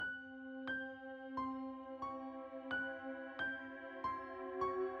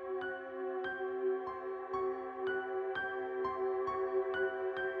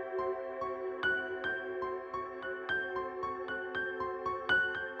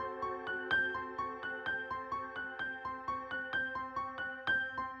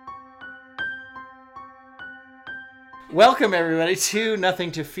Welcome, everybody, to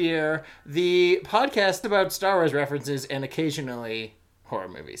Nothing to Fear, the podcast about Star Wars references and occasionally horror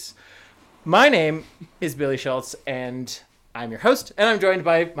movies. My name is Billy Schultz, and I'm your host, and I'm joined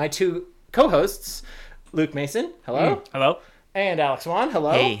by my two co-hosts, Luke Mason, hello. Hello. And Alex Wan,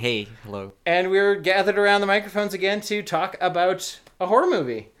 hello. Hey, hello. And we're gathered around the microphones again to talk about a horror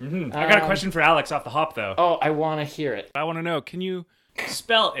movie. Mm-hmm. I got a question for Alex off the hop, though. Oh, I want to hear it. I want to know, can you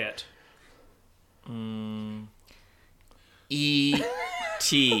spell it?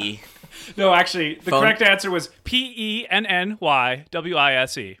 E-T. No, actually, the correct answer was Pennywise.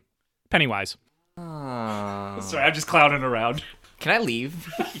 Pennywise. Sorry, I'm just clowning around. Can I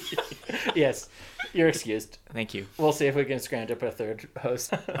leave? Yes, you're excused. Thank you. We'll see if we can scrounge up a third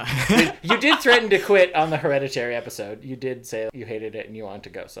host. You did threaten to quit on the Hereditary episode. You did say you hated it and you wanted to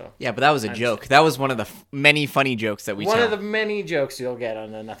go, so. Yeah, but that was a joke. That was one of the many funny jokes that we tell. One of the many jokes you'll get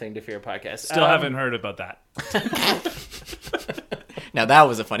on the Nothing to Fear podcast. Still haven't heard about that. Now that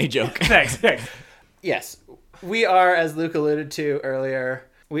was a funny joke. Thanks. Yes, we are, as Luke alluded to earlier,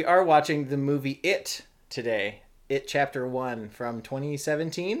 we are watching the movie It today. It Chapter 1 from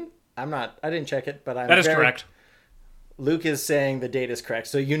 2017. I didn't check it, but That is correct. Luke is saying the date is correct,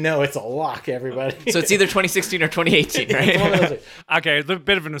 so you know it's a lock, everybody. So it's either 2016 or 2018, right? It's one of those. Okay, a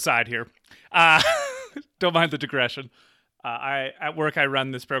bit of an aside here. Don't mind the digression. At work, I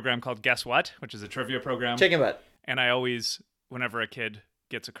run this program called Guess What, which is a trivia program. Chicken butt. And I always, whenever a kid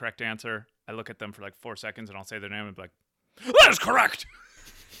gets a correct answer, I look at them for like 4 seconds and I'll say their name and be like, that is correct!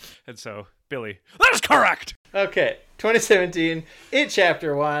 And so, Billy, that is correct! Okay, 2017, It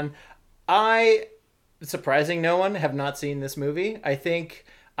Chapter 1. I, surprising no one, have not seen this movie. I think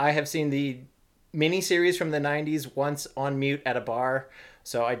I have seen the miniseries from the 90s once on mute at a bar,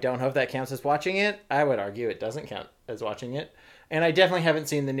 so I don't know if that counts as watching it. I would argue it doesn't count as watching it. And I definitely haven't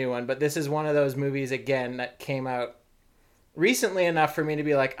seen the new one, but this is one of those movies, again, that came out recently enough for me to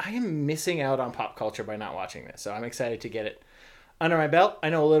be like, I am missing out on pop culture by not watching this, so I'm excited to get it under my belt. I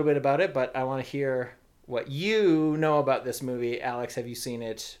know a little bit about it, but I want to hear what you know about this movie. Alex, have you seen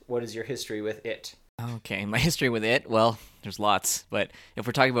it? What is your history with it? Okay, my history with it, well, there's lots, but if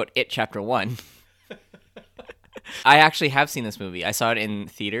we're talking about It Chapter 1, I actually have seen this movie. I saw it in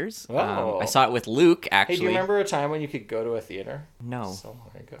theaters. Oh. I saw it with Luke, actually. Hey, do you remember a time when you could go to a theater? No. So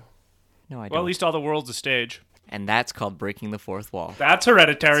long ago. No, I don't. Well, at least all the world's a stage. And that's called Breaking the Fourth Wall. That's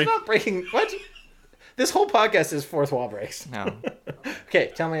Hereditary. It's not breaking... What? This whole podcast is fourth wall breaks. No.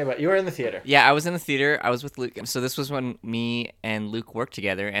 Okay, tell me about... You were in the theater. Yeah, I was in the theater. I was with Luke. So this was when me and Luke worked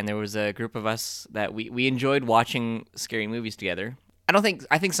together, and there was a group of us that we enjoyed watching scary movies together. I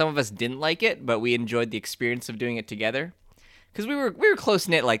think some of us didn't like it, but we enjoyed the experience of doing it together. Because we were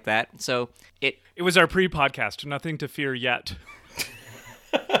close-knit like that. So it was our pre-podcast. Nothing to fear yet.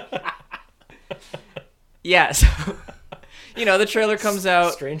 Yeah, so, the trailer comes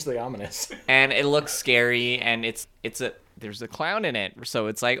out. Strangely ominous. And it looks scary, and there's a clown in it. So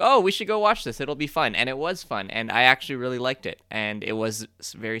it's like, oh, we should go watch this. It'll be fun. And it was fun. And I actually really liked it. And it was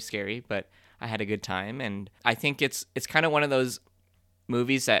very scary, but I had a good time. And I think it's kind of one of those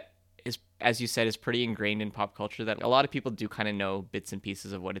movies that is, as you said, is pretty ingrained in pop culture, that a lot of people do kind of know bits and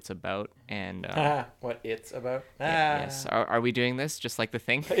pieces of what it's about. And what it's about. Yes. Are we doing this just like The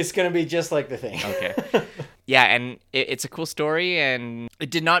Thing? It's going to be just like The Thing. Okay. Yeah, and it's a cool story, and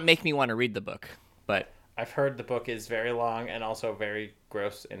it did not make me want to read the book, but I've heard the book is very long and also very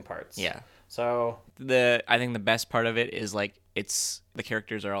gross in parts. yeah. So I think the best part of it is like the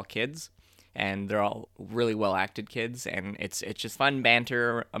characters are all kids, and they're all really well acted kids, and it's just fun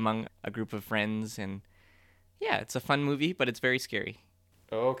banter among a group of friends, and yeah, it's a fun movie, but it's very scary.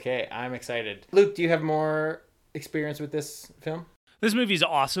 Okay, I'm excited. Luke, do you have more experience with this film? This movie's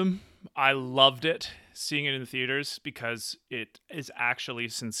awesome. I loved it, seeing it in the theaters, because it is actually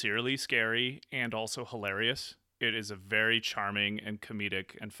sincerely scary and also hilarious. It is a very charming and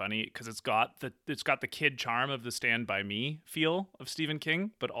comedic and funny, because it's got the kid charm of the Stand By Me feel of Stephen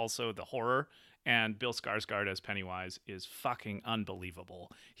King, but also the horror. And Bill Skarsgård as Pennywise is fucking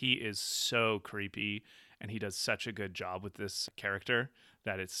unbelievable. He is so creepy, and he does such a good job with this character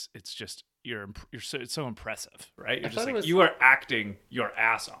that it's just it's so impressive, right? You're just like, you are acting your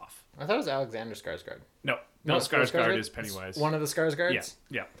ass off. I thought it was Alexander Skarsgård. No, Skarsgård is Pennywise. One of the Skarsgårds?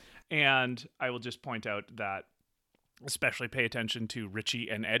 Yeah. And I will just point out that especially pay attention to Richie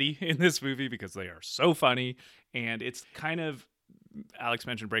and Eddie in this movie, because they are so funny. And it's kind of, Alex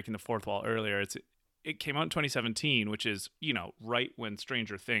mentioned breaking the fourth wall earlier. It came out in 2017, which is, right when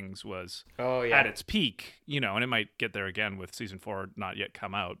Stranger Things was at its peak, and it might get there again with season 4 not yet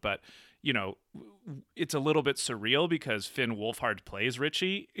come out. But, it's a little bit surreal because Finn Wolfhard plays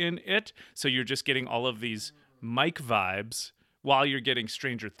Richie in it. So you're just getting all of these Mike vibes while you're getting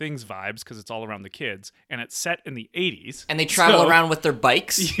Stranger Things vibes because it's all around the kids, and it's set in the 80s. And they travel around with their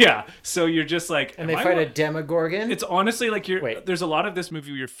bikes. Yeah, so you're just like... And they fight a Demogorgon? It's honestly like Wait. there's a lot of this movie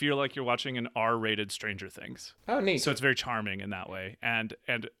where you feel like you're watching an R-rated Stranger Things. Oh, neat. So it's very charming in that way. And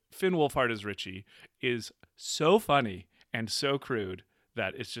Finn Wolfhard as Richie is so funny and so crude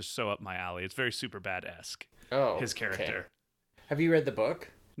that it's just so up my alley. It's very Superbad-esque, his character. Okay. Have you read the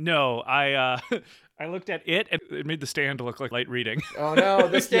book? No, I looked at it, and it made The Stand look like light reading. Oh, no.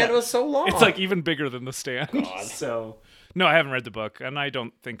 The Stand Yeah. was so long. It's like even bigger than The Stand. God. So, no, I haven't read the book, and I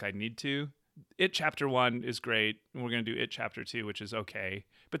don't think I need to. It Chapter 1 is great, and we're going to do It Chapter 2, which is okay.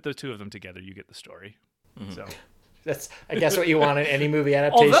 But the two of them together, you get the story. Mm-hmm. So That's, I guess, what you want in any movie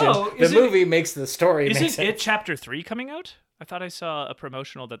adaptation. Although, the movie makes the story make Isn't sense. It Chapter 3 coming out? I thought I saw a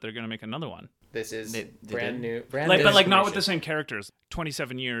promotional that they're going to make another one. This is They brand new. But not with the same characters.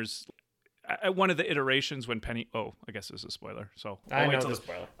 27 years. At one of the iterations when Penny... Oh, I guess this is a spoiler. So I wait know till the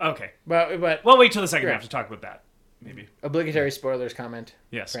spoiler. Okay. But We'll wait till the second Yeah. half to talk about that. Maybe. Obligatory spoilers comment.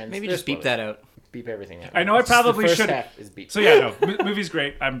 Yes. Friends. Maybe There's just beep spoilers. that out. Beep everything out. I know I probably the first should. half is beep. So yeah, no, movie's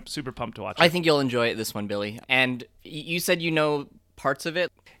great. I'm super pumped to watch it. I think you'll enjoy it, this one, Billy. And you said you know parts of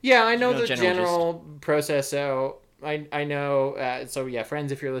it. Yeah, I know You know, the general general process. So I know. So yeah,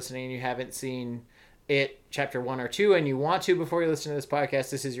 friends, if you're listening and you haven't seen It Chapter 1 or 2 and you want to before you listen to this podcast,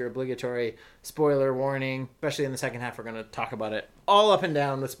 this is your obligatory spoiler warning. Especially in the second half, we're going to talk about it all up and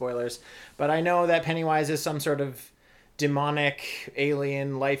down with spoilers. But I know that Pennywise is some sort of demonic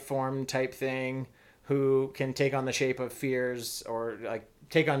alien life form type thing who can take on the shape of fears or like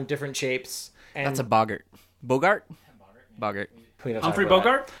take on different shapes. And That's a Bogart. Bogart? Bogart. we don't talk Humphrey about that.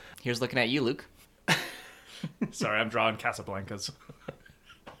 Bogart? Here's looking at you, Luke. Sorry, I'm drawing Casablancas.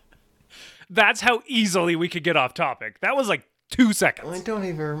 That's how easily we could get off topic. That was like 2 seconds. I don't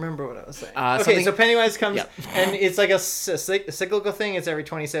even remember what I was saying. Okay, something- so Pennywise comes, Yeah. and it's like a cyclical thing. It's every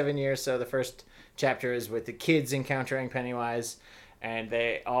 27 years. So the first chapter is with the kids encountering Pennywise, and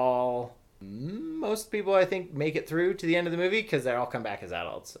they all, most people I think, make it through to the end of the movie because they all come back as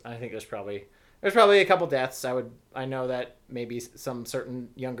adults. I think there's probably a couple deaths. I know that maybe some certain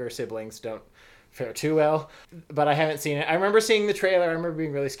younger siblings don't fare too well, but I haven't seen it. I remember seeing the trailer. I remember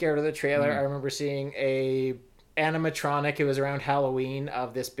being really scared of the trailer. I remember seeing a animatronic. It was around Halloween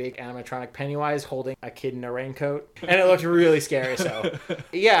of this big animatronic Pennywise holding a kid in a raincoat, and it looked really scary. So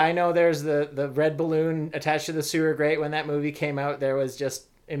yeah, I know there's the red balloon attached to the sewer grate. When that movie came out, there was just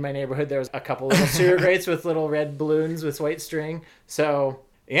in my neighborhood there was a couple little sewer grates with little red balloons with white string. So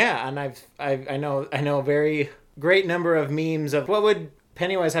yeah, and I know a very great number of memes of what would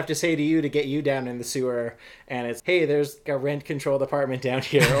Pennywise have to say to you to get you down in the sewer, and it's, hey, there's a rent-controlled apartment down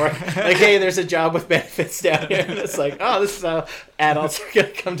here, or like, hey, there's a job with benefits down here, and it's like, oh, this is how adults are gonna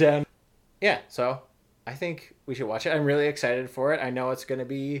come down. Yeah, so I think we should watch it. I'm really excited for it. I know it's gonna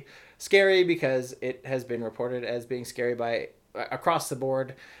be scary because it has been reported as being scary by across the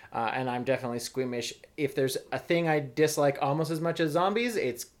board, and I'm definitely squeamish. If there's a thing I dislike almost as much as zombies,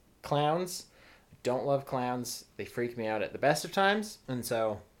 it's clowns. Don't love clowns. They freak me out at the best of times. And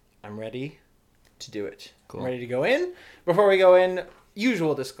so I'm ready to do it. Cool. I'm ready to go in. Before we go in,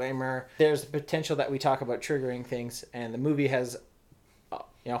 usual disclaimer, there's the potential that we talk about triggering things. And the movie has,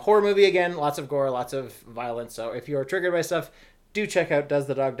 horror movie again, lots of gore, lots of violence. So if you're triggered by stuff, do check out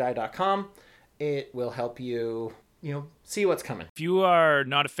doesthedogdie.com. It will help you, see what's coming. If you are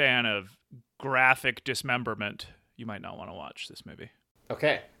not a fan of graphic dismemberment, you might not want to watch this movie.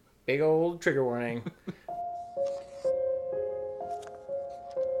 Okay. Big old trigger warning.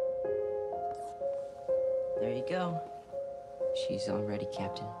 There you go. She's all ready,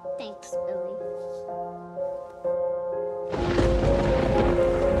 Captain. Thanks, Billy.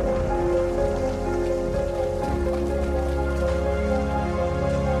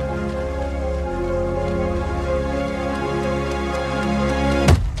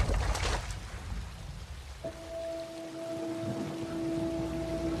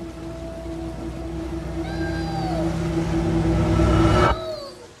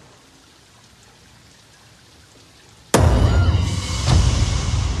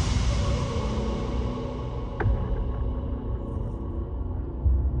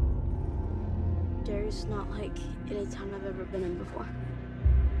 Derry's not like any town I've ever been in before.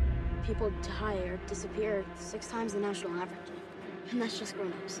 People die or disappear 6 times the national average. And that's just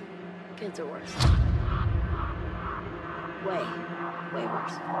grown-ups. Kids are worse. Way, way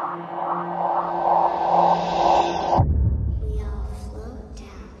worse. We all float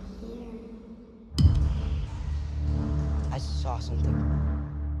down here. I saw something.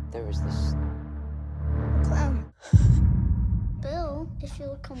 There was this. Clown. Bill, if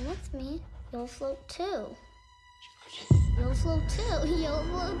you'll come with me, you'll float too. You'll float too. You'll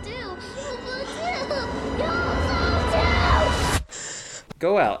float too. You'll float too. You'll float too.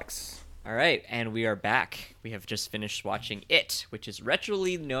 Go, Alex. All right, and we are back. We have just finished watching It, which is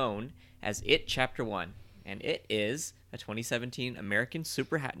retroly known as It Chapter 1. And It is a 2017 American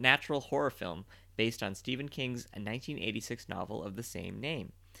supernatural horror film based on Stephen King's 1986 novel of the same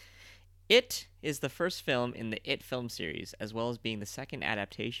name. It is the first film in the It film series, as well as being the second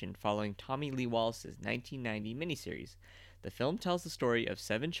adaptation following Tommy Lee Wallace's 1990 miniseries. The film tells the story of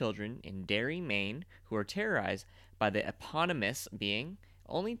 7 children in Derry, Maine, who are terrorized by the eponymous being,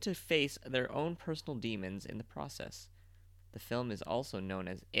 only to face their own personal demons in the process. The film is also known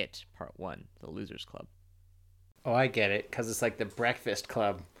as It Part 1, The Losers Club. Oh, I get it, because it's like the Breakfast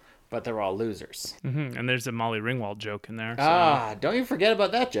Club, but they're all losers. Mm-hmm. And there's a Molly Ringwald joke in there. So. Ah, don't you forget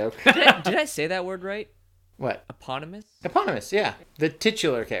about that joke. Did I say that word right? What? Eponymous? Eponymous, yeah. The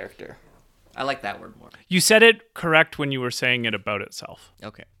titular character. I like that word more. You said it correct when you were saying it about itself.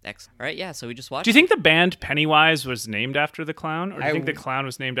 Okay, excellent. All right, yeah, so we just watched. Do you think the band Pennywise was named after the clown? Or do you I think the w- clown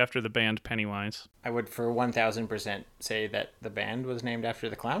was named after the band Pennywise? I would for 1000% say that the band was named after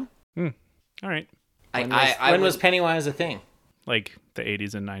the clown. All right. When was Pennywise a thing? Like the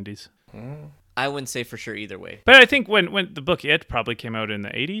 80s and 90s. I wouldn't say for sure either way. But I think when the book It probably came out in the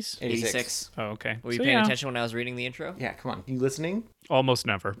 80s. 86. Oh, okay. Were you So, paying yeah, attention when I was reading the intro? Yeah, come on. You listening? Almost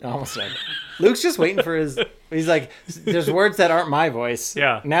never. Almost done. Luke's just waiting for his... He's like, there's words that aren't my voice.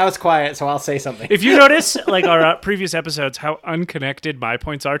 Yeah. Now it's quiet, so I'll say something. If you notice, like our previous episodes, how unconnected my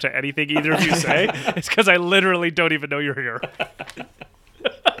points are to anything either of you say, it's because I literally don't even know you're here.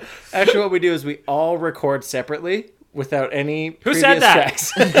 Actually, what we do is we all record separately without any Who previous said that?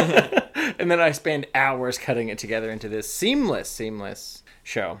 tracks. And then I spend hours cutting it together into this seamless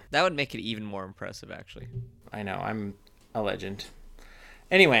show. That would make it even more impressive, actually. I know, I'm a legend.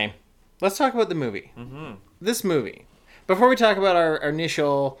 Anyway, let's talk about the movie. This movie. Before we talk about our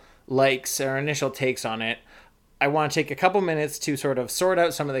initial likes, our initial takes on it, I want to take a couple minutes to sort of sort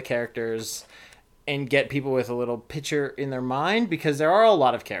out some of the characters and get people with a little picture in their mind, because there are a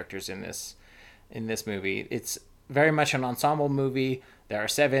lot of characters in this movie. It's very much an ensemble movie. There are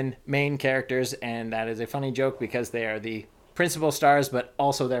 7 main characters, and that is a funny joke because they are the principal stars, but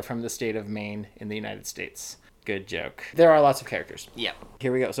also they're from the state of Maine in the United States. Good joke. There are lots of characters. Yep.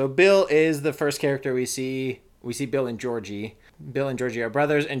 Here we go. So Bill is the first character we see. We see Bill and Georgie. Bill and Georgie are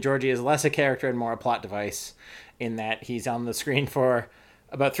brothers, and Georgie is less a character and more a plot device in that he's on the screen for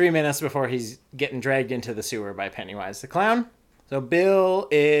about 3 minutes before he's getting dragged into the sewer by Pennywise the clown. So Bill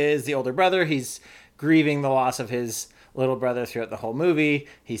is the older brother. He's grieving the loss of his little brother throughout the whole movie.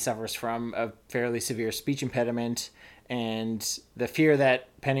 He suffers from a fairly severe speech impediment, and the fear that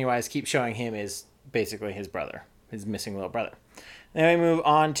Pennywise keeps showing him is basically his brother, his missing little brother. Then we move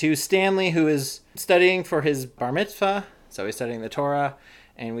on to Stanley, who is studying for his bar mitzvah. So he's studying the Torah,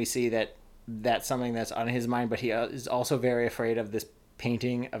 and we see that that's something that's on his mind, but he is also very afraid of this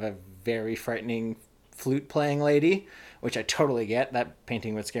painting of a very frightening flute-playing lady, which I totally get. That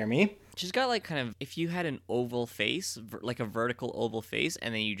painting would scare me. She's got like kind of, if you had an oval face, like a vertical oval face,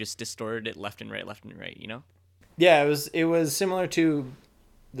 and then you just distorted it left and right, you know? Yeah, it was similar to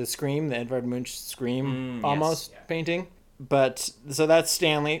the Scream, the Edvard Munch Scream almost painting. But so that's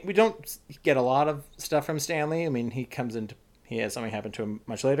Stanley. We don't get a lot of stuff from Stanley. I mean, he has something happen to him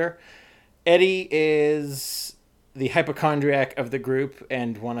much later. Eddie is the hypochondriac of the group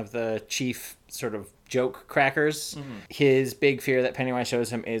and one of the chief sort of joke crackers. His big fear that Pennywise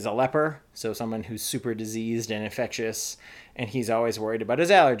shows him is a leper, so someone who's super diseased and infectious, and he's always worried about his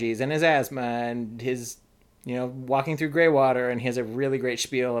allergies and his asthma and his, walking through gray water, and he has a really great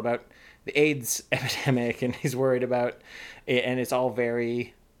spiel about the AIDS epidemic, and he's worried about it, and it's all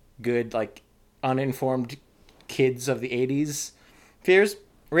very good, like, uninformed kids of the 80s fears.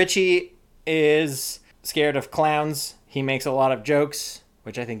 Richie is scared of clowns. He makes a lot of jokes,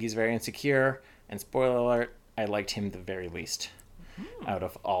 which I think he's very insecure. And spoiler alert, I liked him the very least out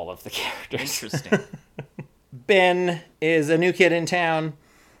of all of the characters. Interesting. Ben is a new kid in town.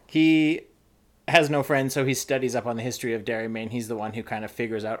 He has no friends, so he studies up on the history of Derry, Maine. He's the one who kind of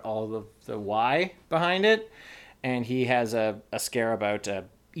figures out all of the why behind it. And he has a scare about a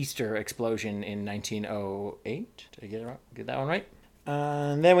Easter explosion in 1908. Did I get that one right?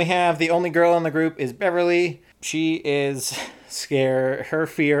 And then we have the only girl in the group is Beverly. She is scared. Her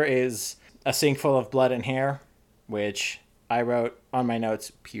fear is a sink full of blood and hair, which I wrote on my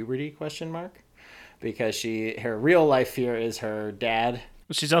notes, puberty ? Because her real life fear is her dad.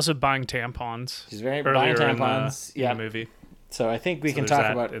 She's also buying tampons. She's buying tampons. In the movie. So I think we can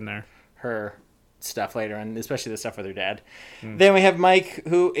talk about in there. Her stuff later, and especially the stuff with her dad. Then we have Mike,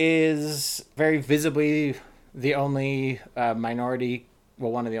 who is very visibly the only minority,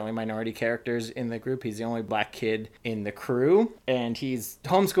 well, one of the only minority characters in the group. He's the only black kid in the crew, and he's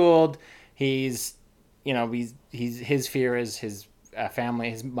homeschooled. He's, you know, his fear is his family,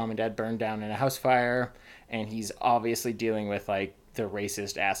 his mom and dad burned down in a house fire, and he's obviously dealing with like the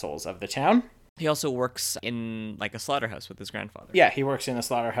racist assholes of the town. He also works in like a slaughterhouse with his grandfather. Yeah, he works in a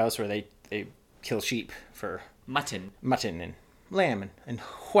slaughterhouse where they kill sheep for Mutton and lamb and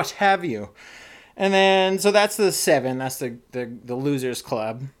what have you. And then, so that's the 7. That's the losers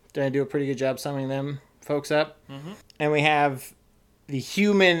club. Did I do a pretty good job summing them folks up? Mm-hmm. And we have the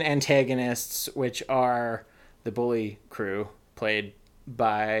human antagonists, which are the bully crew, played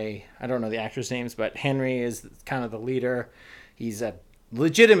by, I don't know the actors' names, but Henry is kind of the leader. He's a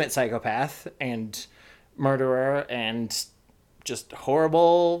legitimate psychopath and murderer and just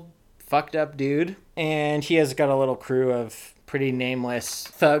horrible, fucked up dude. And he has got a little crew of pretty nameless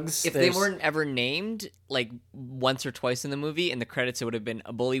thugs. If they weren't ever named, like, once or twice in the movie, in the credits it would have been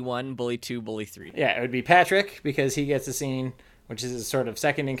a Bully 1, Bully 2, Bully 3. Yeah, it would be Patrick, because he gets a scene, which is his sort of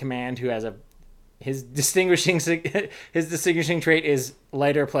second in command, who has his distinguishing trait is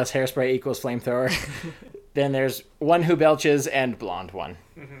lighter plus hairspray equals flamethrower. Then there's one who belches and blonde one.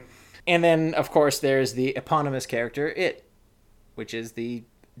 Mm-hmm. And then, of course, there's the eponymous character, It, which is the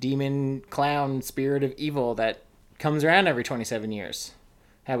demon clown spirit of evil that comes around every 27 years.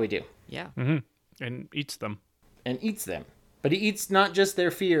 How we do? Yeah. Mm-hmm. And eats them. But he eats not just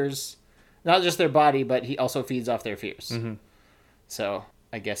their fears, not just their body, but he also feeds off their fears. Mm-hmm. So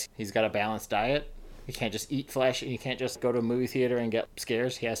I guess he's got a balanced diet. He can't just eat flesh, and he can't just go to a movie theater and get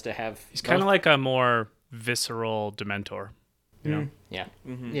scares. He has to have... He's kind of like a more visceral Dementor. You know? Yeah.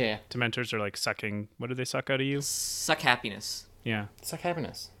 Mm-hmm. Yeah. Dementors are like sucking... What do they suck out of you? Suck happiness. Yeah. Suck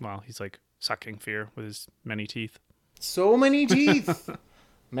happiness. Well, he's like sucking fear with his many teeth. So many teeth.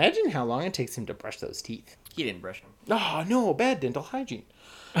 Imagine how long it takes him to brush those teeth. He didn't brush them. Oh, no, bad dental hygiene.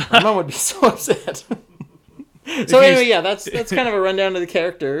 My mom would be so upset. So anyway, yeah, that's kind of a rundown of the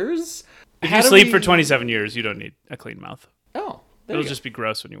characters. If you sleep for 27 years, you don't need a clean mouth. Oh, it'll just be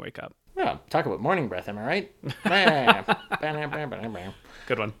gross when you wake up. Oh, talk about morning breath, am I right?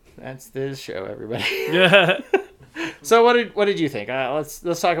 Good one. That's this show, everybody. Yeah. So what did you think? Let's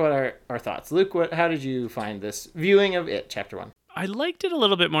talk about our thoughts. Luke, how did you find this viewing of It, Chapter 1? I liked it a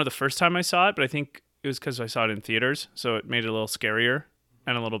little bit more the first time I saw it, but I think it was because I saw it in theaters, so it made it a little scarier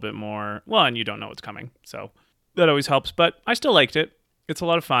and a little bit more... Well, and you don't know what's coming, so that always helps. But I still liked it. It's a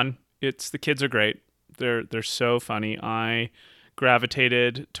lot of fun. The kids are great. They're so funny. I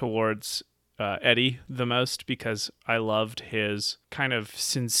gravitated towards Eddie the most because I loved his kind of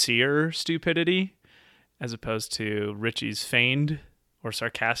sincere stupidity as opposed to Richie's feigned or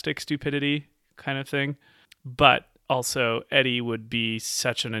sarcastic stupidity kind of thing. But also, Eddie would be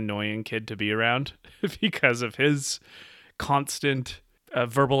such an annoying kid to be around because of his constant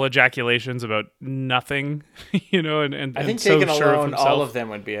verbal ejaculations about nothing, you know, and I think so taken sure alone, all of them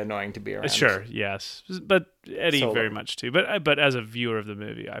would be annoying to be around. Sure, yes, but Eddie Solo. very much too. But as a viewer of the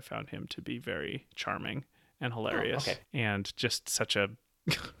movie, I found him to be very charming and hilarious, and just such a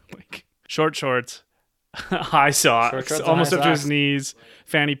like short shorts, high socks, almost up to his knees,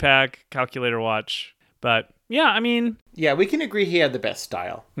 fanny pack, calculator watch. But yeah, I mean, yeah, we can agree he had the best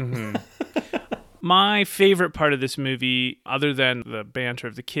style. Mm-hmm. My favorite part of this movie, other than the banter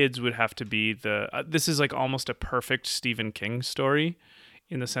of the kids, would have to be this is like almost a perfect Stephen King story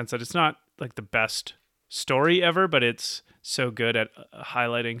in the sense that it's not like the best story ever, but it's so good at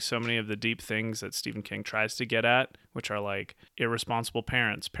highlighting so many of the deep things that Stephen King tries to get at, which are like irresponsible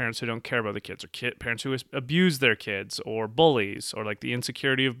parents who don't care about the kids, or parents who abuse their kids, or bullies, or like the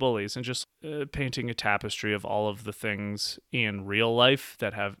insecurity of bullies, and just painting a tapestry of all of the things in real life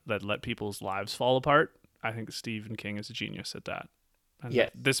that let people's lives fall apart. I think Stephen King is a genius at that. And yeah,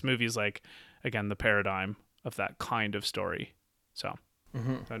 this movie is like, again, the paradigm of that kind of story. So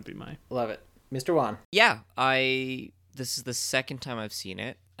that'd be my... Love it. Mr. Wan. Yeah, this is the second time I've seen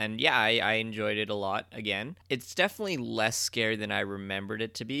it, and yeah, I enjoyed it a lot again. It's definitely less scary than I remembered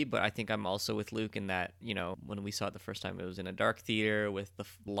it to be, but I think I'm also with Luke in that, you know, when we saw it the first time, it was in a dark theater with the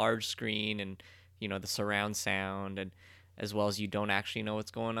large screen and, you know, the surround sound, and as well as you don't actually know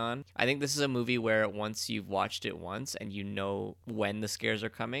what's going on. I think this is a movie where once you've watched it once and you know when the scares are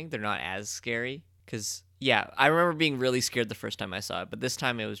coming, they're not as scary. Because, yeah, I remember being really scared the first time I saw it, but this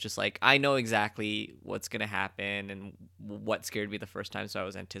time it was just like, I know exactly what's going to happen and what scared me the first time, so I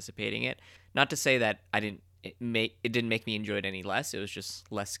was anticipating it. Not to say that it didn't make me enjoy it any less, it was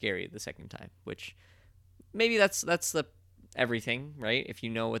just less scary the second time, which maybe that's the everything, right? If you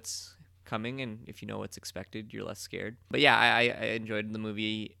know what's coming, and if you know what's expected, you're less scared. But yeah, I enjoyed the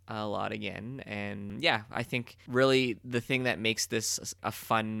movie a lot again, and yeah, I think really the thing that makes this a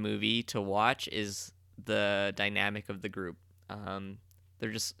fun movie to watch is the dynamic of the group.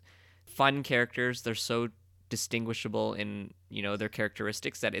 They're just fun characters. They're so distinguishable in, you know, their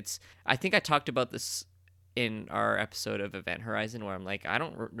characteristics that I think I talked about this in our episode of Event Horizon, where I'm like, I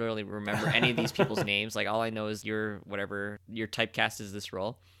don't really remember any of these people's names. Like, all I know is your typecast is this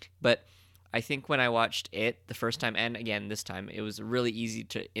role. But I think when I watched it the first time, and again this time, it was really easy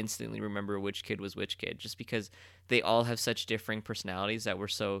to instantly remember which kid was which kid, just because they all have such differing personalities that were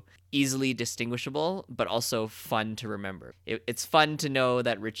so easily distinguishable, but also fun to remember. It's fun to know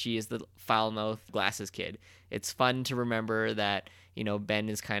that Richie is the foul-mouthed glasses kid. It's fun to remember that, you know, Ben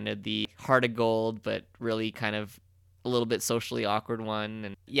is kind of the heart of gold, but really kind of a little bit socially awkward one.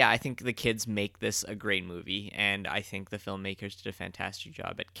 And yeah, I think the kids make this a great movie, and I think the filmmakers did a fantastic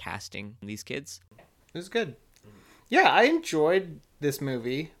job at casting these kids. It was good. Yeah, I enjoyed this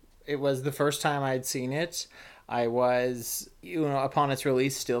movie. It was the first time I'd seen it. I was, you know, upon its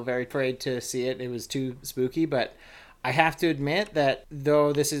release, still very afraid to see it. It was too spooky, but I have to admit that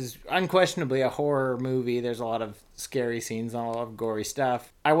though this is unquestionably a horror movie, there's a lot of scary scenes and a lot of gory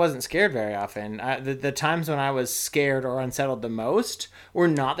stuff. I wasn't scared very often. The times when I was scared or unsettled the most were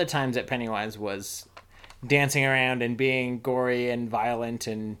not the times that Pennywise was dancing around and being gory and violent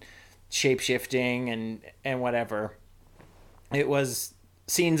and shape-shifting and whatever. It was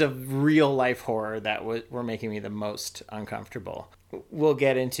scenes of real life horror that were making me the most uncomfortable. We'll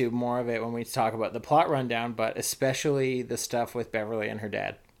get into more of it when we talk about the plot rundown, but especially the stuff with Beverly and her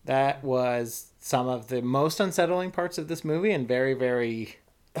dad. That was some of the most unsettling parts of this movie, and very, very,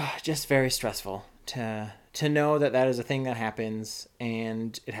 just very stressful to know that that is a thing that happens,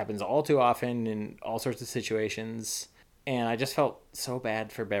 and it happens all too often in all sorts of situations. And I just felt so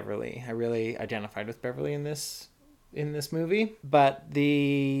bad for Beverly. I really identified with Beverly in this movie. But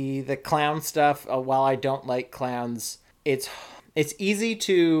the clown stuff, while I don't like clowns, it's easy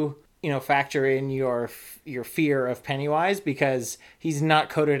to, you know, factor in your fear of Pennywise because he's not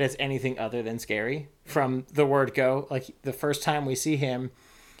coded as anything other than scary from the word go. Like, the first time we see him,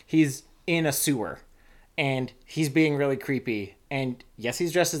 he's in a sewer and he's being really creepy. And yes,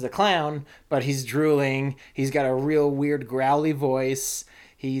 he's dressed as a clown, but he's drooling. He's got a real weird growly voice.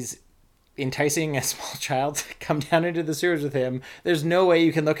 He's enticing a small child to come down into the sewers with him. There's no way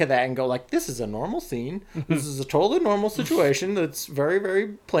you can look at that and go like, this is a normal scene. This is a totally normal situation that's very, very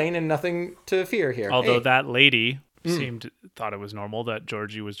plain and nothing to fear here. Although that lady thought it was normal that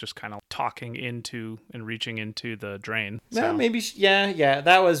Georgie was just kind of talking into and reaching into the drain. So. No, maybe, yeah,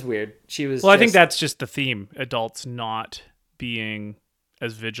 that was weird. She was. Well, I think that's just the theme. Adults not being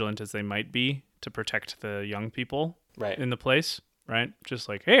as vigilant as they might be to protect the young people in the place. Right? Just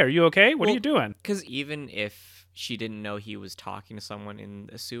like, hey, are you okay? What are you doing? Because even if she didn't know he was talking to someone in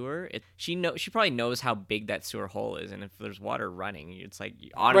the sewer, she probably knows how big that sewer hole is, and if there's water running, it's like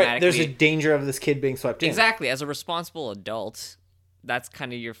automatically. Right, there's a danger of this kid being swept in. Exactly. As a responsible adult, that's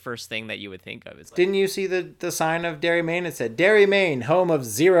kind of your first thing that you would think of. It's like, didn't you see the sign of Derry, Maine? It said, Derry, Maine, home of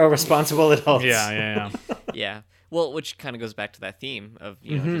 0 responsible adults. Yeah. Yeah. Well, which kind of goes back to that theme of,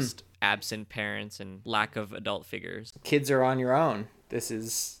 you know, just absent parents and lack of adult figures. Kids are on your own.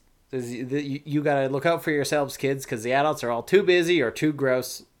 You got to look out for yourselves, kids, because the adults are all too busy or too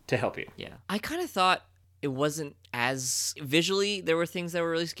gross to help you. Yeah. I kind of thought it wasn't as visually, there were things that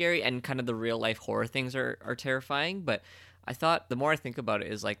were really scary, and kind of the real life horror things are terrifying. But I thought the more I think about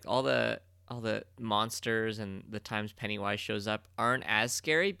it is like all the monsters and the times Pennywise shows up aren't as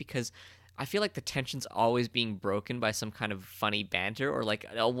scary because I feel like the tension's always being broken by some kind of funny banter or like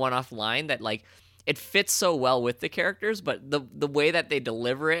a one-off line that like it fits so well with the characters, but the way that they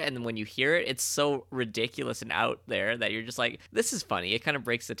deliver it and then when you hear it, it's so ridiculous and out there that you're just like, this is funny. It kind of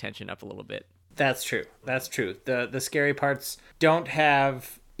breaks the tension up a little bit. That's true. The scary parts don't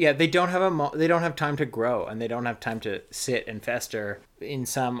have they don't have time to grow, and they don't have time to sit and fester in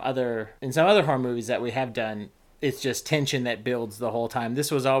some other horror movies that we have done. It's just tension that builds the whole time. This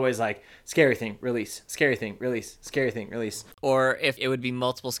was always like, scary thing, release, scary thing, release, scary thing, release. Or if it would be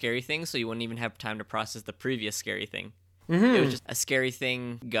multiple scary things, so you wouldn't even have time to process the previous scary thing. It was just a scary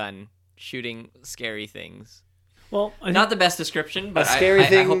thing gun shooting scary things. Well, not the best description, but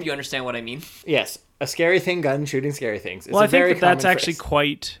I hope you understand what I mean. Yes, a scary thing gun shooting scary things. It's well, I think very that's common actually phrase.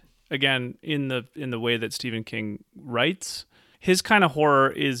 quite, again, in the way that Stephen King writes, his kind of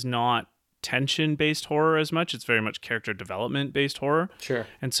horror is not tension-based horror as much. It's very much character development-based horror. Sure.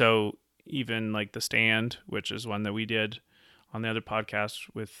 And so even like The Stand, which is one that we did on the other podcast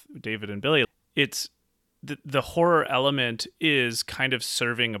with David and Billy, it's the horror element is kind of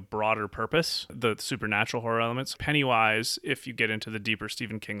serving a broader purpose, the supernatural horror elements. Pennywise, if you get into the deeper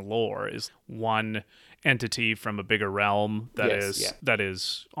Stephen King lore, is one entity from a bigger realm that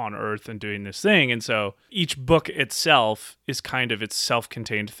is on Earth and doing this thing. And so each book itself is kind of its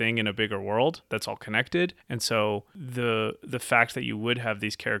self-contained thing in a bigger world that's all connected. And so the fact that you would have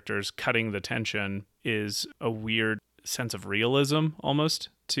these characters cutting the tension is a weird sense of realism almost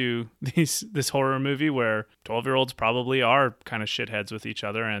to this horror movie, where 12-year-olds probably are kind of shitheads with each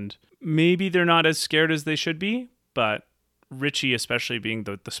other, and maybe they're not as scared as they should be, but Richie, especially being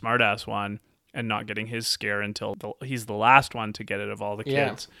the smartass one and not getting his scare until he's the last one to get it of all the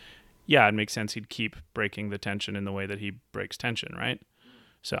kids. Yeah, it makes sense he'd keep breaking the tension in the way that he breaks tension, right?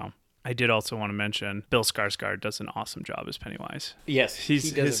 So I did also want to mention Bill Skarsgård does an awesome job as Pennywise. Yes, he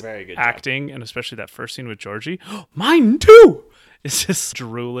does his a very good acting, job. And especially that first scene with Georgie. Mine too! It's just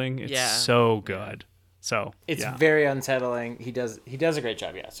drooling. It's so good. So it's very unsettling. He does a great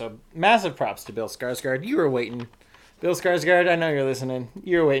job, yeah. So massive props to Bill Skarsgård. You were waiting. Bill Skarsgård, I know you're listening.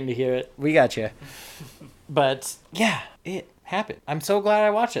 You're waiting to hear it. We got you. But yeah, it happened. I'm so glad I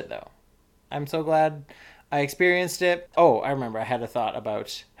watched it, though. I'm so glad I experienced it. Oh, I remember I had a thought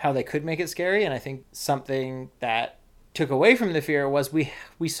about how they could make it scary, and I think something that took away from the fear was we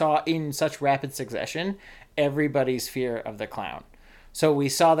saw in such rapid succession everybody's fear of the clown. So we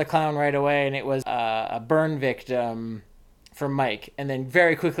saw the clown right away, and it was a burn victim from Mike, and then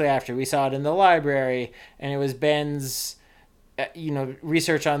very quickly after we saw it in the library, and it was Ben's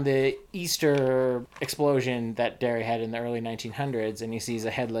research on the Easter explosion that Derry had in the early 1900s, and he sees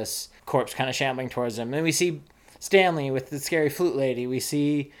a headless corpse kind of shambling towards him. And we see Stanley with the scary flute lady. We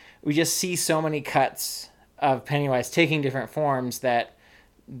just see so many cuts of Pennywise taking different forms that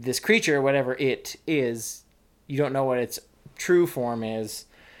this creature, whatever it is, you don't know what its true form is,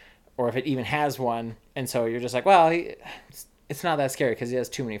 or if it even has one. And so you're just like, well, it's not that scary because he has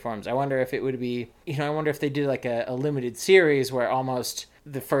too many forms. I wonder if it would be, I wonder if they did like a limited series where almost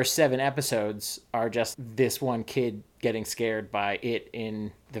the first 7 episodes are just this one kid getting scared by it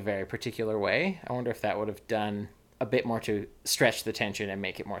in the very particular way. I wonder if that would have done a bit more to stretch the tension and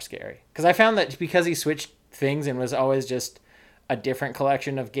make it more scary. Because I found that because he switched things and was always just a different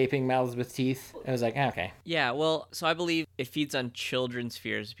collection of gaping mouths with teeth, it was like, okay. Yeah, well, so I believe it feeds on children's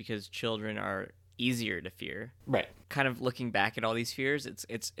fears because children are easier to fear. Right. Kind of looking back at all these fears,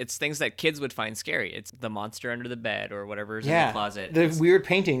 it's things that kids would find scary. It's the monster under the bed or whatever's in the closet. The weird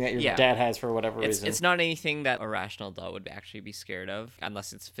painting that your dad has for whatever reason. It's not anything that a rational adult would actually be scared of,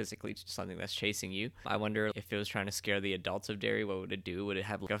 unless it's physically something that's chasing you. I wonder if it was trying to scare the adults of Derry, what would it do? Would it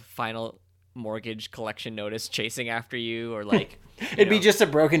have like a final mortgage collection notice chasing after you, or like it'd be just a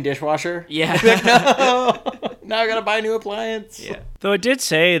broken dishwasher? Yeah. Like, no, now I gotta buy a new appliance. Yeah. Though it did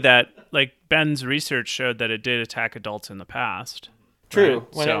say that, like, Ben's research showed that it did attack adults in the past. True.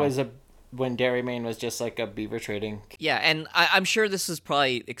 Right? When Derry, Maine was just like a beaver trading. Yeah, and I'm sure this is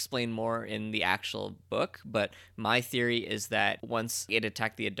probably explained more in the actual book, but my theory is that once it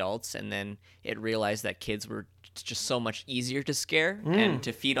attacked the adults and then it realized that kids were just so much easier to scare and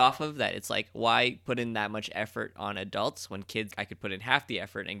to feed off of, that it's like, why put in that much effort on adults when kids, I could put in half the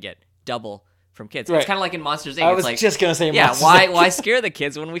effort and get double from kids. Right. It's kind of like in Monsters, Inc. I was just going to say Monsters, Inc. Why scare the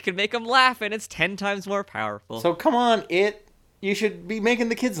kids when we could make them laugh and it's 10 times more powerful? So come on, you should be making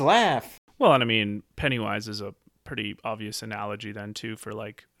the kids laugh. Well, and I mean, Pennywise is a pretty obvious analogy then too for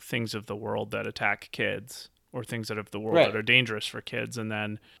like things of the world that attack kids or things that of the world that are dangerous for kids. And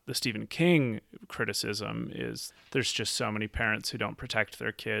then the Stephen King criticism is there's just so many parents who don't protect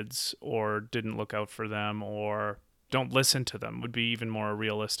their kids or didn't look out for them or don't listen to them, would be even more a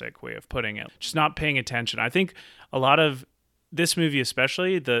realistic way of putting it. Just not paying attention. I think a lot of this movie,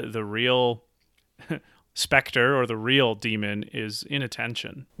 especially the real specter or the real demon, is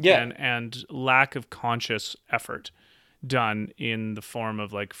inattention and lack of conscious effort done in the form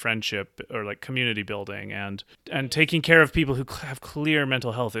of like friendship or like community building and taking care of people who have clear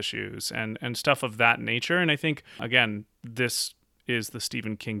mental health issues and stuff of that nature. And I think, again, this is the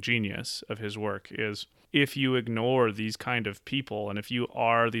Stephen King genius of his work, is if you ignore these kind of people and if you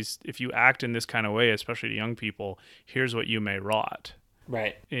act in this kind of way, especially to young people, here's what you may rot.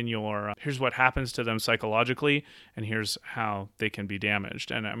 Right. Here's what happens to them psychologically, and here's how they can be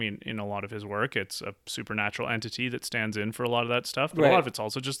damaged. And I mean, in a lot of his work, it's a supernatural entity that stands in for a lot of that stuff, but a lot of it's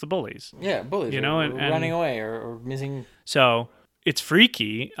also just the bullies. Yeah, bullies. And running away or missing. So it's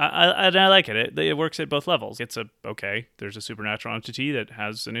freaky, and I like it. It works at both levels. It's there's a supernatural entity that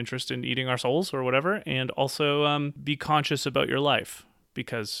has an interest in eating our souls or whatever, and also be conscious about your life,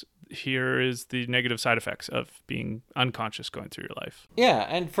 because here is the negative side effects of being unconscious going through your life. Yeah,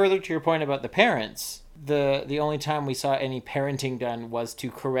 and further to your point about the parents, the only time we saw any parenting done was to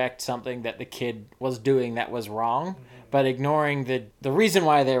correct something that the kid was doing that was wrong, but ignoring the reason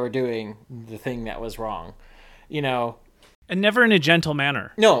why they were doing the thing that was wrong. You know, And never in a gentle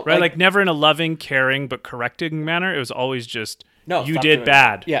manner. No, right? like- Like never in a loving, caring, but correcting manner. It was always just, no, you stop did doing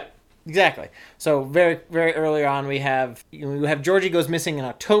bad. that. Yeah. Exactly. So very, very early on, we have Georgie goes missing in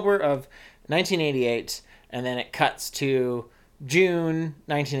October of 1988, and then it cuts to June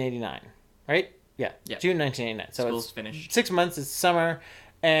 1989. Right? Yeah. Yeah. June 1989. So School's it's finished. 6 months. It's summer,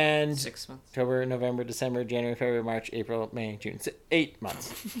 and 6 months. October, November, December, January, February, March, April, May, June. 8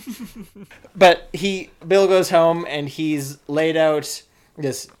 months. But Bill goes home and he's laid out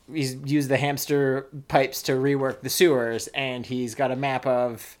he's used the hamster pipes to rework the sewers, and he's got a map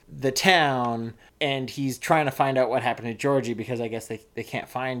of the town, and he's trying to find out what happened to Georgie, because I guess they can't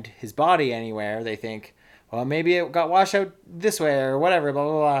find his body anywhere. They think, well, maybe it got washed out this way or whatever, blah,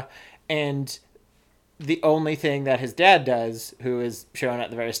 blah, blah. And the only thing that his dad does, who is shown at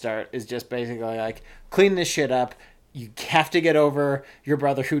the very start, is just basically like, clean this shit up. You have to get over your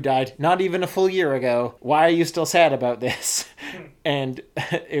brother who died not even a full year ago. Why are you still sad about this? And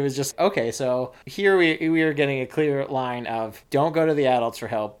it was just, okay, so here we are getting a clear line of, don't go to the adults for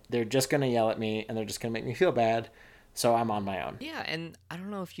help. They're just going to yell at me, and they're just going to make me feel bad. So I'm on my own. Yeah, and I don't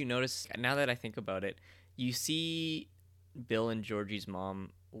know if you notice, now that I think about it, you see Bill and Georgie's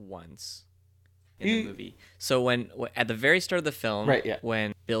mom once in the movie. So when at the very start of the film, Right, yeah.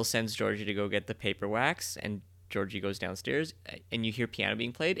 when Bill sends Georgie to go get the paper wax, and Georgie goes downstairs, and you hear piano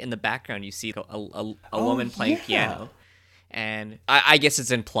being played, in the background you see a woman playing piano. And I guess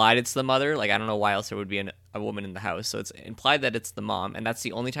it's implied it's the mother. Like, I don't know why else there would be a woman in the house. So it's implied that it's the mom, and that's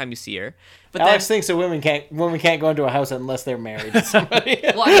the only time you see her. But Alex thinks a woman can't go into a house unless they're married to somebody.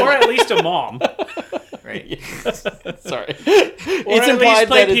 Or at least a mom. right. Sorry. Or at least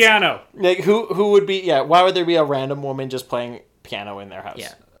play piano. Like, who would be, yeah, why would there be a random woman just playing piano in their house?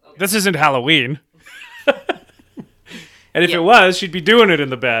 Yeah. This isn't Halloween. And if it was, she'd be doing it in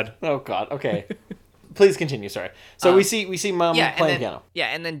the bed. Oh, God. Okay. Please continue. Sorry. So we see mom playing and then, piano. Yeah,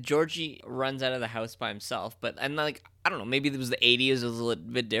 and then Georgie runs out of the house by himself. And like, I don't know, maybe it was the 80s, it was a little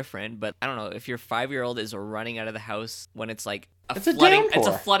bit different. But I don't know, if your 5-year-old is running out of the house when it's like It's a it's a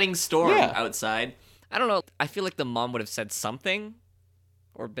downpour. flooding storm Yeah. outside. I don't know. I feel like the mom would have said something,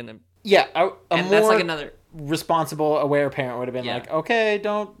 or been a Yeah, a and more that's like another. responsible, aware parent would have been Yeah. like, okay,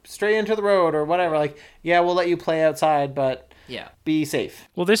 don't stray into the road or whatever. Like, yeah, we'll let you play outside, but Yeah. be safe.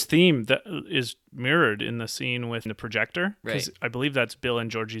 Well, this theme that is mirrored in the scene with the projector, because Right. I believe that's Bill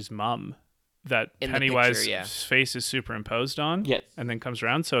and Georgie's mum that In the Pennywise's picture, yeah. face is superimposed on, Yes. and then comes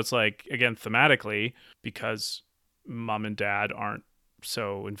around. So it's like, again, thematically, because mom and dad aren't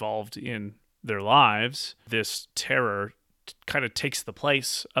so involved in their lives, this terror kind of takes the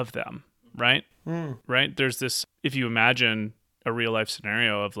place of them, right? Right? There's this, if you imagine a real life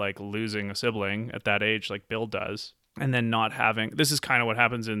scenario of like losing a sibling at that age, like Bill does, and then not having, this is kind of what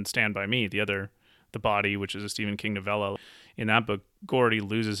happens in Stand By Me, the Body, which is a Stephen King novella. In that book, Gordy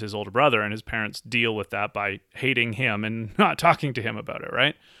loses his older brother, and his parents deal with that by hating him and not talking to him about it,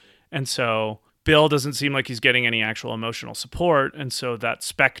 right? And so Bill doesn't seem like he's getting any actual emotional support, and so that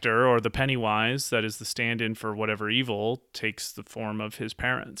specter, or the Pennywise that is the stand-in for whatever evil, takes the form of his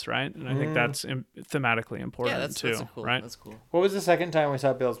parents, right? And I think that's thematically important Yeah, that's too, cool. right? That's cool. What was the second time we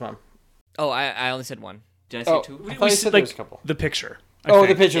saw Bill's mom? Oh, I only said one. Did I say Oh, two? I thought you said there was a couple. the picture. Oh,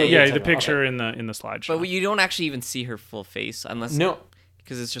 the picture. Yeah, Yeah, the picture in the slideshow. But you don't actually even see her full face unless No.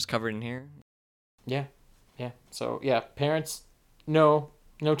 because it's just covered in hair. Yeah. Yeah. So, yeah, parents, no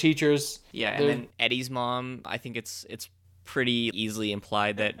teachers. Yeah, and They're- then Eddie's mom, I think it's pretty easily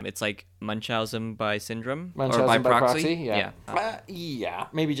implied that it's like Munchausen by syndrome or by Munchausen by proxy. yeah. Yeah,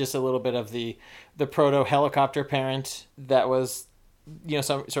 maybe just a little bit of the proto helicopter parent that was,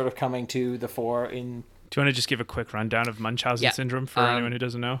 some sort of coming to the fore in. Do you want to just give a quick rundown of Munchausen Yeah. syndrome for anyone who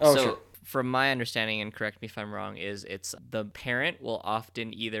doesn't know? Oh, So, sure. from my understanding, and correct me if I'm wrong, is it's the parent will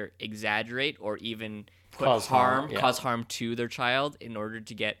often either exaggerate or even Cause harm, yeah. cause harm to their child in order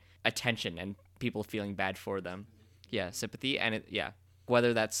to get attention and people feeling bad for them. Yeah, sympathy, and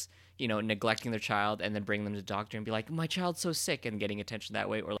whether that's neglecting their child and then bring them to the doctor and be like, my child's so sick, and getting attention that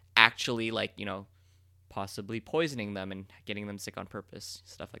way, or actually possibly poisoning them and getting them sick on purpose,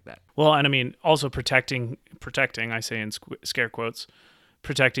 stuff like that. Well, and I mean, also protecting, I say in scare quotes,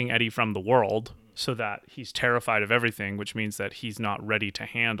 protecting Eddie from the world, so that he's terrified of everything, which means that he's not ready to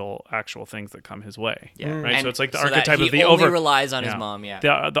handle actual things that come his way. Yeah. Right. And So it's like the so that archetype he of the only relies on his yeah. mom. Yeah.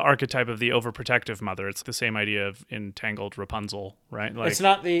 The archetype of the overprotective mother. It's the same idea of entangled Rapunzel, right? Like, It's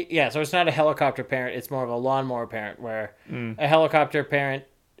not so it's not a helicopter parent, it's more of a lawnmower parent, where a helicopter parent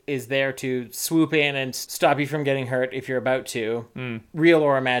is there to swoop in and stop you from getting hurt if you're about to, real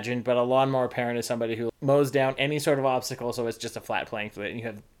or imagined, but a lawnmower parent is somebody who mows down any sort of obstacle, so it's just a flat playing field and you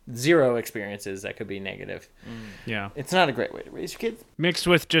have zero experiences that could be negative. yeah, It's not a great way to raise your kids. mixed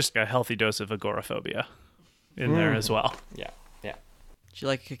with just a healthy dose of agoraphobia in there as well. Yeah. Would you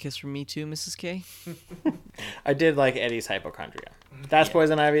like a kiss from me too, Mrs. K? I did like Eddie's hypochondria. That's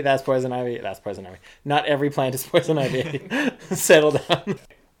poison ivy, that's poison ivy, that's poison ivy. Not every plant is poison ivy. Settle down.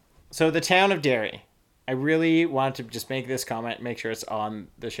 So the town of Derry. I really want to just make this comment, make sure it's on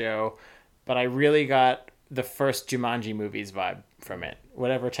the show, but I really got the first Jumanji movies vibe from it.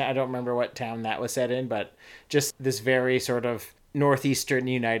 Whatever town, I don't remember what town that was set in, but just this very sort of northeastern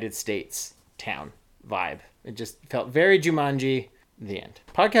United States town vibe. It just felt very Jumanji. The end.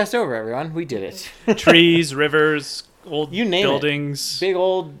 Podcast over, everyone. We did it. Trees, rivers, old You name it. buildings, Big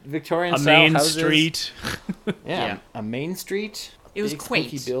old Victorian a style main houses. street. Yeah, a main street. It was big, quaint.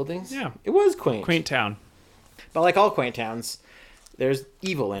 spooky buildings. Yeah. It was quaint. Quaint town. But like all quaint towns, there's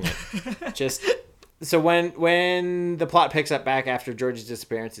evil in it. Just so when the plot picks up back after George's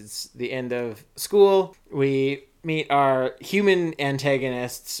disappearance, it's the end of school. We meet our human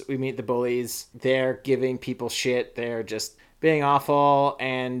antagonists. We meet the bullies. They're giving people shit. They're just being awful,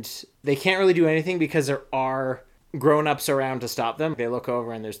 and they can't really do anything because there are grown-ups around to stop them. They look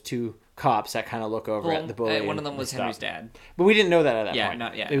over, and there's two cops that kind of look over at the bully. One of and them was stop. Henry's dad. But we didn't know that at that Yeah, point.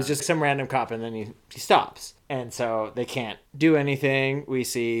 not yet, It was no. just some random cop, and then he stops. And so they can't do anything. We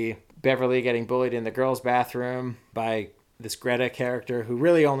see Beverly getting bullied in the girls' bathroom by this Greta character who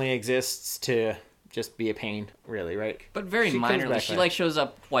really only exists to just be a pain, really, right? But very She comes minorly. back She later. shows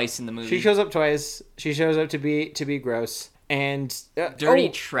up twice in the movie. She shows up twice. She shows up to be gross. And Dirty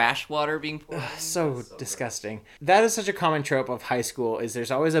trash water being poured. so disgusting. That is such a common trope of high school, is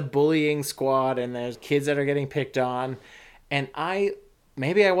there's always a bullying squad and there's kids that are getting picked on. And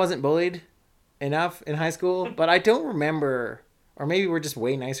maybe I wasn't bullied enough in high school, but I don't remember, or maybe we're just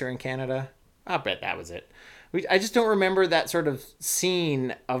way nicer in Canada. I bet that was it. I just don't remember that sort of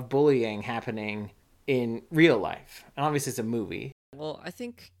scene of bullying happening in real life. And obviously it's a movie. Well, I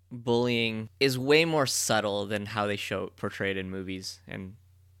think bullying is way more subtle than how they portrayed in movies and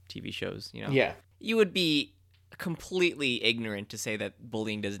TV shows, you know? Yeah. You would be completely ignorant to say that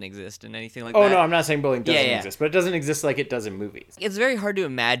bullying doesn't exist and anything like Oh, that. no, I'm not saying bullying doesn't Yeah. exist, but it doesn't exist like it does in movies. It's very hard to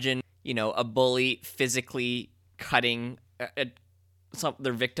imagine, a bully physically cutting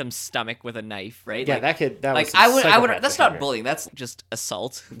their victim's stomach with a knife, right? Yeah, that like was I would psychopath that's not behavior. bullying, that's just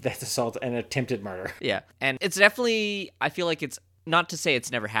assault. That's assault and attempted murder. Yeah. And it's definitely, I feel like it's, not to say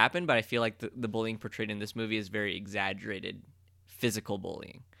it's never happened, but I feel like the bullying portrayed in this movie is very exaggerated physical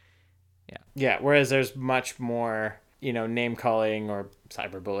bullying. Yeah, whereas there's much more, name calling or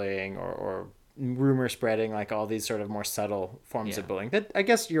cyberbullying or rumor spreading, like all these sort of more subtle forms of bullying. That, I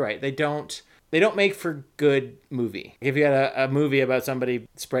guess you're right. They don't make for good movie. If you had a movie about somebody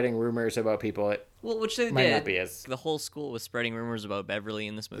spreading rumors about people, it Well, which they might did. not be as The whole school was spreading rumors about Beverly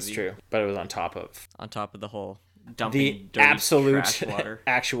in this movie. it's true, but it was on top of On top of the whole dumping the dirty absolute trash water.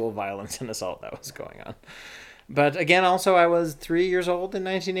 actual violence and assault that was going on. But again, also I was 3 years old in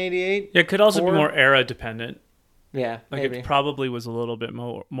 1988. Yeah, it could also be 4. more era dependent. Yeah, Like maybe. it probably was a little bit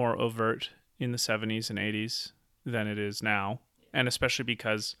more overt in the 70s and 80s than it is now. And especially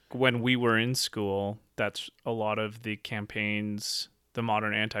because when we were in school, that's a lot of the campaigns, the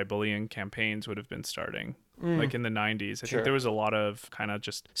modern anti-bullying campaigns would have been starting. Like in the 90s. I think there was a lot of kind of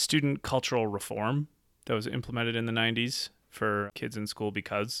just student cultural reform that was implemented in the 90s for kids in school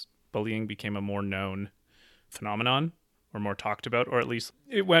because bullying became a more known phenomenon or more talked about, or at least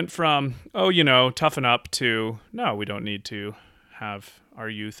it went from, toughen up to, no, we don't need to have our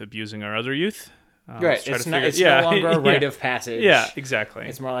youth abusing our other youth. Right, Let's try it's to no figure- longer a rite yeah. of passage. Yeah, exactly.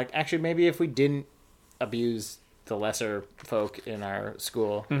 It's more like, actually, maybe if we didn't abuse the lesser folk in our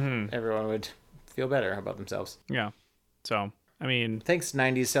school, everyone would feel better about themselves. Yeah. So, I mean, Thanks,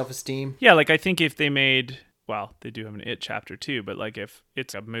 90s self-esteem. yeah, like I think if they made, well, they do have an It chapter too, but like if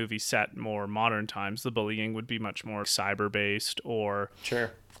it's a movie set more modern times, the bullying would be much more cyber-based or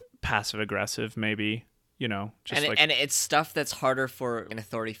Sure. passive-aggressive maybe, just And it's stuff that's harder for an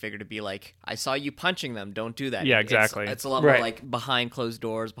authority figure to be like, I saw you punching them, don't do that. Yeah, It's- exactly. It's a lot more Right. like behind closed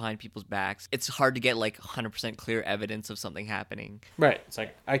doors, behind people's backs. It's hard to get like 100% clear evidence of something happening. Right. It's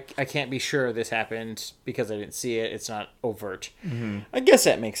like, I can't be sure this happened because I didn't see it. It's not overt. I guess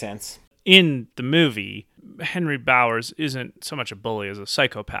that makes sense. in the movie, Henry Bowers isn't so much a bully as a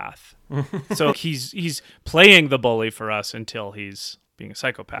psychopath. So he's playing the bully for us until he's being a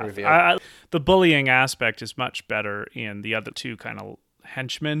psychopath. The bullying aspect is much better in the other two kind of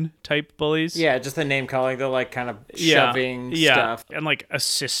henchmen type bullies. Yeah, just the name calling, the like kind of shoving stuff. And like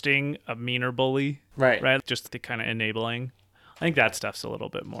assisting a meaner bully. Right. Just the kind of enabling. I think that stuff's a little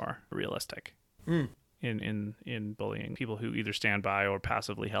bit more realistic in bullying. People who either stand by or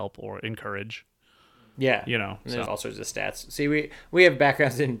passively help or encourage. Yeah. There's all sorts of stats. See, we have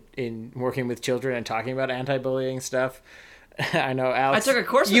backgrounds in working with children and talking about anti-bullying stuff. I know, Alex. I took a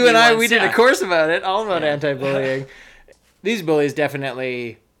course with you and I, once, we did a course about it, all about anti-bullying. These bullies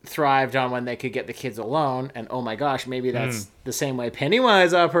definitely thrived on when they could get the kids alone, and oh my gosh, maybe that's the same way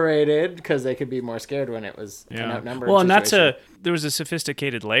Pennywise operated, because they could be more scared when it was an outnumbered Well, and situation. there was a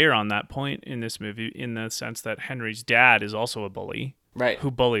sophisticated layer on that point in this movie, in the sense that Henry's dad is also a bully, right?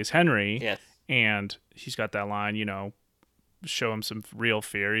 Who bullies Henry, yes, and he's got that line, show him some real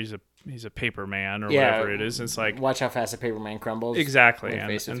fear. He's a paper man or whatever it is. It's like, watch how fast a paper man crumbles. Exactly,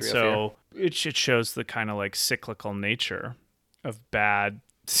 and so fear. it shows the kind of like cyclical nature of bad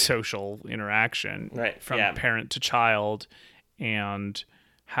social interaction from parent to child, and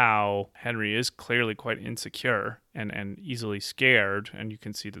how Henry is clearly quite insecure and easily scared, and you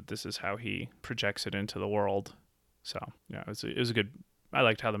can see that this is how he projects it into the world. So yeah, it was a good. I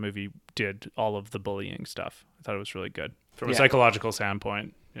liked how the movie did all of the bullying stuff. I thought it was really good from a psychological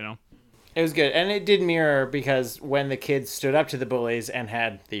standpoint. It was good, and it did mirror, because when the kids stood up to the bullies and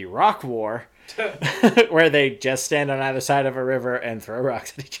had the rock war, where they just stand on either side of a river and throw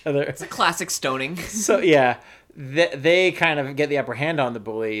rocks at each other. It's a classic stoning. So yeah, they kind of get the upper hand on the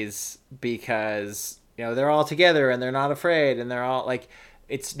bullies, because they're all together and they're not afraid, and they're all like,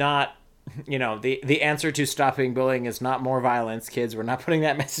 it's not. The answer to stopping bullying is not more violence, kids. We're not putting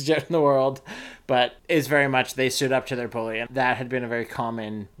that message out in the world, but it's very much they stood up to their bully, and that had been a very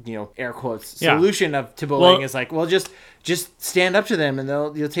common, air quotes solution to bullying is like, well, just stand up to them, and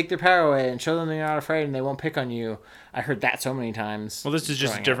you'll take their power away and show them they're not afraid, and they won't pick on you. I heard that so many times. Well, this is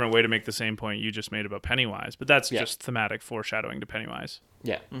just a different way to make the same point you just made about Pennywise, but that's just thematic foreshadowing to Pennywise.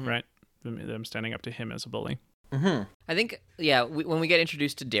 Yeah. Mm-hmm. Right? Them standing up to him as a bully. Mm-hmm. I think, when we get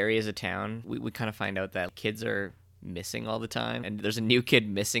introduced to Derry as a town, we kind of find out that kids are missing all the time, and there's a new kid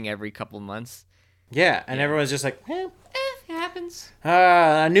missing every couple months. Yeah, and everyone's just like, it happens.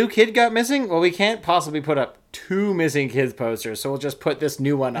 A new kid got missing? Well, we can't possibly put up 2 missing kids posters, so we'll just put this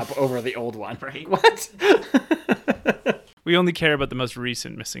new one up over the old one. Right. What? We only care about the most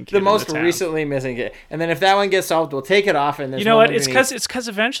recent missing kid. The most recently missing kid. And then if that one gets solved, we'll take it off, and there's You know what? It's because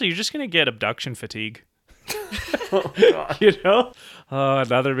eventually you're just going to get abduction fatigue. Oh,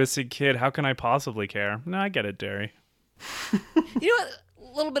 another missing kid. How can I possibly care? No, I get it, Derry. You know what?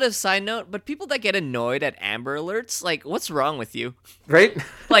 A little bit of side note, but people that get annoyed at Amber Alerts, like, what's wrong with you? Right?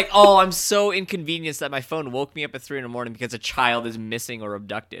 Like, oh, I'm so inconvenienced that my phone woke me up at 3 a.m. because a child is missing or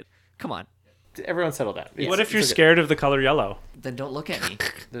abducted. Come on. Everyone settle down. What if you're scared of the color yellow? Then don't look at me.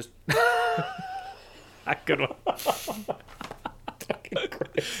 There's... Good one.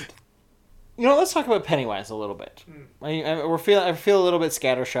 Let's talk about Pennywise a little bit. I feel a little bit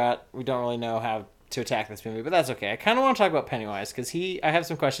scattershot. We don't really know how to attack this movie, but that's okay. I kind of want to talk about Pennywise, because I have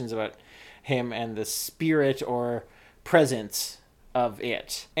some questions about him and the spirit or presence of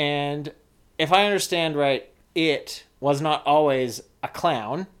it. And if I understand right, it was not always a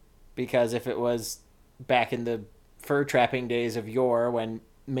clown, because if it was back in the fur trapping days of yore, when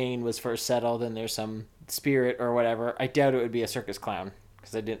Maine was first settled and there's some spirit or whatever, I doubt it would be a circus clown.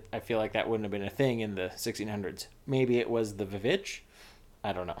 Because I feel like that wouldn't have been a thing in the 1600s. Maybe it was the Vivitch?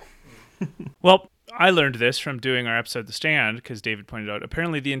 I don't know. Well, I learned this from doing our episode The Stand, because David pointed out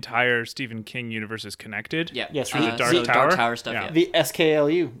apparently the entire Stephen King universe is connected. Yeah. Yes, through the Dark Tower. Dark Tower stuff, yeah. The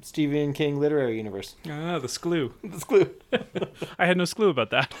SKLU, Stephen King Literary Universe. Ah, the SKLU. The SKLU. I had no clue about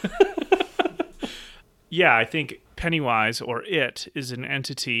that. Yeah, I think Pennywise, or it, is an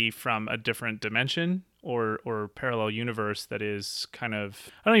entity from a different dimension or parallel universe that is kind of,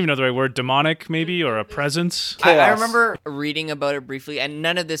 I don't even know the right word, demonic maybe, or a presence. I remember reading about it briefly, and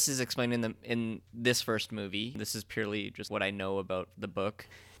none of this is explained in this first movie. This is purely just what I know about the book.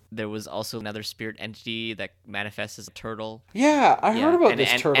 There was also another spirit entity that manifests as a turtle. Yeah, I heard about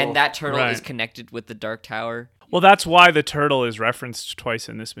this turtle. And that turtle Right. is connected with the Dark Tower. Well, that's why the turtle is referenced twice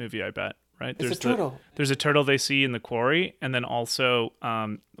in this movie, I bet. Right? It's a turtle. There's a turtle they see in the quarry, and then also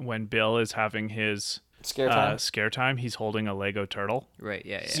when Bill is having his scare time, he's holding a Lego turtle. Right,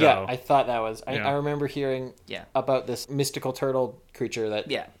 yeah. So- Yeah, I thought that was... Yeah. I remember hearing Yeah. about this mystical turtle creature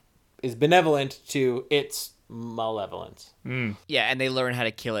that Yeah. is benevolent to its malevolence. Yeah, and they learn how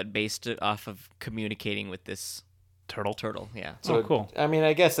to kill it based off of communicating with this turtle. Yeah. Oh, cool. I mean,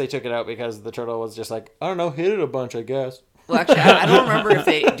 I guess they took it out because the turtle was just like, I don't know, hit it a bunch, I guess. Well, actually, I don't remember if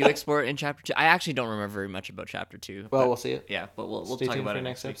they do explore it in chapter 2. I actually don't remember very much about chapter 2. Well, we'll see it. Yeah, but we'll Stay talk tuned about for it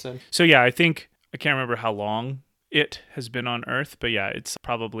next episode. So yeah, I can't remember how long it has been on Earth, but yeah, it's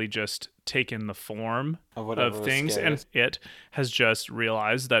probably just taken the form Of whatever of was things, and scariest. it has just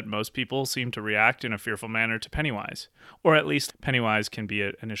realized that most people seem to react in a fearful manner to Pennywise, or at least Pennywise can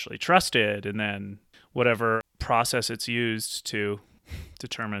be initially trusted, and then whatever process it's used to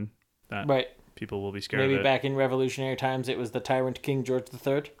determine that Right. people will be scared Maybe of it. back in revolutionary times, it was the tyrant King George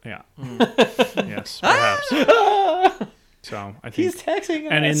III. Yeah. Yes, perhaps. So I think, He's taxing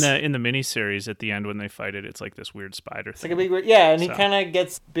us. and in the miniseries at the end when they fight it, it's like this weird spider It's thing. like a big weird, yeah, and he So. kind of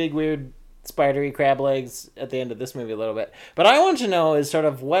gets big weird spidery crab legs at the end of this movie a little bit. But I want to know is sort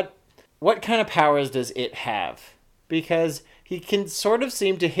of what kind of powers does it have? Because he can sort of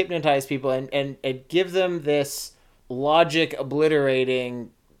seem to hypnotize people and give them this logic obliterating,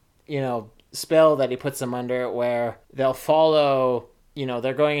 spell that he puts them under where they'll follow,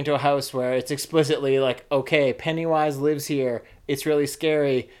 they're going into a house where it's explicitly like, okay, Pennywise lives here. It's really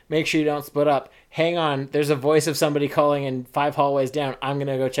scary. Make sure you don't split up. Hang on. There's a voice of somebody calling in 5 hallways down. I'm going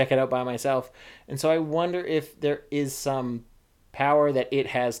to go check it out by myself. And so I wonder if there is some power that it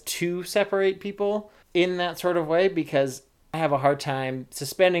has to separate people in that sort of way, because I have a hard time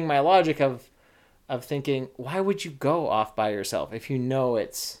suspending my logic of thinking, why would you go off by yourself if you know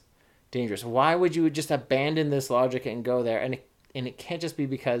it's dangerous? Why would you just abandon this logic and go there? And it can't just be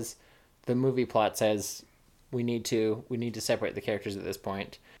because the movie plot says we need to separate the characters at this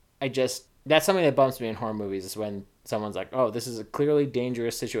point. That's something that bumps me in horror movies, is when someone's like, oh, this is a clearly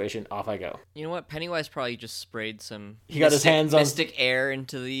dangerous situation, off I go. You know what? Pennywise probably just sprayed some He got his hands on- mystic air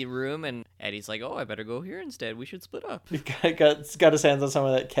into the room, and Eddie's like, oh, I better go here instead. We should split up. He got his hands on some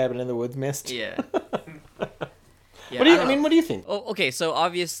of that Cabin in the Woods mist. Yeah. Yeah, What do you, don't I mean, know. what do you think? Oh, okay, so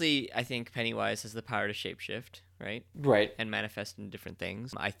obviously I think Pennywise has the power to shapeshift, right? Right. And manifest in different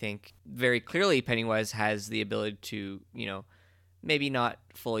things. I think very clearly Pennywise has the ability to, maybe not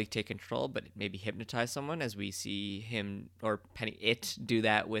fully take control, but maybe hypnotize someone, as we see him or it do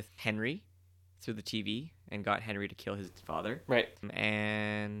that with Henry through the TV and got Henry to kill his father. Right.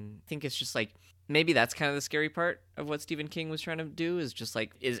 And I think it's just like, maybe that's kind of the scary part of what Stephen King was trying to do, is just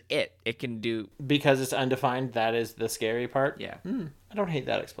like, it can do. Because it's undefined, that is the scary part. Yeah. I don't hate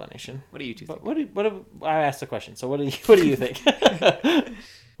that explanation. What do you two think? But I asked the question, so what do you think?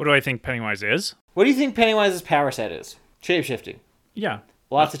 What do I think Pennywise is? What do you think Pennywise's power set is? Shapeshifting. Yeah.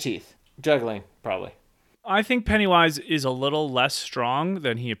 Lots of teeth. Juggling, probably. I think Pennywise is a little less strong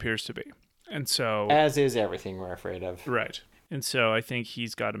than he appears to be. And so... As is everything we're afraid of. Right. And so I think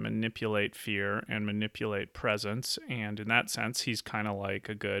he's got to manipulate fear and manipulate presence. And in that sense, he's kind of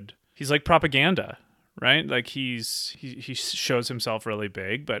like he's like propaganda, right? Like he shows himself really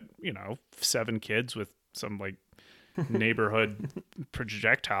big, but 7 kids with some like neighborhood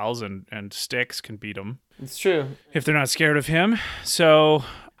projectiles and sticks can beat him It's true. if they're not scared of him. So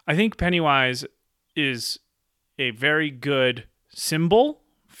I think Pennywise is a very good symbol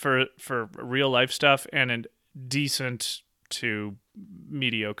for real life stuff and a decent to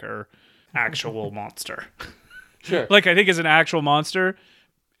mediocre actual monster. Sure. Like, I think as an actual monster,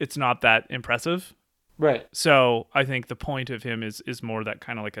 it's not that impressive. Right. So I think the point of him is more that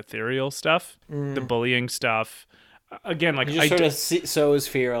kind of like ethereal stuff, the bullying stuff. Again, like He just sort of sows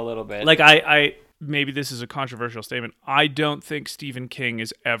fear a little bit. like I maybe this is a controversial statement. I don't think Stephen King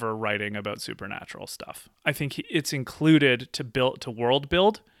is ever writing about supernatural stuff. I think it's included to world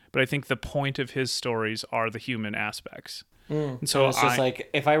build, but I think the point of his stories are the human aspects. And so it's just like,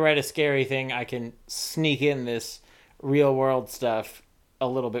 if I write a scary thing, I can sneak in this real world stuff a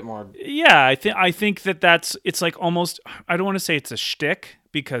little bit more. yeah, I think it's like almost, I don't want to say it's a shtick,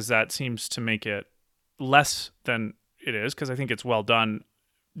 because that seems to make it less than it is, because I think it's well done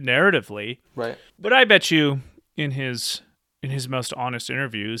narratively. Right. But I bet you in his most honest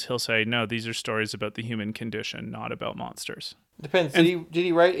interviews, he'll say, no, these are stories about the human condition, not about monsters. Depends. Did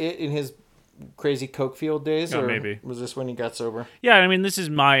he write it in his crazy coke field days, Oh, or maybe. was this when he got sober? Yeah, I mean, this is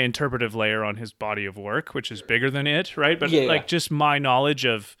my interpretive layer on his body of work, which is bigger than it, right? But Yeah, like yeah. just my knowledge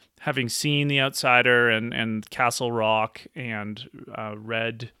of having seen The Outsider and Castle Rock and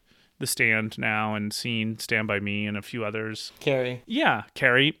read The Stand now and seen Stand By Me and a few others. Carrie. Yeah,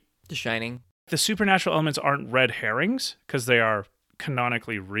 Carrie. The Shining. The supernatural elements aren't red herrings because they are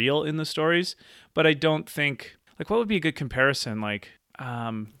canonically real in the stories, but I don't think, like, what would be a good comparison? Like,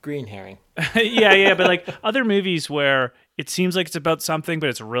 Green herring. yeah, but like other movies where it seems like it's about something, but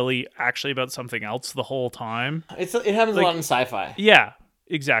it's really actually about something else the whole time. It happens a lot in sci-fi. Yeah,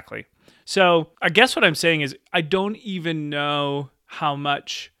 exactly. So I guess what I'm saying is I don't even know how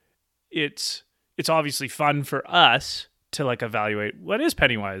much it's obviously fun for us to like evaluate what is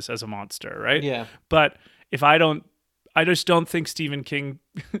Pennywise as a monster, right? Yeah. But if I just don't think Stephen King,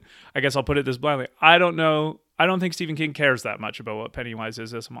 I guess I'll put it this bluntly, I don't think Stephen King cares that much about what Pennywise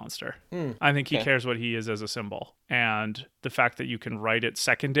is as a monster. I think he cares what he is as a symbol. And the fact that you can write it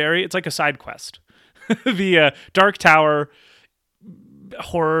secondary, it's like a side quest. The Dark Tower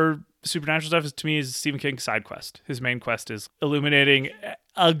horror supernatural stuff is, to me, is Stephen King's side quest. His main quest is illuminating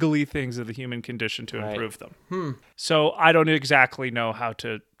ugly things of the human condition to improve them. So I don't exactly know how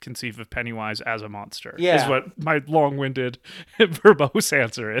to conceive of Pennywise as a monster. Yeah. Is what my long-winded, verbose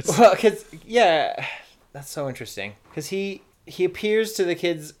answer is. Well, that's so interesting. Because he appears to the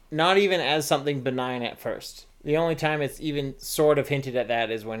kids not even as something benign at first. The only time it's even sort of hinted at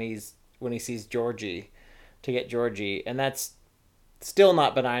that is when he sees Georgie to get Georgie, and that's still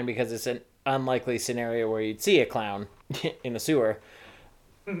not benign because it's an unlikely scenario where you'd see a clown in a sewer.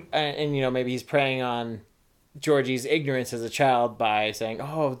 And maybe he's preying on Georgie's ignorance as a child by saying,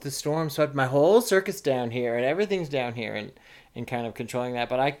 "Oh, the storm swept my whole circus down here, and everything's down here," and kind of controlling that.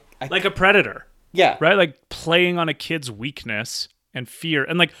 But I like a predator. Yeah. Right? Like playing on a kid's weakness and fear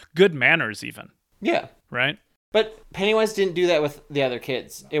and like good manners even. Yeah. Right? But Pennywise didn't do that with the other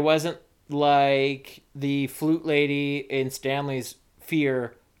kids. It wasn't like the flute lady in Stanley's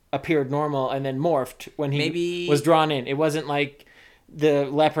Fear appeared normal and then morphed when he was drawn in. It wasn't like the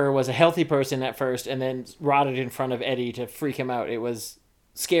leper was a healthy person at first and then rotted in front of Eddie to freak him out. It was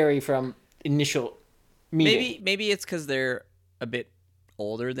scary from initial meeting. Maybe it's because they're a bit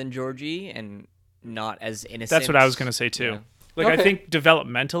older than Georgie and not as innocent. That's what I was going to say too. Yeah. Like, Okay. I think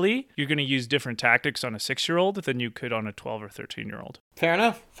developmentally, you're going to use different tactics on a 6-year-old than you could on a 12 or 13-year-old. Fair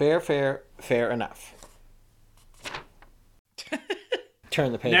enough. Fair enough.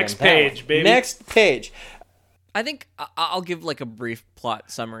 Turn the page. Next on that page, one. baby. Next page. I think I'll give like a brief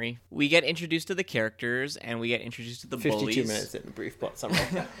plot summary. We get introduced to the characters and we get introduced to the 52 bullies. minutes in a brief plot summary.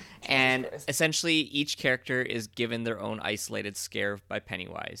 And essentially, each character is given their own isolated scare by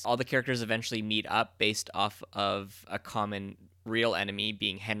Pennywise. All the characters eventually meet up based off of a common real enemy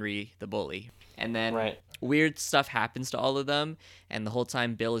being Henry the bully. And then weird stuff happens to all of them. And the whole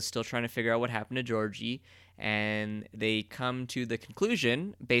time, Bill is still trying to figure out what happened to Georgie. And they come to the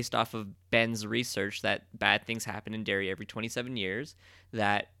conclusion, based off of Ben's research, that bad things happen in Derry every 27 years,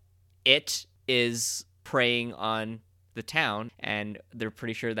 that it is preying on the town, and they're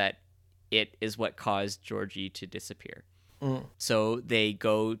pretty sure that it is what caused Georgie to disappear. So they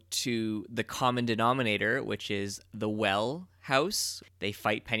go to the common denominator, which is the well house. They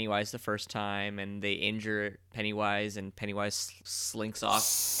fight Pennywise the first time, and they injure Pennywise, and Pennywise slinks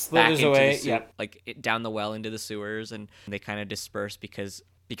off back into away, the down the well into the sewers, and they kind of disperse because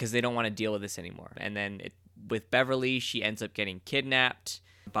they don't want to deal with this anymore. And then with Beverly, she ends up getting kidnapped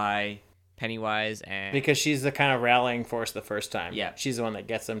by Pennywise, and because she's the kind of rallying force the first time. Yeah. She's the one that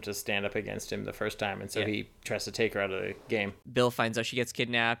gets them to stand up against him the first time, and so he tries to take her out of the game. Bill finds out she gets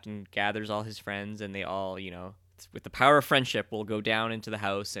kidnapped and gathers all his friends, and they all, with the power of friendship, will go down into the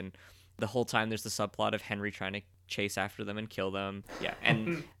house. And the whole time there's the subplot of Henry trying to chase after them and kill them. Yeah,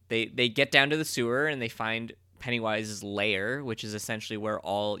 and they get down to the sewer and they find Pennywise's lair, which is essentially where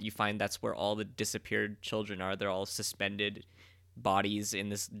that's where all the disappeared children are. They're all suspended bodies in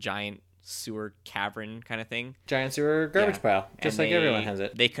this giant sewer cavern kind of thing. Giant sewer garbage pile, just like everyone has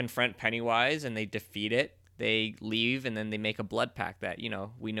it. They confront Pennywise and they defeat it. They leave, and then they make a blood pact that,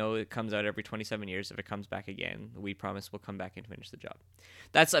 we know it comes out every 27 years. If it comes back again, we promise we'll come back and finish the job.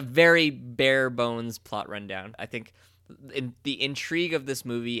 That's a very bare bones plot rundown. I think the intrigue of this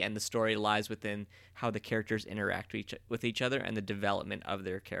movie and the story lies within how the characters interact with each other and the development of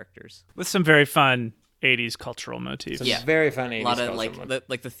their characters. With some very fun 80s cultural motifs. Some very funny. A lot of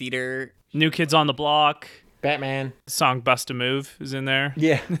like the theater. New Kids on the Block. Batman. Song Bust a Move is in there.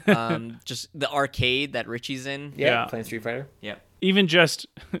 Yeah. Just the arcade that Richie's in. Yeah. Playing Street Fighter. Yeah. Even just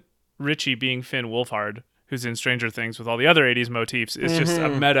Richie being Finn Wolfhard, who's in Stranger Things with all the other 80s motifs, is just a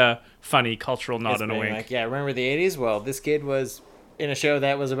meta, funny cultural nod and a wink. Like, remember the 80s? Well, this kid was in a show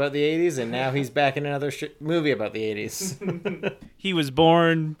that was about the 80s, and now he's back in another movie about the 80s. He was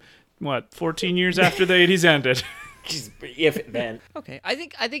born, 14 years after the 80s ended. If then. Okay, I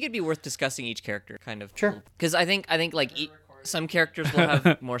think it'd be worth discussing each character, kind of. Sure. Because I think like some characters will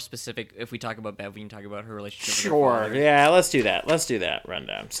have more specific. If we talk about Bev, we can talk about her relationship. With her father. Yeah, let's do that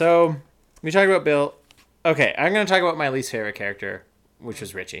rundown. So we talked about Bill. Okay, I'm going to talk about my least favorite character, which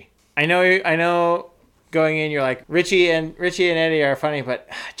was Richie. I know going in, you're like, Richie and Eddie are funny, but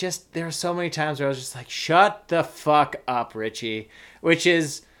just there are so many times where I was just like, shut the fuck up, Richie, which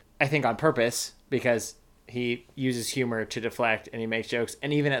is, I think, on purpose, because he uses humor to deflect and he makes jokes.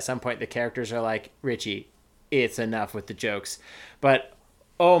 And even at some point, the characters are like, Richie, it's enough with the jokes. But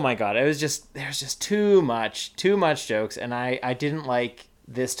oh my God, there's just too much jokes. And I didn't like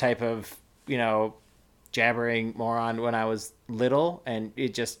this type of, jabbering moron when I was little. And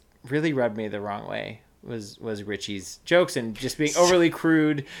it just really rubbed me the wrong way was Richie's jokes and just being overly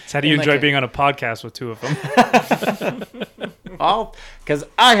crude. So how do you enjoy being on a podcast with two of them? All because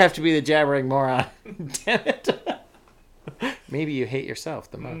I have to be the jabbering moron. Damn it. Maybe you hate yourself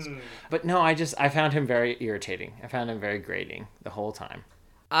the most. But no, I found him very irritating. I found him very grating the whole time.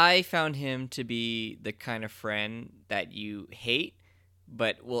 I found him to be the kind of friend that you hate,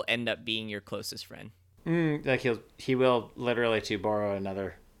 but will end up being your closest friend. Like he will literally, to borrow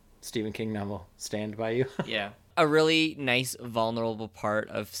another Stephen King novel, stand by you. Yeah. A really nice, vulnerable part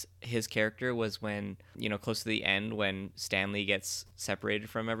of his character was when, close to the end, when Stanley gets separated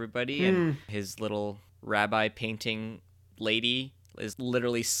from everybody and his little rabbi painting lady is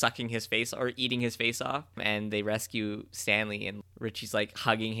literally sucking his face or eating his face off, and they rescue Stanley, and Richie's like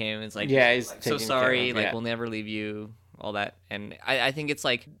hugging him. It's like, yeah, he's so sorry, like we'll never leave you, all that. And I think it's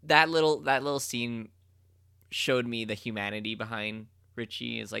like that little scene showed me the humanity behind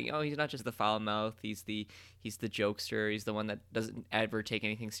Richie. Is like, he's not just the foul mouth, he's the jokester, he's the one that doesn't ever take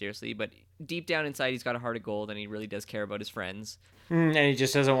anything seriously, but deep down inside he's got a heart of gold and he really does care about his friends. And he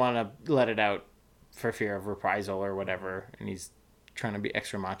just doesn't want to let it out for fear of reprisal or whatever, and he's trying to be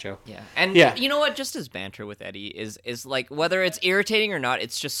extra macho. Yeah. And you know what, just his banter with Eddie is like, whether it's irritating or not,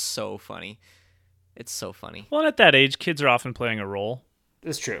 it's just so funny. It's so funny. Well, at that age, kids are often playing a role.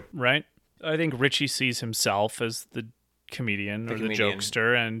 It's true. Right? I think Richie sees himself as the comedian or the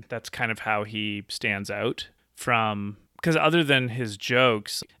jokester, and that's kind of how he stands out from, because other than his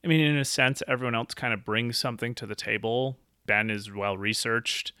jokes, I mean, in a sense, everyone else kind of brings something to the table. Ben is well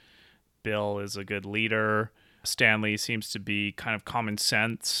researched. Bill is a good leader. Stanley seems to be kind of common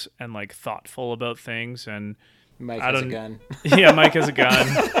sense and like thoughtful about things. And Mike has a gun. Yeah, Mike has a gun.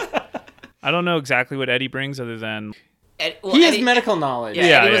 I don't know exactly what Eddie brings other than he has medical knowledge.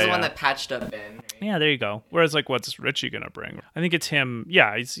 Yeah, Eddie was the one that patched up Ben. Right? Yeah, there you go. Whereas, like, what's Richie gonna bring? I think it's him.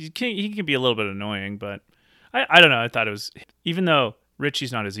 Yeah, he can be a little bit annoying, but I don't know. I thought it was, even though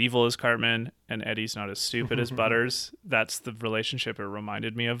Richie's not as evil as Cartman and Eddie's not as stupid as Butters, that's the relationship it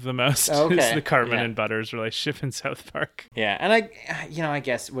reminded me of the most. Okay. Is the Cartman and Butters relationship in South Park. Yeah, and I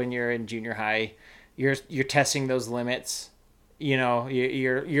guess when you're in junior high, you're testing those limits.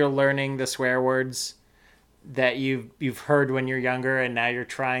 You're learning the swear words that you've heard when you're younger, and now you're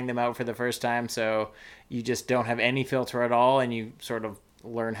trying them out for the first time, so you just don't have any filter at all, and you sort of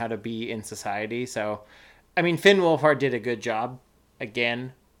learn how to be in society. So, I mean, Finn Wolfhard did a good job,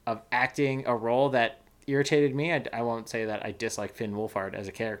 again, of acting a role that irritated me. I won't say that I dislike Finn Wolfhard as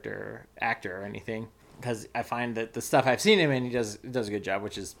a character or actor or anything, because I find that the stuff I've seen him in, he does a good job,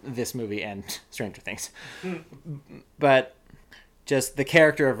 which is this movie and Stranger Things. But just the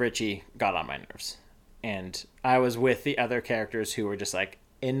character of Richie got on my nerves. And I was with the other characters who were just like,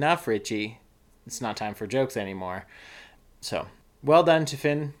 enough, Richie. It's not time for jokes anymore. So, well done to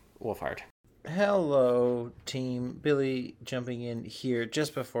Finn Wolfhard. Hello, team. Billy jumping in here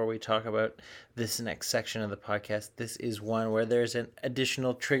just before we talk about this next section of the podcast. This is one where there's an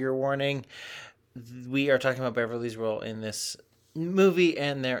additional trigger warning. We are talking about Beverly's role in this movie,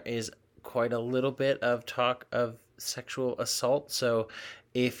 and there is quite a little bit of talk of sexual assault. So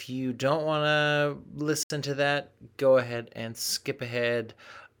if you don't want to listen to that, go ahead and skip ahead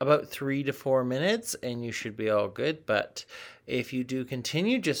about 3 to 4 minutes and you should be all good. But if you do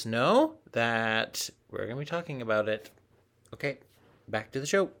continue, just know that we're going to be talking about it. Okay, back to the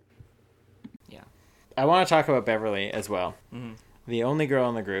show. Yeah. I want to talk about Beverly as well. Mm-hmm. The only girl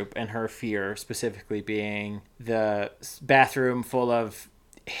in the group, and her fear specifically being the bathroom full of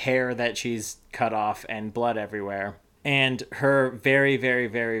hair that she's cut off and blood everywhere. And her very, very,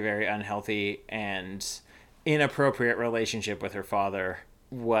 very, very unhealthy and inappropriate relationship with her father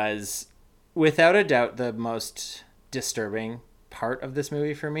was, without a doubt, the most disturbing part of this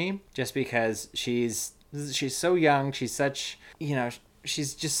movie for me. Just because she's so young, she's such,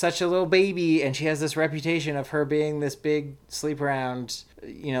 she's just such a little baby, and she has this reputation of her being this big sleep around,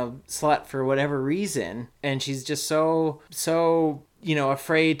 slut for whatever reason. And she's just so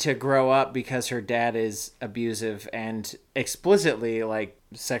afraid to grow up because her dad is abusive and explicitly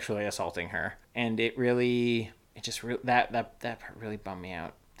sexually assaulting her. And that part really bummed me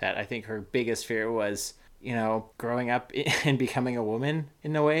out. That I think her biggest fear was, growing up and becoming a woman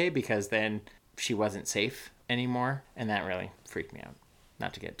in a way, because then she wasn't safe anymore, and that really freaked me out.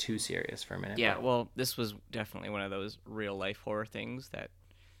 Not to get too serious for a minute. Yeah, but well, this was definitely one of those real life horror things that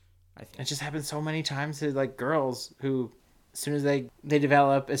I think. it just happens so many times to like girls who, as soon as they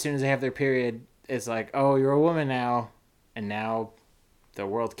develop, as soon as they have their period, it's like, oh, you're a woman now, and now the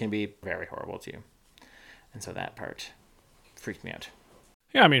world can be very horrible to you. And so that part freaked me out.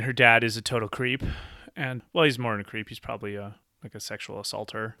 Yeah, I mean, her dad is a total creep, and well, he's more than a creep. He's probably like a sexual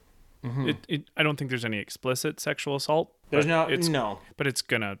assaulter. I don't think there's any explicit sexual assault. There's but no. But it's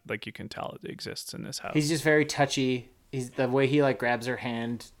gonna, like, you can tell it exists in this house. He's just very touchy. He's the way he like grabs her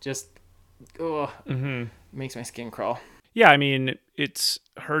hand, just makes my skin crawl. Yeah, I mean, it's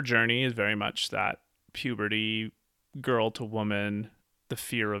her journey is very much that puberty, girl to woman, the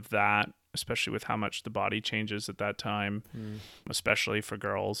fear of that, especially with how much the body changes at that time, especially for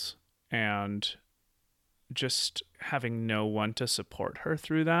girls, and just having no one to support her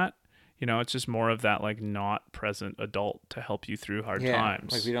through that. You know, it's just more of that like not present adult to help you through hard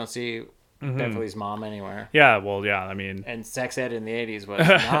times. Like we don't see Beverly's mom anywhere. Yeah, well, yeah, I mean, And sex ed in the 80s was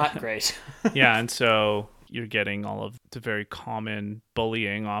not great. yeah, and so you're getting all of the very common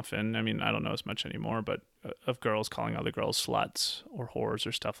bullying often. I mean, I don't know as much anymore, but of girls calling other girls sluts or whores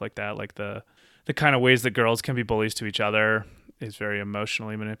or stuff like that. Like the kind of ways that girls can be bullies to each other is very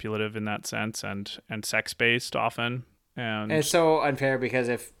emotionally manipulative in that sense, and sex-based often. And it's so unfair because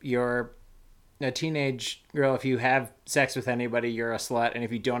if you're a teenage girl, if you have sex with anybody, you're a slut. And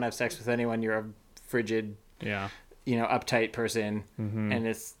if you don't have sex with anyone, you're a frigid, uptight person. And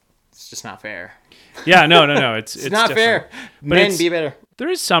it's just not fair. Yeah, no. It's not different. fair. But Men, be better. There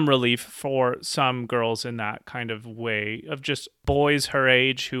is some relief for some girls in that kind of way of just boys her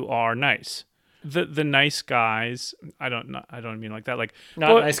age who are nice. The nice guys, I don't mean like that. Like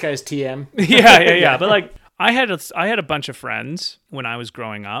Not nice guys, TM. yeah. But like I had a bunch of friends when I was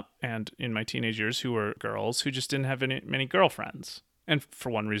growing up and in my teenage years who were girls who just didn't have many girlfriends. And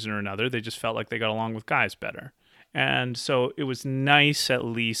for one reason or another, they just felt like they got along with guys better. And so it was nice, at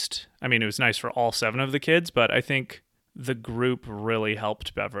least. I mean, it was nice for all 7 of the kids, but I think the group really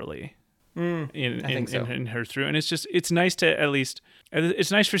helped Beverly in her through. And it's nice to at least,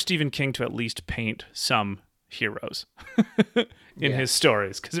 it's nice for Stephen King to at least paint some heroes in his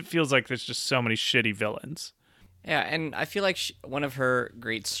stories, because it feels like there's just so many shitty villains. Yeah, and I feel like one of her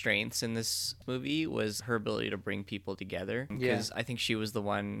great strengths in this movie was her ability to bring people together. Because I think she was the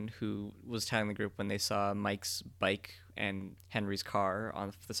one who was telling the group when they saw Mike's bike and Henry's car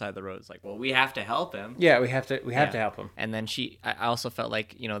on the side of the road, it's like, well, we have to help him. Yeah, we have to help him. And then I also felt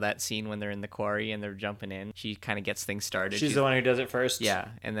like, that scene when they're in the quarry and they're jumping in, she kind of gets things started. She's the one who does it first. Yeah,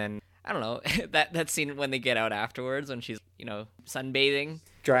 and then I don't know, that scene when they get out afterwards when she's, sunbathing,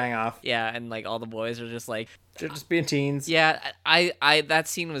 drying off. Yeah, and like all the boys are just like, they're just being teens. Yeah, I that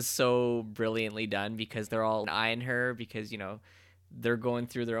scene was so brilliantly done because they're all eyeing her because, they're going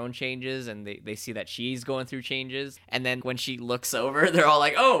through their own changes and they see that she's going through changes. And then when she looks over, they're all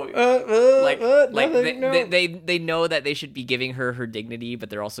like, oh, they know that they should be giving her dignity, but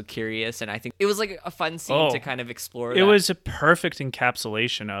they're also curious. And I think it was like a fun scene to kind of explore. It was a perfect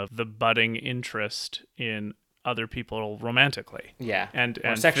encapsulation of the budding interest in other people romantically. Yeah. And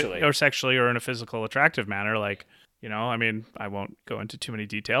sexually. Or sexually or in a physical attractive manner. Like, I mean, I won't go into too many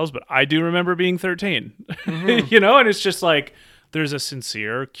details, but I do remember being 13, and it's just like, there's a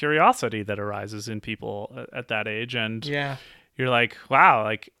sincere curiosity that arises in people at that age. And you're like, wow,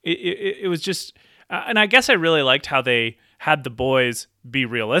 like it was just, and I guess I really liked how they had the boys be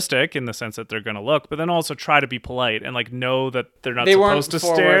realistic in the sense that they're going to look, but then also try to be polite and like know that they're not supposed to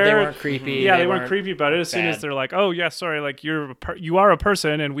stare. They weren't creepy. Yeah, they weren't creepy about it. As soon as they're like, oh yeah, sorry, like you are a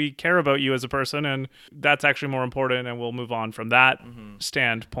person and we care about you as a person, and that's actually more important, and we'll move on from that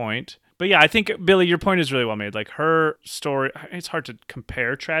standpoint. But yeah, I think, Billy, your point is really well made. Like her story, it's hard to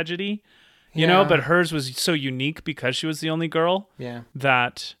compare tragedy, but hers was so unique because she was the only girl. Yeah.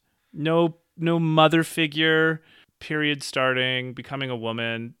 That no mother figure, period starting, becoming a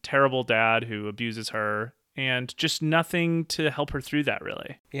woman, terrible dad who abuses her, and just nothing to help her through that,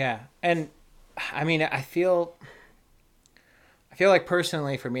 really. Yeah. And I mean, I feel like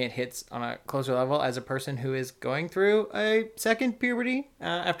personally for me it hits on a closer level as a person who is going through a second puberty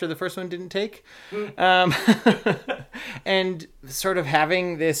after the first one didn't take. And sort of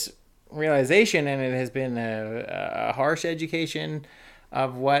having this realization, and it has been a harsh education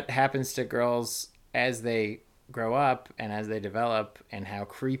of what happens to girls as they grow up and as they develop, and how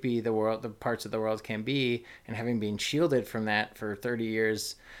creepy the parts of the world can be, and having been shielded from that for 30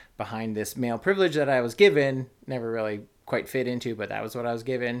 years behind this male privilege that I was given, never really quite fit into, but that was what I was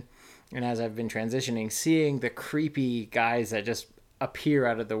given. And as I've been transitioning, seeing the creepy guys that just appear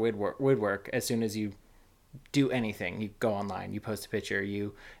out of the woodwork as soon as you do anything. You go online, you post a picture,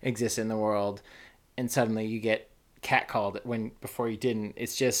 you exist in the world, and suddenly you get catcalled when before you didn't.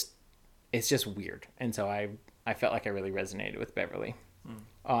 It's just weird. And so I felt like I really resonated with Beverly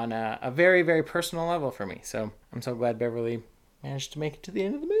on a very, very personal level for me. So I'm so glad Beverly managed to make it to the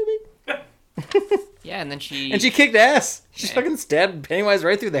end of the movie. Yeah, and then she kicked ass. She fucking stabbed Pennywise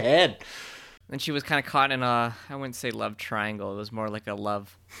right through the head. Then she was kind of caught in I wouldn't say love triangle. It was more like a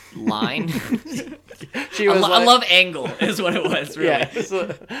love line. She was a love angle is what it was, really. Yeah, it's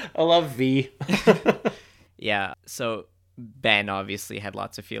a love V. Yeah, so Ben obviously had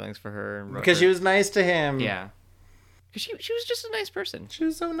lots of feelings for her. And Because she was nice to him. Yeah. Because she was just a nice person. She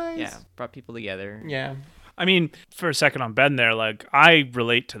was so nice. Yeah, brought people together. Yeah. I mean, for a second on Ben there, like, I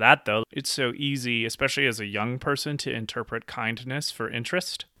relate to that, though. It's so easy, especially as a young person, to interpret kindness for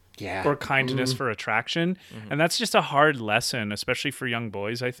interest. Yeah. Or kindness for attraction. And that's just a hard lesson, especially for young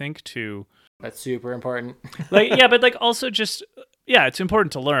boys, I think, to... That's super important. Like, yeah, but, like, also just... Yeah, it's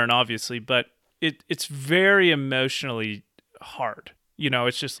important to learn, obviously, but it's very emotionally hard. You know,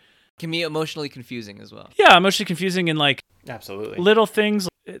 it's just... Can be emotionally confusing as well. Yeah, emotionally confusing and, like... Absolutely. Little things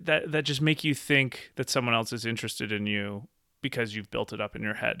that just make you think that someone else is interested in you because you've built it up in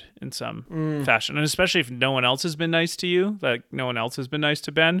your head in some fashion. And especially if no one else has been nice to you, like no one else has been nice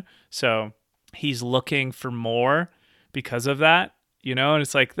to Ben. So he's looking for more because of that, you know? And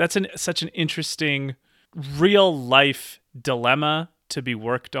it's like, that's such an interesting real life dilemma to be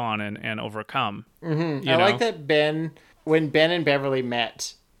worked on and overcome. Mm-hmm. I like that when Ben and Beverly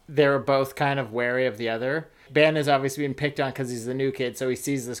met, they were both kind of wary of the other. Ben is obviously being picked on because he's the new kid, so he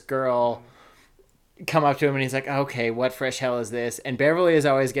sees this girl come up to him and he's like, okay, what fresh hell is this? And Beverly is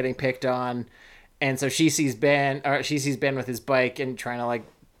always getting picked on, and so she sees Ben with his bike and trying to like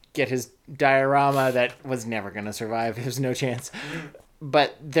get his diorama that was never going to survive. There's no chance.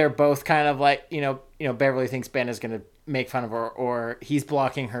 But they're both kind of like, you know, Beverly thinks Ben is going to make fun of her, or he's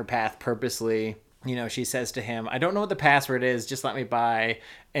blocking her path purposely. You know, she says to him, I don't know what the password is, just let me by.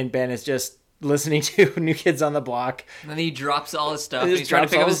 And Ben is just listening to New Kids on the Block. And then he drops all his stuff. He And he's trying to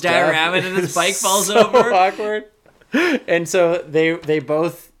drops pick up all his his stuff. diorama, and then his bike falls So over. awkward. And so they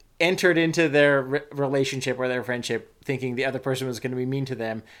both entered into their relationship or their friendship thinking the other person was going to be mean to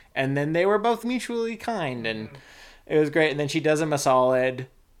them. And then they were both mutually kind. And it was great. And then she does him a solid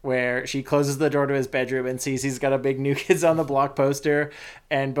where she closes the door to his bedroom and sees he's got a big New Kids on the Block poster.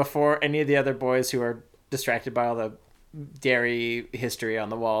 And before any of the other boys who are distracted by all the dairy history on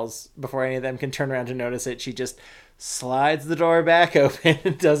the walls, before any of them can turn around to notice it, she just slides the door back open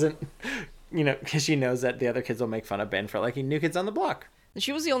and doesn't, you know, because she knows that the other kids will make fun of Ben for liking New Kids on the Block. And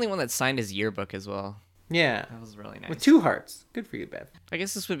she was the only one that signed his yearbook as well. Yeah. That was really nice. With 2 hearts. Good for you, Bev. I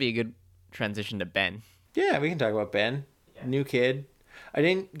guess this would be a good transition to Ben. Yeah, we can talk about Ben. New kid. I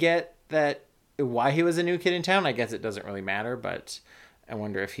didn't get that why he was a new kid in town. I guess it doesn't really matter, but I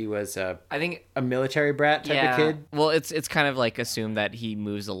wonder if he was I think a military brat type of kid. Well, it's kind of like assumed that he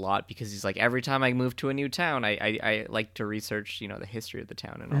moves a lot because he's like, every time I move to a new town, I like to research, you know, the history of the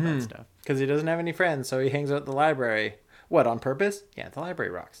town and all that stuff. Because he doesn't have any friends, so he hangs out at the library. What, on purpose? Yeah, the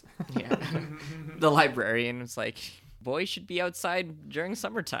library rocks. Yeah. The librarian was like, boys should be outside during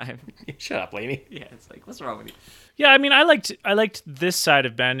summertime. Shut up, lady. Yeah, it's like, what's wrong with you? Yeah, I mean, I liked this side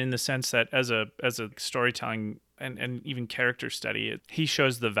of Ben in the sense that as a storytelling and even character study, he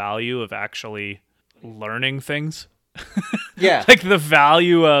shows the value of actually learning things. Yeah. Like the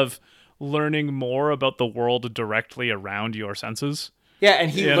value of learning more about the world directly around your senses. Yeah,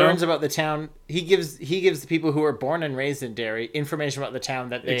 and he You learns know? about the town. He gives the people who were born and raised in Derry information about the town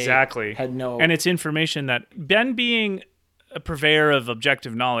that they Exactly. had no... And it's information that Ben being a purveyor of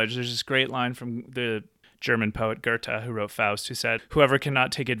objective knowledge, there's this great line from the German poet Goethe, who wrote Faust, who said, whoever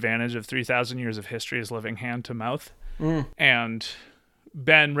cannot take advantage of 3,000 years of history is living hand to mouth. And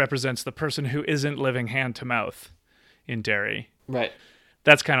Ben represents the person who isn't living hand to mouth in Derry. Right.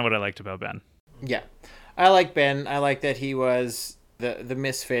 That's kind of what I liked about Ben. Yeah. I like Ben. I like that he was the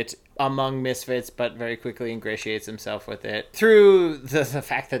misfit among misfits, but very quickly ingratiates himself with it through the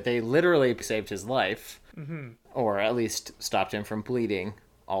fact that they literally saved his life, or at least stopped him from bleeding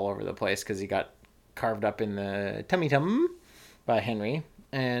all over the place because he got carved up in the tummy by Henry,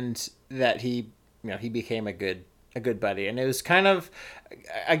 and that he became a good buddy. And it was kind of,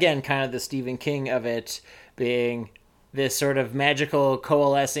 again, kind of the Stephen King of it being this sort of magical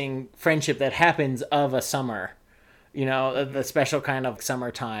coalescing friendship that happens of a summer. You know, the special kind of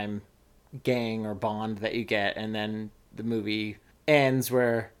summertime gang or bond that you get. And then the movie ends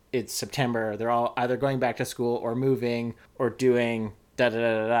where it's September. They're all either going back to school or moving or doing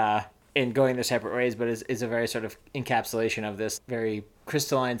da-da-da-da-da. in going their separate ways, but is a very sort of encapsulation of this very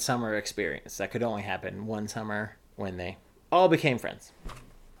crystalline summer experience that could only happen one summer when they all became friends.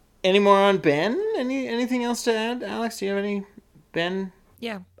 Any more on Ben? Anything else to add, Alex? Do you have any Ben?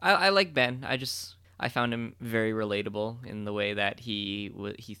 Yeah, I like Ben. I found him very relatable in the way that he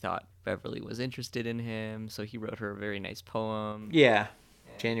thought Beverly was interested in him, so he wrote her a very nice poem. Yeah,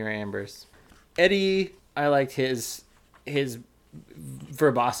 January Embers. Eddie, I liked his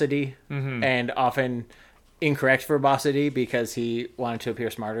verbosity and often incorrect verbosity because he wanted to appear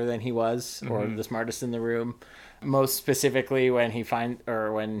smarter than he was or the smartest in the room. Most specifically when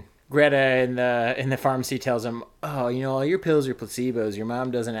Greta in the pharmacy tells him, "Oh, all your pills are placebos. Your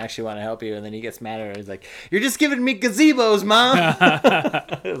mom doesn't actually want to help you." And then he gets mad at her. He's like, "You're just giving me gazebos, Mom."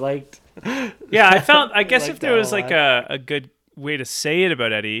 I guess if there was like a good way to say it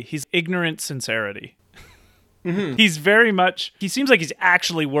about Eddie, he's ignorant sincerity. He's he seems like he's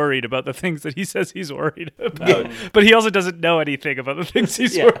actually worried about the things that he says he's worried about, but he also doesn't know anything about the things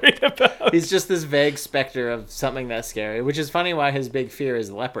he's worried about. He's just this vague specter of something that's scary, which is funny why his big fear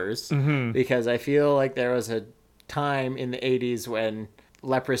is lepers, because I feel like there was a time in the 80s when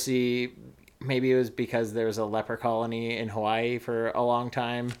leprosy, maybe it was because there was a leper colony in Hawaii for a long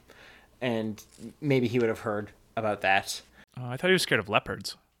time, and maybe he would have heard about that. I thought he was scared of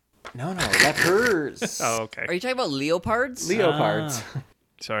leopards. No, lepers. Oh, okay. Are you talking about leopards? Leopards.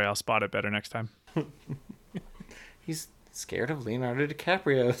 Sorry, I'll spot it better next time. He's scared of Leonardo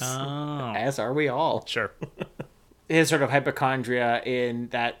DiCaprio, Oh. as are we all. Sure. His sort of hypochondria in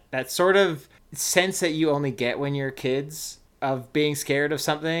that sort of sense that you only get when you're kids of being scared of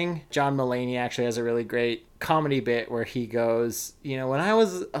something. John Mulaney actually has a really great comedy bit where he goes, when I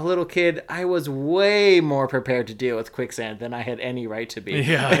was a little kid, I was way more prepared to deal with quicksand than I had any right to be.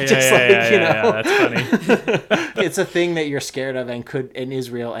 That's funny. It's a thing that you're scared of and is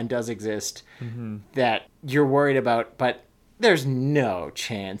real and does exist that you're worried about, but there's no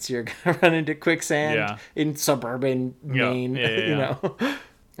chance you're going to run into quicksand in suburban Maine,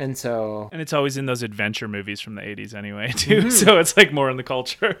 And it's always in those adventure movies from the 80s anyway, too. So it's like more in the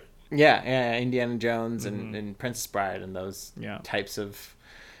culture. Yeah, Indiana Jones and Princess Bride and those types of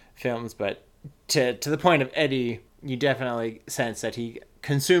films. But to the point of Eddie, you definitely sense that he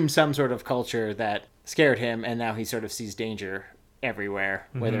consumed some sort of culture that scared him, and now he sort of sees danger everywhere,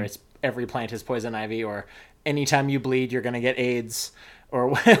 whether it's every plant is poison ivy or anytime you bleed, you're going to get AIDS. Or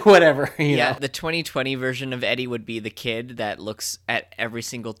whatever, the 2020 version of Eddie would be the kid that looks at every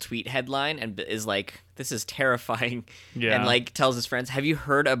single tweet headline and is like, "This is terrifying," and like tells his friends, "Have you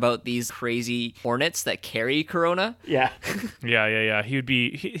heard about these crazy hornets that carry corona?" Yeah.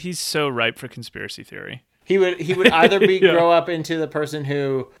 He's so ripe for conspiracy theory. He would either grow up into the person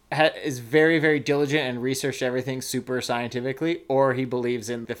who is very, very diligent and researched everything super scientifically, or he believes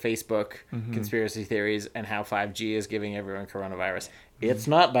in the Facebook conspiracy theories and how 5G is giving everyone coronavirus. It's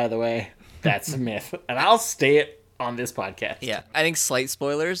not, by the way. That's a myth. And I'll stay it on this podcast. Yeah, I think slight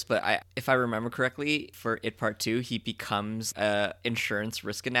spoilers, but if I remember correctly, for It Part 2, he becomes insurance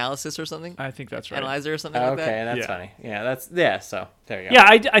risk analysis or something. I think that's right. Analyzer or something like that. Okay, that's funny. So there you go.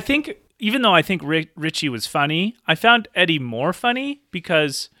 Yeah, I think, even though I think Richie was funny, I found Eddie more funny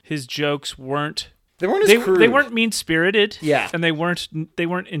because his jokes weren't... They weren't as crude. They weren't mean-spirited. Yeah. And they weren't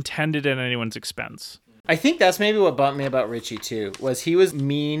intended at anyone's expense. I think that's maybe what bumped me about Richie too, was he was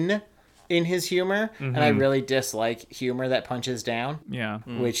mean in his humor, and I really dislike humor that punches down. Yeah.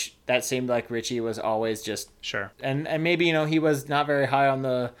 Which that seemed like Richie was always just... Sure. And maybe, he was not very high on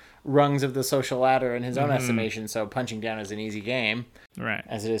the rungs of the social ladder in his own estimation, so punching down is an easy game. Right.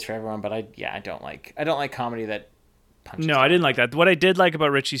 As it is for everyone, but I don't like comedy that punches No, down. I didn't like that. What I did like about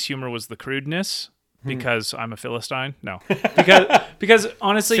Richie's humor was the crudeness. Because I'm a Philistine? No. Because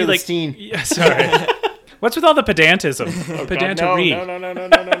honestly, Philistine. Sorry. What's with all the pedantism? Pedantery.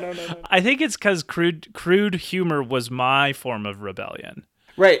 No. I think it's because crude humor was my form of rebellion.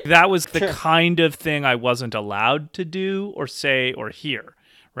 Right. That was the kind of thing I wasn't allowed to do or say or hear.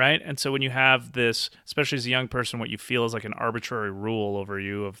 Right. And so when you have this, especially as a young person, what you feel is like an arbitrary rule over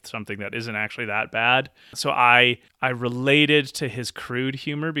you of something that isn't actually that bad. So I related to his crude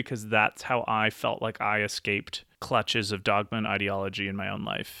humor because that's how I felt like I escaped clutches of dogma and ideology in my own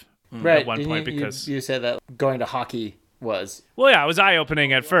life. Right. At one point, because you said that going to hockey was... Well, yeah, it was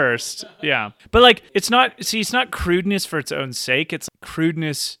eye-opening at first. Yeah. But like, it's not crudeness for its own sake. It's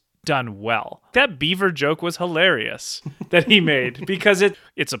crudeness done well. That beaver joke was hilarious that he made because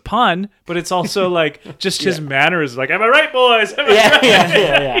it's a pun, but it's also like just his manner is like, am I right, boys? Am I right?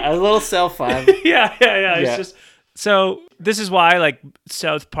 Yeah. A little self-fun. Yeah. It's just... So this is why like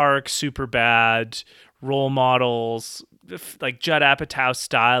South Park, Superbad, Role Models, like Judd Apatow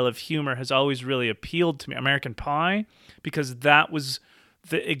style of humor has always really appealed to me. American Pie, because that was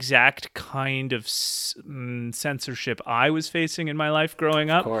the exact kind of censorship I was facing in my life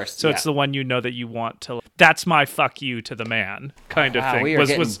growing up. Of course, so yeah. it's the one that you want to. That's my fuck you to the man kind of Wow, thing. we are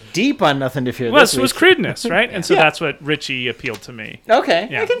getting deep on Nothing to Fear. was this week. crudeness, right? And so that's what Richie appealed to me. Okay,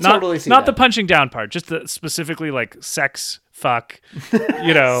 Yeah, I can not, totally see not the that. punching down part, just the specifically like sex fuck,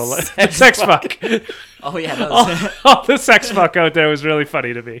 sex fuck. Oh yeah, that was All the sex fuck out there was really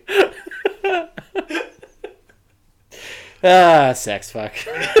funny to me. Sex fuck.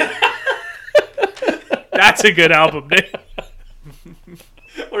 That's a good album name.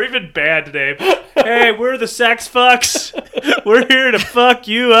 Or even band name. Hey, we're the sex fucks. We're here to fuck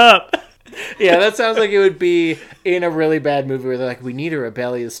you up. Yeah, that sounds like it would be in a really bad movie where they're like, we need a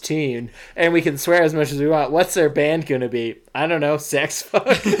rebellious teen, and we can swear as much as we want. What's their band gonna be? I don't know, sex fuck.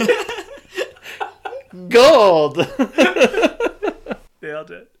 Gold.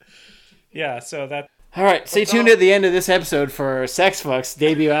 Nailed it. Yeah, so that. All right, stay tuned at the end of this episode for Sex Fuck's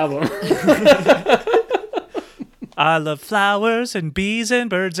debut album. I love flowers and bees and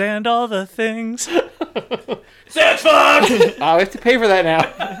birds and all the things. Sex fuck! Oh, we have to pay for that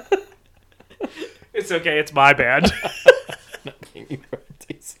now. It's okay, it's my band.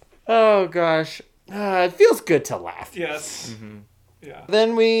 Oh gosh, it feels good to laugh. Yes. Yeah.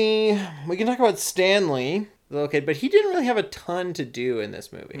 Then we can talk about Stanley, the little kid, but he didn't really have a ton to do in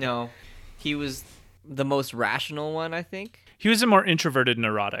this movie. no. He was the most rational one, I think. He was a more introverted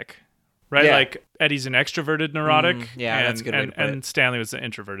neurotic, right? Yeah. Like Eddie's an extroverted neurotic. yeah, and, that's a good way to put it. And Stanley was an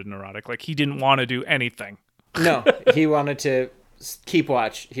introverted neurotic. Like he didn't want to do anything. No, he wanted to keep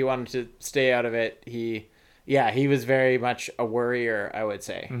watch. He wanted to stay out of it. He was very much a worrier, I would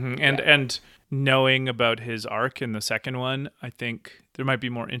say. And knowing about his arc in the second one, I think there might be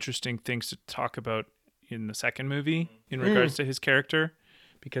more interesting things to talk about in the second movie in regards to his character,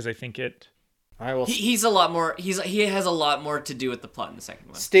 because I think it. I will He's a lot more. He has a lot more to do with the plot in the second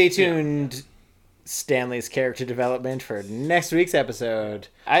one. stay tuned. Stanley's character development for next week's episode.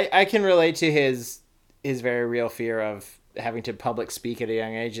 I can relate to his very real fear of having to public speak at a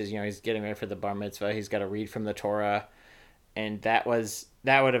young age. He's getting ready for the bar mitzvah. He's got to read from the Torah, and that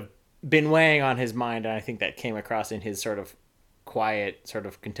would have been weighing on his mind, and I think that came across in his sort of quiet sort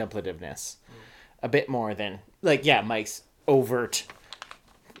of contemplativeness a bit more than Mike's overt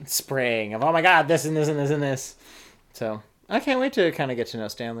spraying of, oh my god, this and this and this and this. So I can't wait to kind of get to know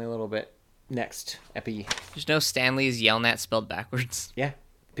Stanley a little bit next epi. There's no Stanley's yelling at spelled backwards. Yeah,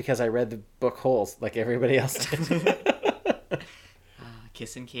 because I read the book Holes like everybody else did.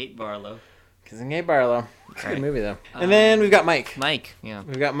 Kissing Kate Barlow. Kissing Kate Barlow. It's a good Right. movie though. And then we've got Mike. Mike, yeah.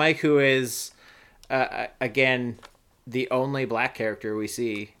 We've got Mike, who is again the only black character we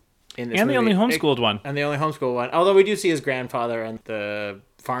see in this And movie. the only homeschooled one. And the only homeschooled one. Although we do see his grandfather and the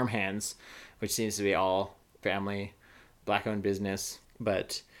farmhands, which seems to be all family, black-owned business.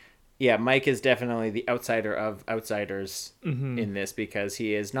 But yeah, Mike is definitely the outsider of outsiders in this, because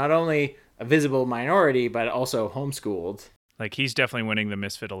he is not only a visible minority, but also homeschooled. Like he's definitely winning the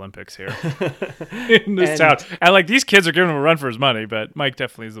Misfit Olympics here in this And- town. And like these kids are giving him a run for his money, but Mike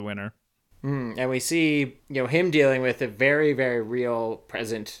definitely is the winner. And we see, him dealing with a very, very real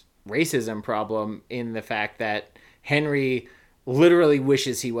present racism problem in the fact that Henry literally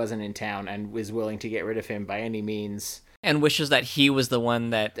wishes he wasn't in town and was willing to get rid of him by any means. And wishes that he was the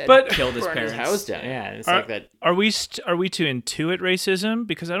one that But- killed his Burned parents. his house down. Yeah, it's Are, like that. are we to intuit racism?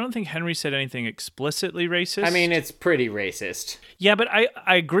 Because I don't think Henry said anything explicitly racist. I mean, it's pretty racist. yeah, but I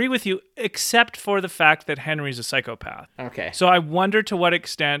agree with you, except for the fact that Henry's a psychopath. Okay. So I wonder to what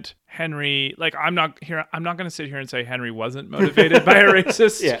extent Henry, like I'm not going to sit here and say Henry wasn't motivated by a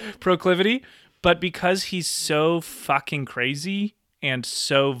racist Yeah. proclivity, but because he's so fucking crazy and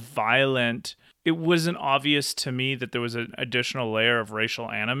so violent, it wasn't obvious to me that there was an additional layer of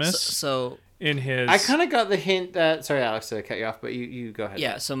racial animus So in his. I kind of got the hint that... Sorry, Alex, to cut you off, but you go ahead.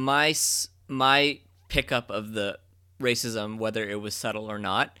 yeah, so my pickup of the racism, whether it was subtle or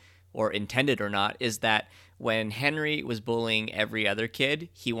not, or intended or not, is that when Henry was bullying every other kid,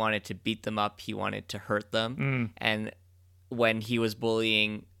 he wanted to beat them up, he wanted to hurt them, and when he was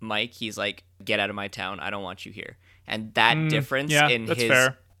bullying Mike, he's like, "Get out of my town! I don't want you here." And that difference yeah, in that's his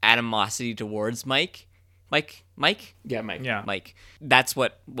fair. animosity towards Mike. Yeah, Mike. Yeah. Mike. That's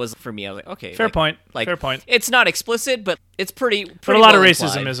what was for me. I was like, okay, Fair like- point. Like, Fair point. It's not explicit, but it's pretty. But a lot of well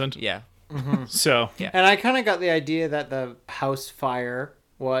racism implied. isn't. Yeah. So And I kind of got the idea that the house fire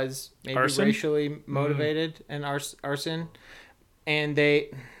was maybe Arson? racially motivated and arson. And they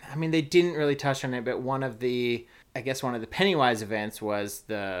didn't really touch on it, but one of the Pennywise events was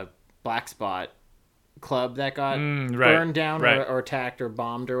the black spot club that got right, burned down right. or attacked or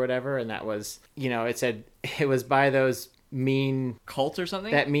bombed or whatever, and that was, it said it was by those mean Cult or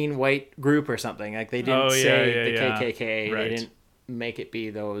something? that mean white group or something. Like they didn't Oh, yeah, say yeah, the yeah. KKK. Right. They didn't make it be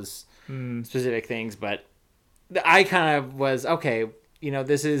those specific things, but I kind of was okay.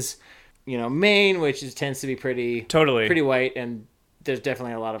 This is Maine, which tends to be pretty white, and there's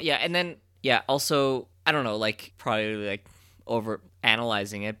definitely a lot of Yeah, and then also I don't know, like probably like over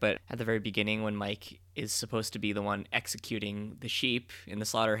analyzing it, but at the very beginning when Mike is supposed to be the one executing the sheep in the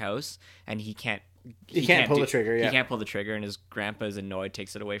slaughterhouse, and he can't pull the trigger. He can't pull the trigger, and his grandpa is annoyed,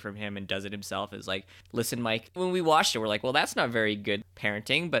 takes it away from him, and does it himself. Is like, listen, Mike. When we watched it, we're like, well, that's not very good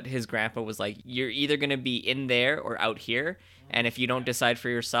parenting. But his grandpa was like, you're either gonna be in there or out here, and if you don't decide for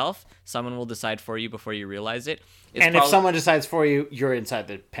yourself, someone will decide for you before you realize it. If someone decides for you, you're inside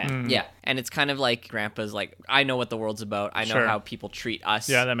the pen. Yeah, and it's kind of like grandpa's like, I know what the world's about. I know Sure. how people treat us.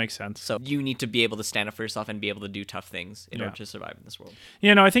 Yeah, that makes sense. So you need to be able to stand up for yourself and be able to do tough things in order to survive in this world.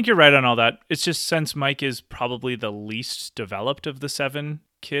 Yeah, no, I think you're right on all that. It's just since Mike is probably the least developed of the 7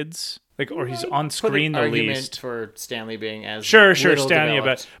 kids, or he's on screen the argument least. for Stanley being as Sure, little Stanley,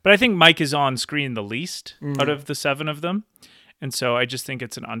 developed. but I think Mike is on screen the least out of the 7 of them, and so I just think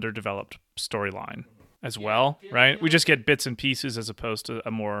it's an underdeveloped storyline as well, right? We just get bits and pieces as opposed to a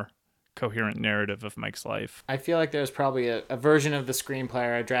more coherent narrative of Mike's life. I feel like there's probably a version of the screenplay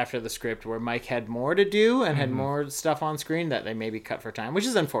or a draft of the script where Mike had more to do and had more stuff on screen that they maybe cut for time, which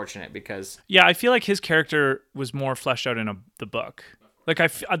is unfortunate because... Yeah, I feel like his character was more fleshed out in the book. Like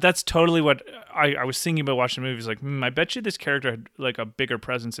that's totally what I was thinking about watching the movie. Like, I bet you this character had like a bigger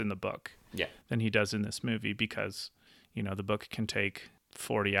presence in the book than he does in this movie because, the book can take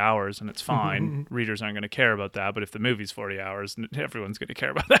 40 hours and it's fine. Readers aren't going to care about that, but if the movie's 40 hours, everyone's going to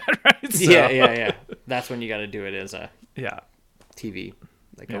care about that, right? So, yeah. That's when you got to do it as a TV,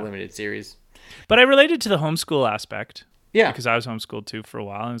 a limited series. But I related to the homeschool aspect. Yeah. Because I was homeschooled too for a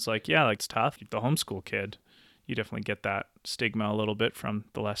while, and it's like, it's tough. The homeschool kid, you definitely get that stigma a little bit from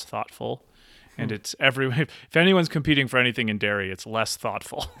the less thoughtful. And it's if anyone's competing for anything in Derry, it's less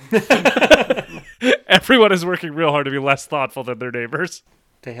thoughtful. Everyone is working real hard to be less thoughtful than their neighbors.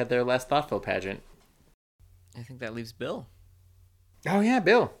 They had their less thoughtful pageant. I think that leaves Bill. Oh yeah,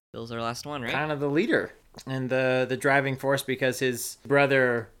 Bill. Bill's our last one, right? Kind of the leader and the driving force because his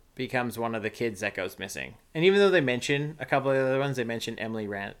brother becomes one of the kids that goes missing. And even though they mention a couple of the other ones, they mention Emily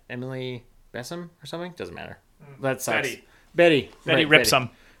Bessem or something. Doesn't matter. That sucks. Betty Right, Ripsum.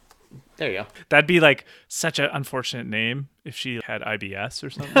 There you go. That'd be like such an unfortunate name if she had IBS or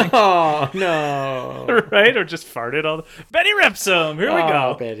something. Oh no! Right? Or just farted all the... Betty Ripsum. Here we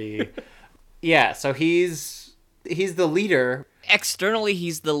go. Betty. Yeah. So he's the leader. Externally,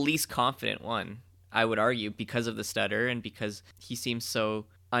 he's the least confident one, I would argue, because of the stutter and because he seems so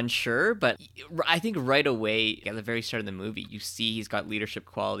unsure. But I think right away, at the very start of the movie, you see he's got leadership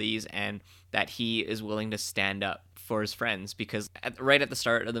qualities and that he is willing to stand up for his friends, because right at the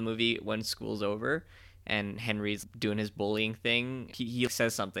start of the movie when school's over and Henry's doing his bullying thing, he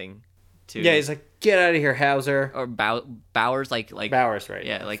says something to He's like, "Get out of here, Hauser." Or Bowers, like Bowers, right?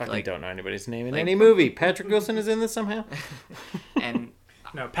 Yeah, I don't know anybody's name in any movie. Patrick Wilson is in this somehow. And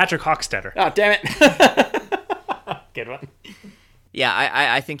No, Patrick Hockstetter. Oh damn it! Good one. yeah,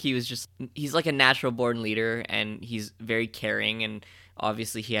 I think he's like a natural born leader, and he's very caring, and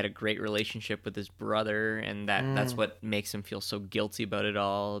obviously he had a great relationship with his brother, and that's what makes him feel so guilty about it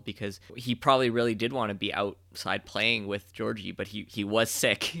all, because he probably really did want to be outside playing with Georgie, but he was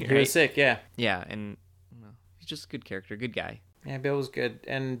sick. Right? He was sick, yeah. Yeah, and he's just a good character, good guy. Yeah, Bill was good.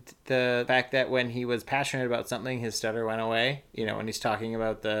 And the fact that when he was passionate about something, his stutter went away. When he's talking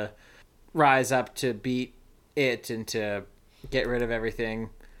about the rise up to beat it and to get rid of everything,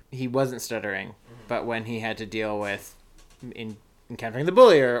 he wasn't stuttering. But when he had to deal with encountering the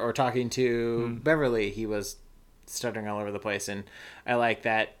bully or talking to Beverly, he was stuttering all over the place. And I like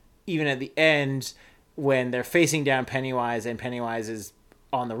that even at the end when they're facing down Pennywise and Pennywise is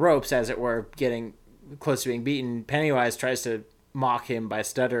on the ropes, as it were, getting close to being beaten, Pennywise tries to mock him by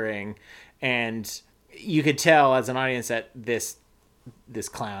stuttering, and you could tell as an audience that this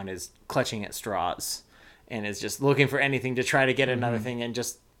clown is clutching at straws and is just looking for anything to try to get another thing. And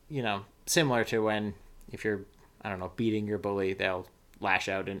just similar to when if you're beating your bully, they'll lash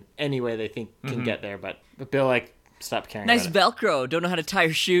out in any way they think can get there. But Bill, stop caring. Nice about Velcro. Don't know how to tie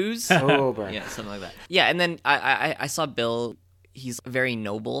your shoes. Oh, burn. Yeah, something like that. Yeah, and then I saw Bill. He's very a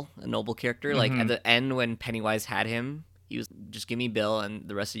noble character. Like at the end when Pennywise had him, he was just give me Bill and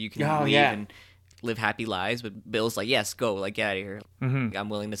the rest of you can leave and live happy lives. But Bill's like, yes, go, get out of here. I'm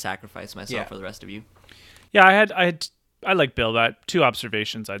willing to sacrifice myself for the rest of you. Yeah, I like Bill. That 2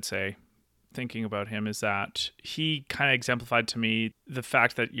 observations I'd say. thinking about him is that he kind of exemplified to me the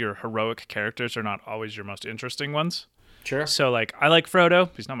fact that your heroic characters are not always your most interesting ones. Sure. So, like, I like Frodo.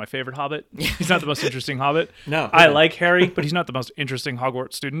 He's not my favorite Hobbit. He's not the most interesting Hobbit. No. I like Harry, but he's not the most interesting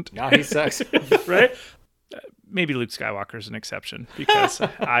Hogwarts student. No, he sucks. Right? Maybe Luke Skywalker is an exception because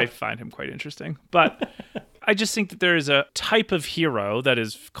I find him quite interesting. But I just think that there is a type of hero that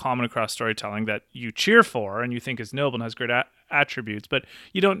is common across storytelling that you cheer for and you think is noble and has great attributes, but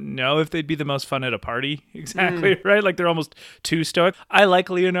you don't know if they'd be the most fun at a party. Exactly, right? Like they're almost too stoic. I like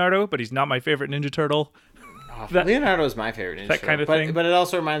Leonardo, but he's not my favorite Ninja Turtle. Leonardo is my favorite. That kind of thing. But it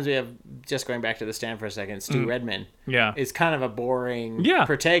also reminds me of, just going back to the stand for a second, Stu Redman. Yeah. Is kind of a boring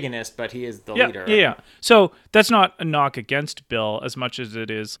protagonist, but he is the leader. Yeah. So that's not a knock against Bill as much as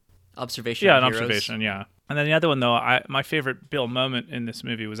it is Observation. an of heroes. observation, yeah. And then the other one, though, my favorite Bill moment in this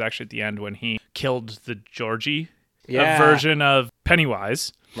movie was actually at the end when he killed the Georgie version of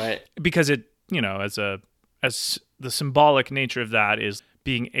Pennywise. Right. Because it, as the symbolic nature of that is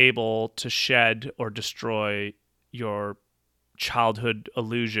being able to shed or destroy your childhood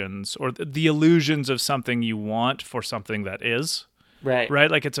illusions or the illusions of something you want for something that is. Right.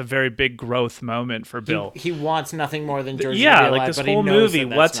 Like it's a very big growth moment for Bill. He wants nothing more than Georgie to be Yeah, alive, like this but he whole knows movie,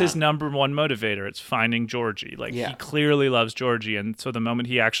 that what's that's his not. number one motivator? It's finding Georgie. Like he clearly loves Georgie, and so the moment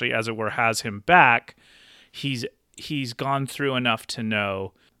he actually, as it were, has him back, he's gone through enough to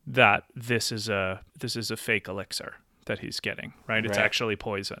know that this is a fake elixir that he's getting, right? It's actually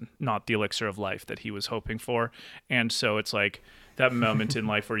poison, not the elixir of life that he was hoping for. And so it's like that moment in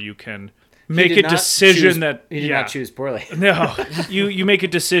life where you can make a decision he did not choose poorly. No, you make a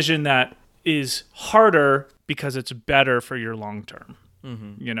decision that is harder because it's better for your long term.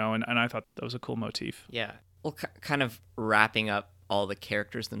 And I thought that was a cool motif. Yeah. Well, kind of wrapping up all the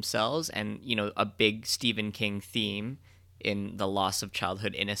characters themselves and, a big Stephen King theme in the loss of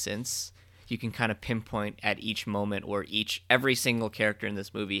childhood innocence. You can kind of pinpoint at each moment where every single character in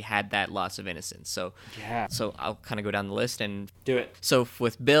this movie had that loss of innocence. So I'll kind of go down the list and do it. So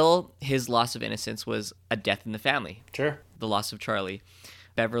with Bill, his loss of innocence was a death in the family. Sure. The loss of Charlie.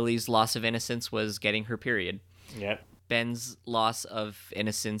 Beverly's loss of innocence was getting her period. Yep. Ben's loss of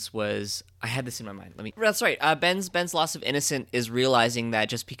innocence was, I had this in my mind. That's right. Ben's loss of innocence is realizing that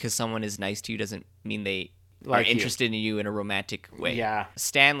just because someone is nice to you doesn't mean they are interested in you in a romantic way. Yeah.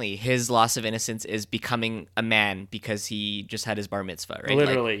 Stanley, his loss of innocence is becoming a man because he just had his bar mitzvah, right?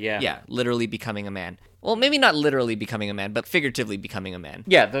 Literally, yeah. Yeah, literally becoming a man. Well, maybe not literally becoming a man, but figuratively becoming a man.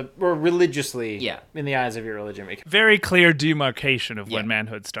 Yeah, or religiously, in the eyes of your religion. Very clear demarcation of when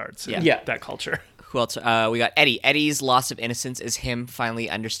manhood starts in that culture. Who else? We got Eddie. Eddie's loss of innocence is him finally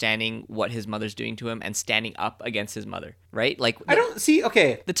understanding what his mother's doing to him and standing up against his mother, right? Like I don't see.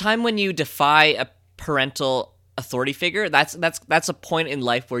 Okay, the time when you defy a parental authority figure, that's a point in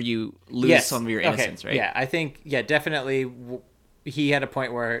life where you lose some of your innocence, right? Yeah, I think definitely. He had a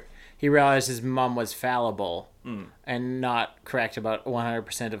point where he realized his mom was fallible and not correct about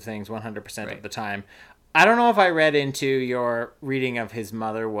 100% of things 100% of the time. I don't know if I read into your reading of his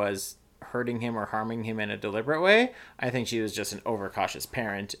mother was hurting him or harming him in a deliberate way. I think she was just an overcautious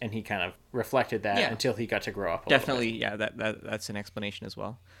parent, and he kind of reflected that until he got to grow up. Definitely, that's an explanation as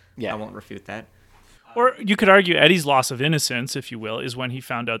well. Yeah, I won't refute that. Or you could argue Eddie's loss of innocence, if you will, is when he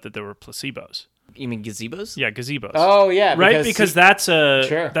found out that there were placebos. You mean gazebos? Yeah, gazebos. Oh, yeah. Right? Because that's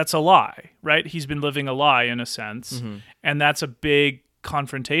a lie, right? He's been living a lie in a sense. And that's a big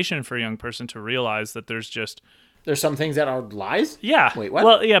confrontation for a young person to realize that there's some things that are lies? Yeah. Wait, what?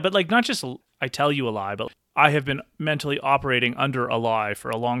 Well, yeah, but like not just I tell you a lie, but I have been mentally operating under a lie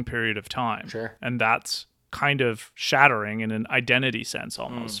for a long period of time. Sure. And that's kind of shattering in an identity sense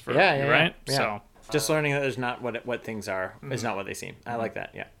almost for right? Yeah. So just learning that there's not what things are is not what they seem. I like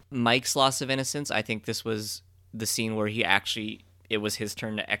that. Yeah. Mike's loss of innocence, I think this was the scene where it was his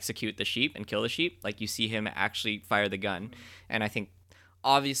turn to execute the sheep and kill the sheep. Like you see him actually fire the gun. And I think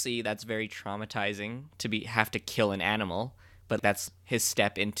obviously that's very traumatizing to have to kill an animal, but that's his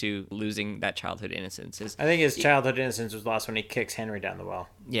step into losing that childhood innocence. I think his childhood innocence was lost when he kicks Henry down the well.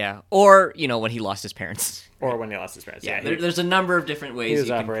 Yeah. Or, when he lost his parents. Or when he lost his parents. Yeah, there's a number of different ways you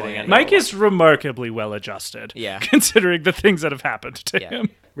can point at it. Mike is remarkably well adjusted. Yeah. Considering the things that have happened to him.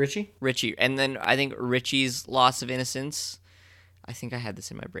 Richie. And then I think Richie's loss of innocence, I think I had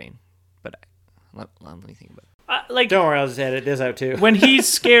this in my brain, but let me think about it. Don't worry, I'll just edit this out too. When he's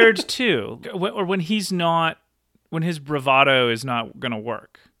scared too, or when his bravado is not going to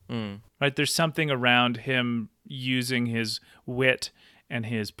work, right? There's something around him using his wit and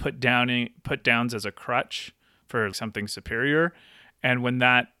his put downs as a crutch for something superior, and when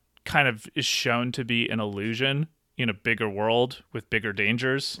that kind of is shown to be an illusion, in a bigger world with bigger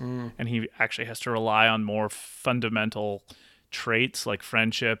dangers, and he actually has to rely on more fundamental traits like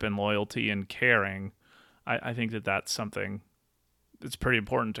friendship and loyalty and caring. I think that that's something that's pretty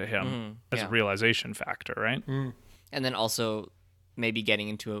important to him as a realization factor, right? And then also maybe getting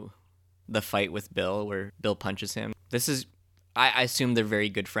into the fight with Bill where Bill punches him. This is, I assume they're very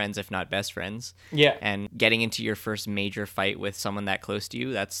good friends, if not best friends. Yeah. And getting into your first major fight with someone that close to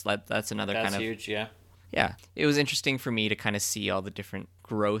you, that's another That's kind of huge, yeah. Yeah, it was interesting for me to kind of see all the different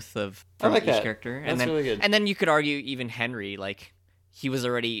growth of I from like each that. character. That's And then, really good. And then you could argue even Henry, like he was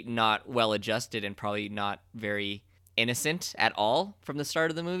already not well adjusted and probably not very innocent at all from the start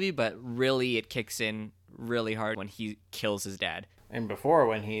of the movie, but really it kicks in really hard when he kills his dad. And before,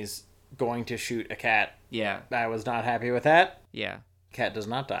 when he's going to shoot a cat, Yeah, I was not happy with that. yeah. Cat does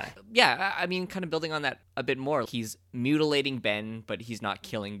not die. Yeah, I mean, kind of building on that a bit more. He's mutilating Ben, but he's not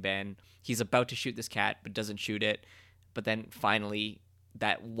killing Ben. He's about to shoot this cat, but doesn't shoot it. But then finally,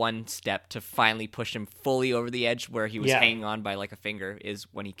 that one step to finally push him fully over the edge where he was hanging on by like a finger is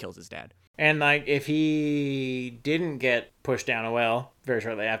when he kills his dad. And like, if he didn't get pushed down a well very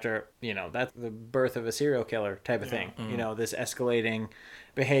shortly after, you know, that's the birth of a serial killer type of thing. You know, this escalating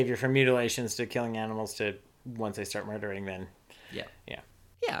behavior from mutilations to killing animals to once they start murdering, then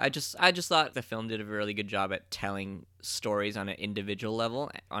Yeah, I just thought the film did a really good job at telling stories on an individual level,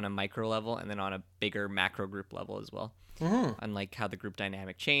 on a micro level, and then on a bigger macro group level as well. On like how the group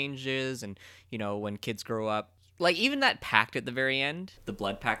dynamic changes, and you know when kids grow up, like even that pact at the very end, the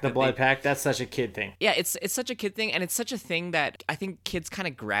blood pact. the blood pact, that's such a kid thing. Yeah, it's such a kid thing, and it's such a thing that I think kids kind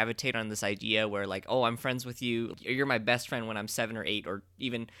of gravitate on this idea where like, oh, I'm friends with you, you're my best friend when I'm 7 or 8, or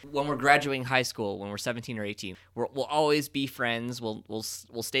even when we're graduating high school when we're 17 or 18. We'll always be friends. We'll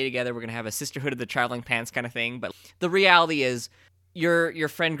stay together. We're gonna have a sisterhood of the traveling pants kind of thing. But the reality is, your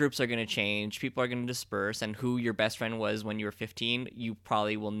friend groups are gonna change. People are gonna disperse, and who your best friend was when you were 15, you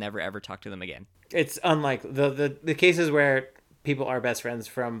probably will never ever talk to them again. It's unlike the cases where people are best friends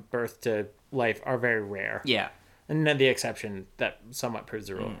from birth to life are very rare. Yeah. And then the exception that somewhat proves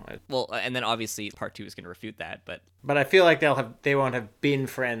the rule. Well, and then obviously part 2 is gonna refute that, but. But I feel like they won't have been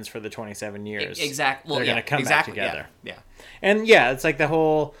friends for the 27 years. Exactly. Well, They're yeah, going to come exactly, back together. Yeah. And yeah, it's like the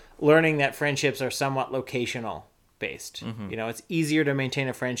whole learning that friendships are somewhat locational based. You know, it's easier to maintain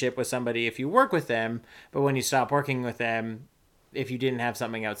a friendship with somebody if you work with them, but when you stop working with them, if you didn't have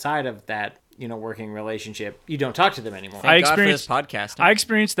something outside of that, you know, working relationship, you don't talk to them anymore. Thank God for this podcast. I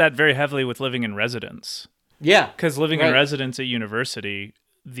experienced that very heavily with living in residence. Yeah. Because living Right. in residence at university,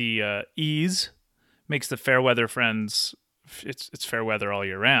 the ease makes the fair weather friends. It's fair weather all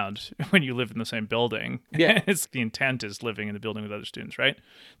year round when you live in the same building. Yeah. It's the intent is living in the building with other students, right?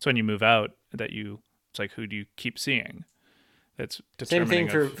 So when you move out, it's like, who do you keep seeing? That's Same thing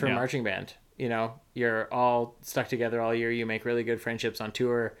determining for marching band. You know, you're all stuck together all year. You make really good friendships on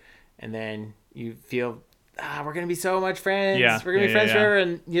tour, and then you feel, we're going to be so much friends. Yeah. We're going to be friends Yeah. forever.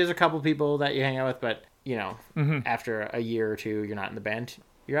 And there's a couple people that you hang out with, but, you know, after a year or two, you're not in the band.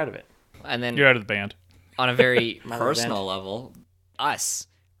 You're out of it. And then You're out of the band. on a very My personal level, us,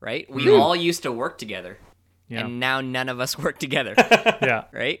 right? We all used to work together. Yeah. And now none of us work together, Yeah.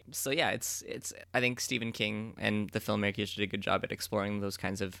 right? So yeah, it's I think Stephen King and the filmmakers did a good job at exploring those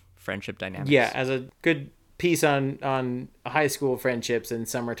kinds of friendship dynamics. Yeah, as a good piece on high school friendships and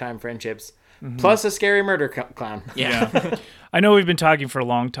summertime friendships, plus a scary murder clown. Yeah. I know we've been talking for a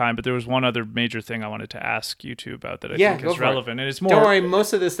long time, but there was one other major thing I wanted to ask you two about that I think go is for it. relevant. And it's more. Don't worry,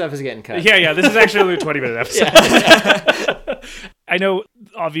 most of this stuff is getting cut. Yeah. This is actually only a 20-minute episode. I know,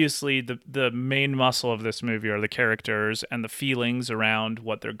 obviously, the main muscle of this movie are the characters and the feelings around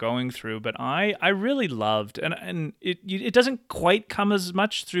what they're going through. But I really loved, and it doesn't quite come as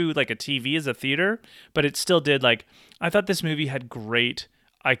much through like a TV as a theater, but it still did. Like, I thought this movie had great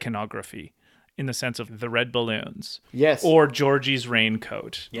iconography in the sense of the red balloons. Yes. Or Georgie's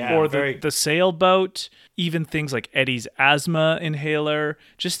raincoat. Yeah, Or very- the sailboat, even things like Eddie's asthma inhaler,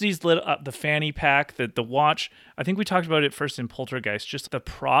 just these little, the fanny pack, the watch. I think we talked about it first in Poltergeist, just the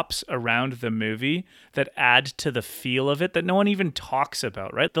props around the movie that add to the feel of it that no one even talks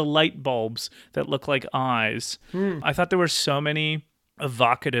about, right? The light bulbs that look like eyes. I thought there were so many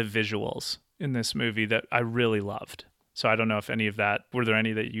evocative visuals in this movie that I really loved. So I don't know if any of that, were there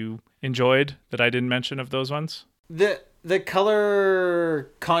any that you enjoyed that I didn't mention of those ones? The color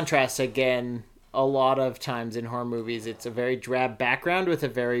contrasts again. A lot of times in horror movies, it's a very drab background with a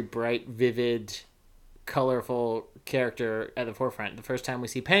very bright, vivid, colorful character at the forefront. The first time we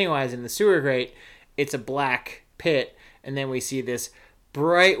see Pennywise in the sewer grate, it's a black pit, and then we see this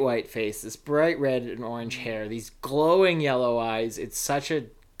bright white face, this bright red and orange hair, these glowing yellow eyes. It's such a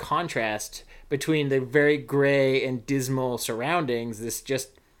contrast, between the very gray and dismal surroundings, this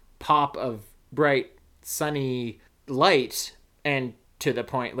just pop of bright, sunny light, and to the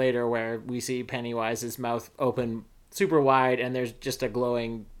point later where we see Pennywise's mouth open super wide and there's just a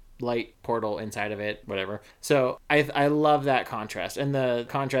glowing light portal inside of it, whatever. So I love that contrast, and the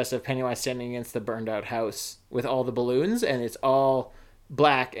contrast of Pennywise standing against the burned out house with all the balloons, and it's all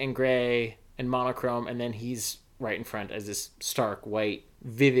black and gray and monochrome, and then he's right in front as this stark white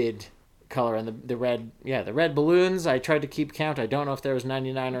vivid color, and the red balloons. I tried to keep count. I don't know if there was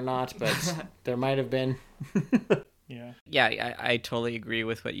 99 or not, but there might have been. Yeah, I totally agree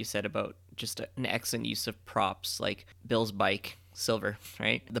with what you said about just an excellent use of props, like Bill's bike, Silver,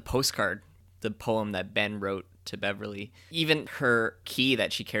 right? The postcard, the poem that Ben wrote to Beverly, even her key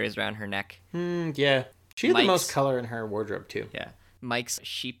that she carries around her neck. Yeah. She had the most color in her wardrobe, too. Yeah. Mike's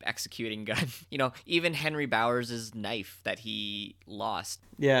sheep executing gun. Even Henry Bowers' knife that he lost.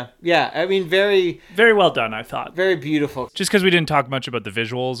 Yeah. I mean, very... Very well done, I thought. Very beautiful. Just because we didn't talk much about the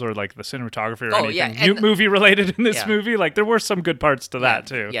visuals or like the cinematography or anything and movie related in this movie, like there were some good parts to that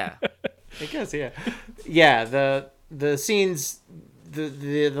too. Yeah. I guess, yeah. Yeah, the scenes,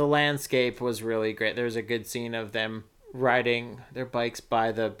 the landscape was really great. There was a good scene of them riding their bikes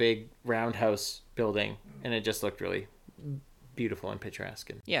by the big roundhouse building, and it just looked really beautiful and picturesque.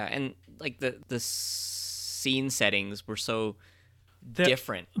 Yeah, and like the scene settings were so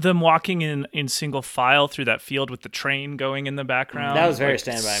different. Them walking in single file through that field with the train going in the background. That was very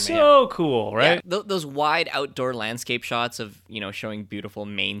Stand By Me. So cool, right? Yeah, those wide outdoor landscape shots of, showing beautiful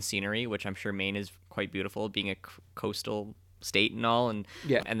Maine scenery, which I'm sure Maine is quite beautiful, being a coastal state and all, and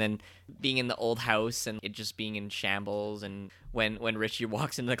then being in the old house and it just being in shambles, and when Richie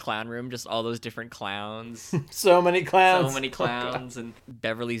walks into the clown room, just all those different clowns. So many clowns. And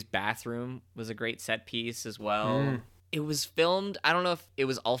Beverly's bathroom was a great set piece as well. It was filmed, I don't know if it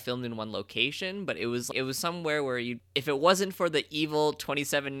was all filmed in one location, but it was somewhere where if it wasn't for the evil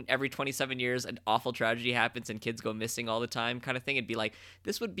every 27 years an awful tragedy happens and kids go missing all the time kind of thing, it'd be like,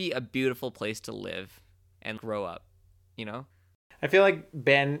 this would be a beautiful place to live and grow up, I feel like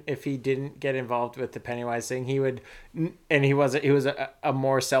Ben, if he didn't get involved with the Pennywise thing, he would, and he was a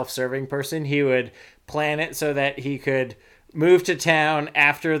more self-serving person, he would plan it so that he could move to town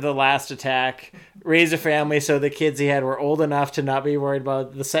after the last attack, raise a family so the kids he had were old enough to not be worried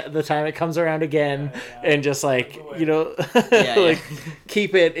about the time it comes around again, and just like,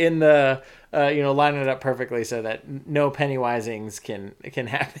 keep it in the, line it up perfectly so that no Pennywisings can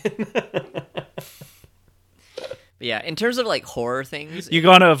happen. Yeah, in terms of like horror things, you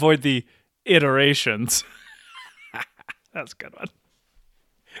gotta avoid the iterations. That's a good one.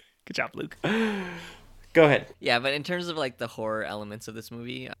 Good job, Luke. Go ahead. Yeah, but in terms of like the horror elements of this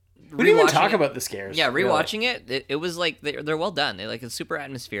movie, we didn't even talk about the scares. Yeah, rewatching it was like they're well done. It's super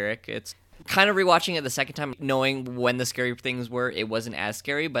atmospheric. It's kind of rewatching it the second time, knowing when the scary things were, it wasn't as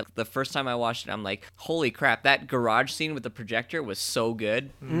scary. But the first time I watched it, I'm like, holy crap, that garage scene with the projector was so good.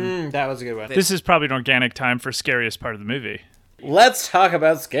 That was a good one. This is probably an organic time for scariest part of the movie. Let's talk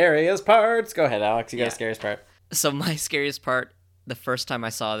about scariest parts. Go ahead, Alex. You got a scariest part. So my scariest part, the first time I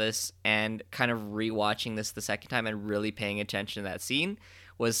saw this and kind of rewatching this the second time and really paying attention to that scene,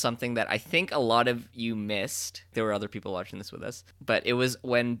 was something that I think a lot of you missed. There were other people watching this with us, but it was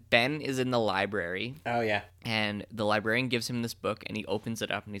when Ben is in the library. Oh, yeah. And the librarian gives him this book and he opens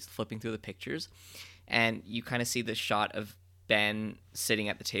it up and he's flipping through the pictures. And you kind of see the shot of Ben sitting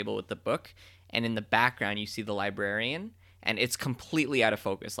at the table with the book. And in the background, you see the librarian, and it's completely out of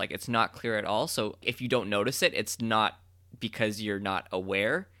focus. Like, it's not clear at all. So if you don't notice it, it's not because you're not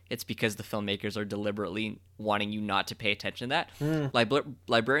aware. It's because the filmmakers are deliberately wanting you not to pay attention to that.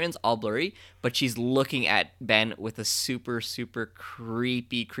 Librarian's all blurry, but she's looking at Ben with a super, super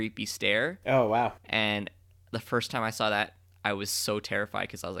creepy stare. Oh, wow. And the first time I saw that, I was so terrified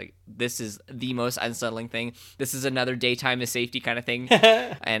because I was like, this is the most unsettling thing. This is another daytime is safety kind of thing.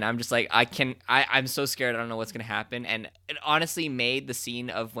 And I'm just like, I'm so scared. I don't know what's going to happen. And it honestly made the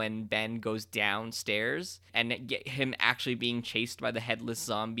scene of when Ben goes downstairs and get him actually being chased by the headless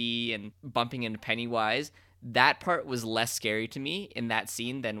zombie and bumping into Pennywise. That part was less scary to me in that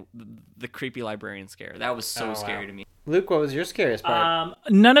scene than the creepy librarian scare. That was so scary to me. Luke, what was your scariest part?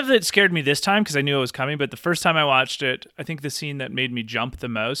 None of it scared me this time because I knew it was coming, but the first time I watched it, I think the scene that made me jump the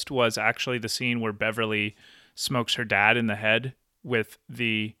most was actually the scene where Beverly smokes her dad in the head with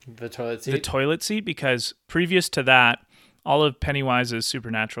the toilet seat. The toilet seat, because previous to that, all of Pennywise's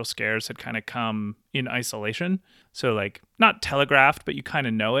supernatural scares had kind of come in isolation. So like not telegraphed, but you kind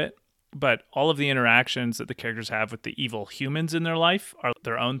of know it. but all of the interactions that the characters have with the evil humans in their life are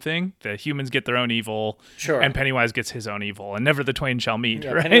their own thing. The humans get their own evil, Sure. and Pennywise gets his own evil, and never the twain shall meet,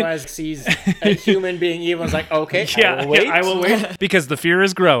 Yeah, right? Pennywise sees a human being evil and is like, okay, I will wait. Because the fear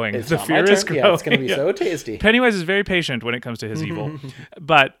is growing. It's the not my fear is turn. growing. Yeah, it's going to be so tasty. Pennywise is very patient when it comes to his evil.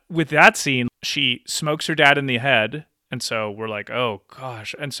 But with that scene, she smokes her dad in the head. And so we're like, oh,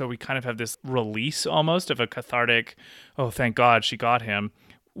 gosh. And so we kind of have this release almost of a cathartic, oh, thank God she got him.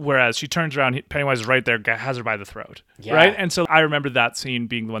 Whereas she turns around, Pennywise is right there, has her by the throat. Yeah. Right? And so I remember that scene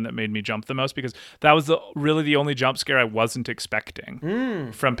being the one that made me jump the most because that was really the only jump scare I wasn't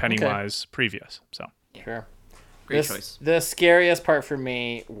expecting from Pennywise previous. So Sure. Great choice. The scariest part for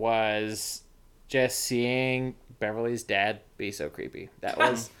me was just seeing Beverly's dad be so creepy. That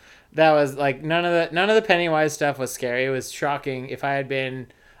was like none of the Pennywise stuff was scary. It was shocking.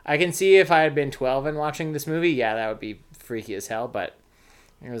 I can see if I had been 12 and watching this movie, yeah, that would be freaky as hell, but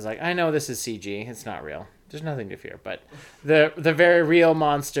it was like, I know this is CG. It's not real. There's nothing to fear. But the very real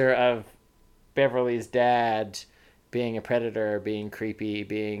monster of Beverly's dad being a predator, being creepy,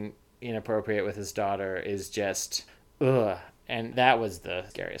 being inappropriate with his daughter is just, ugh. And that was the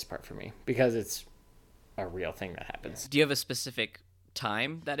scariest part for me because it's a real thing that happens. Do you have a specific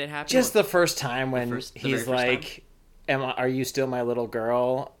time that it happened? Just the first time when very he's first like, are you still my little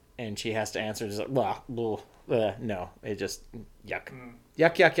girl? And she has to answer, just like, blah, blah, no. It just, yuck.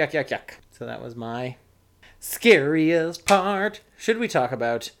 Yuck, yuck, yuck, yuck, yuck. So that was my scariest part. Should we talk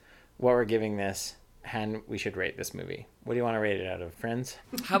about what we're giving this? And we should rate this movie. What do you want to rate it out of, friends?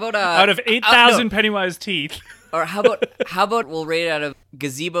 How about out of 8,000 Pennywise teeth. Or how about we'll rate it out of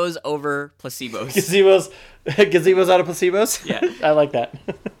gazebos over placebos? Gazebos out of placebos? Yeah. I like that.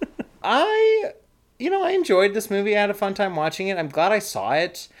 I enjoyed this movie. I had a fun time watching it. I'm glad I saw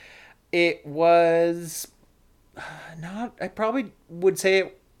it. It was not, I probably would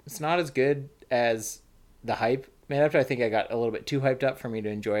say it's not as good as the hype made up to. I think I got a little bit too hyped up for me to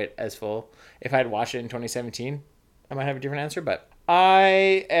enjoy it as full. If I had watched it in 2017, I might have a different answer, but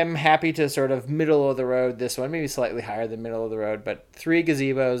I am happy to sort of middle of the road this one, maybe slightly higher than middle of the road, but 3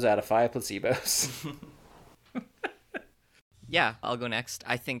 gazebos out of 5 placebos. Yeah, I'll go next.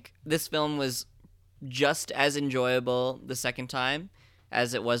 I think this film was just as enjoyable the second time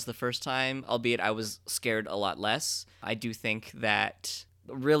as it was the first time, albeit I was scared a lot less. I do think that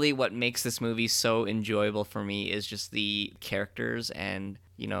really what makes this movie so enjoyable for me is just the characters and,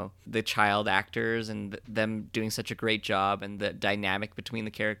 the child actors and them doing such a great job and the dynamic between the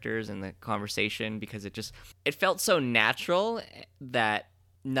characters and the conversation, because it felt so natural that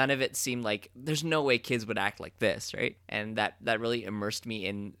none of it seemed like there's no way kids would act like this, right? And that really immersed me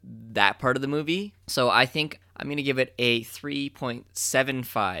in that part of the movie. So I think I'm going to give it a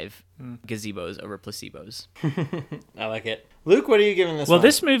 3.75 gazebos over placebos. I like it. Luke, what are you giving this Well, one?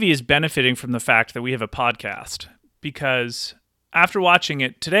 this movie is benefiting from the fact that we have a podcast, because after watching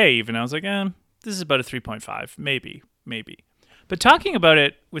it today even, I was like, this is about a 3.5, maybe. But talking about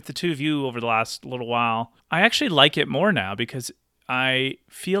it with the two of you over the last little while, I actually like it more now because I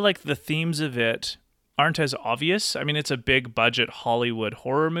feel like the themes of it aren't as obvious. I mean, it's a big budget Hollywood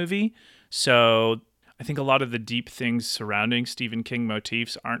horror movie, so I think a lot of the deep things surrounding Stephen King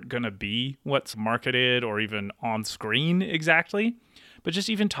motifs aren't going to be what's marketed or even on screen exactly. But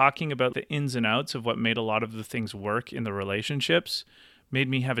just even talking about the ins and outs of what made a lot of the things work in the relationships made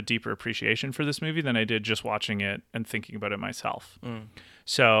me have a deeper appreciation for this movie than I did just watching it and thinking about it myself.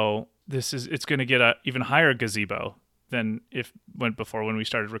 So it's going to get a even higher gazebo than when we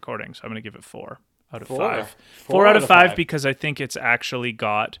started recording. So I'm going to give it 4 out of 5. 4 out of 5 because I think it's actually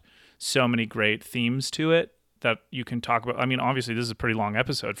got so many great themes to it that you can talk about. I mean, obviously this is a pretty long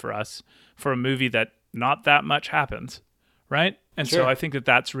episode for us for a movie that not that much happens, right? And Sure. so I think that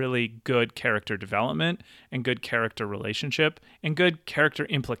that's really good character development and good character relationship and good character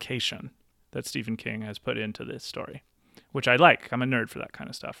implication that Stephen King has put into this story, which I like. I'm a nerd for that kind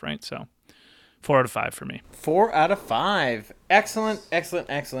of stuff, right? So 4 out of 5 for me. 4 out of 5. Excellent.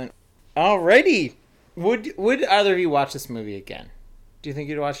 Alrighty. Would either of you watch this movie again? Do you think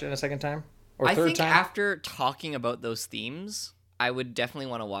you'd watch it a second time? Or I third think time? after talking about those themes, I would definitely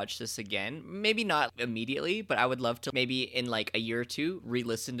want to watch this again. Maybe not immediately, but I would love to maybe in like a year or two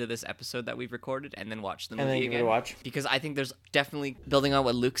re-listen to this episode that we've recorded and then watch the movie And then give it again. a watch. Because I think there's definitely, building on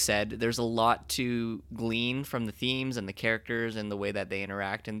what Luke said, there's a lot to glean from the themes and the characters and the way that they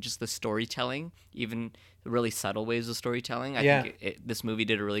interact and just the storytelling, even the really subtle ways of storytelling. I think this movie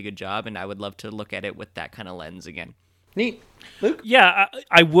did a really good job, and I would love to look at it with that kind of lens again. Neat. Luke? Yeah,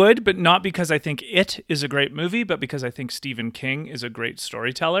 I would, but not because I think it is a great movie, but because I think Stephen King is a great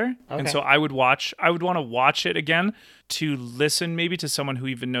storyteller. And so I would want to watch it again to listen maybe to someone who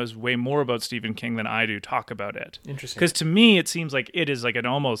even knows way more about Stephen King than I do talk about it. Interesting. Because to me, it seems like it is like an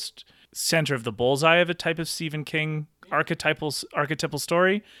almost center of the bullseye of a type of Stephen King archetypal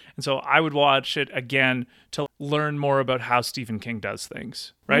story. And so I would watch it again to learn more about how Stephen King does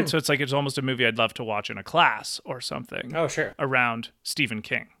things, right? So it's almost a movie I'd love to watch in a class or something. Oh, sure. Around Stephen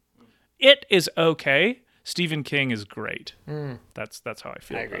King. It is okay. Stephen King is great. That's how I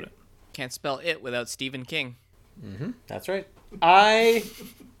feel about it. Can't spell it without Stephen King. That's right. I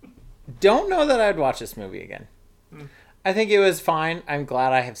don't know that I'd watch this movie again. I think it was fine. I'm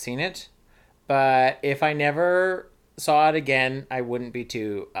glad I have seen it. But if I never saw it again, I wouldn't be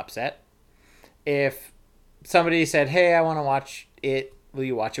too upset. If somebody said, hey, I want to watch it, will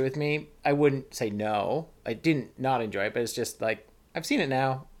you watch it with me? I wouldn't say no. I didn't not enjoy it, but it's just like, I've seen it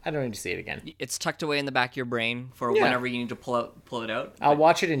now. I don't need to see it again. It's tucked away in the back of your brain for Yeah. whenever you need to pull it out. I'll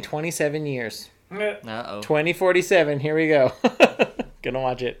watch it in 27 years. Uh-oh. 2047. Here we go. Gonna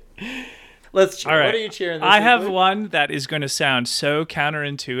watch it. Let's cheer. All right. What are you cheering this I week, have Luke? one that is going to sound so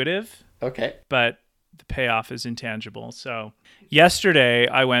counterintuitive, Okay. but the payoff is intangible. So yesterday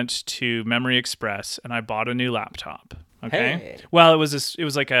I went to Memory Express and I bought a new laptop. Okay. Hey. Well, it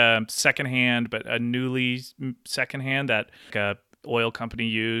was like a secondhand, but a newly secondhand that like a oil company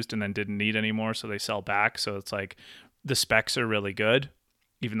used and then didn't need anymore, so they sell back. So it's like the specs are really good,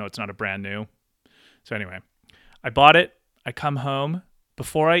 even though it's not a brand new. So anyway, I bought it. I come home.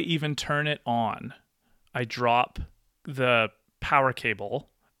 Before I even turn it on, I drop the power cable,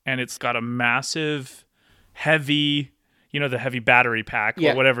 and it's got a massive, heavy, the heavy battery pack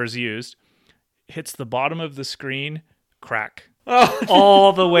or whatever is used, hits the bottom of the screen, crack.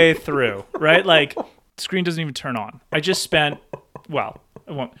 All the way through, right? Like, the screen doesn't even turn on. I just spent, it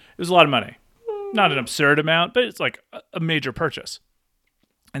was a lot of money. Not an absurd amount, but it's like a major purchase.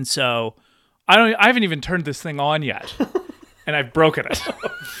 And so I haven't even turned this thing on yet. And I've broken it.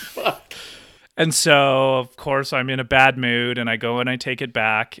 And so, of course, I'm in a bad mood and I go and I take it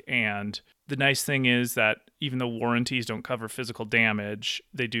back. And the nice thing is that even though warranties don't cover physical damage,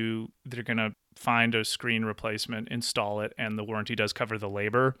 they're going to find a screen replacement, install it, and the warranty does cover the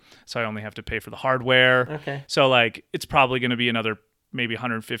labor. So I only have to pay for the hardware. Okay. So like it's probably going to be another maybe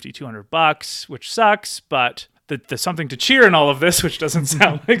 $150, $200, which sucks, but the something to cheer in all of this, which doesn't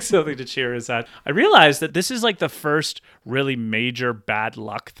sound like something to cheer, is that I realized that this is like the first really major bad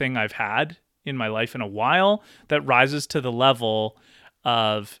luck thing I've had in my life in a while that rises to the level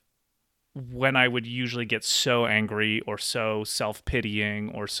of when I would usually get so angry or so self-pitying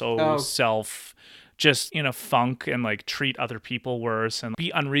or so just in a funk and like treat other people worse and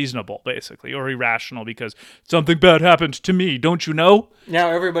be unreasonable basically, or irrational because something bad happened to me, don't you know? Now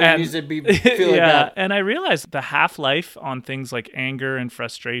everybody needs to be feeling bad. And I realized the half-life on things like anger and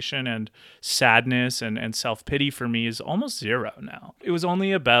frustration and sadness and self-pity for me is almost zero now. It was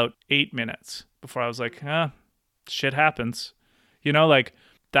only about 8 minutes before I was like, shit happens. Like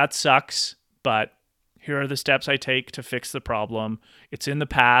that sucks, but here are the steps I take to fix the problem. It's in the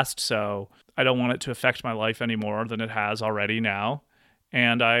past, so I don't want it to affect my life any more than it has already now.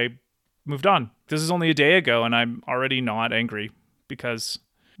 And I moved on. This is only a day ago, and I'm already not angry because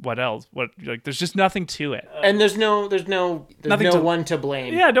what else? There's just nothing to it. And there's no one to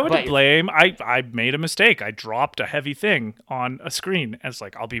blame. Yeah, no one to blame. I made a mistake. I dropped a heavy thing on a screen. And it's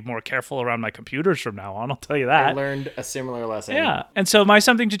like, I'll be more careful around my computers from now on. I'll tell you that. I learned a similar lesson. Yeah. And so my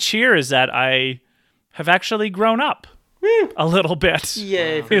something to cheer is that I have actually grown up a little bit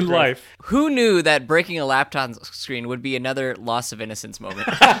in life. Who knew that breaking a laptop screen would be another loss of innocence moment?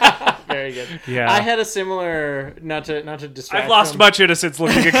 Very good. Yeah. I had a similar, not to distract. I've lost much innocence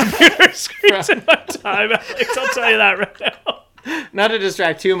looking at computer screens in my time, Alex. I'll tell you that right now. Not to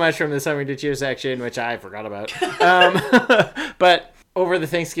distract too much from the something to cheer section, which I forgot about. But over the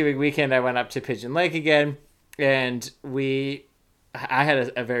Thanksgiving weekend, I went up to Pigeon Lake again, and I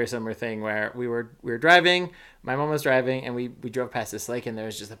had a very similar thing where we were driving. My mom was driving, and we drove past this lake, and there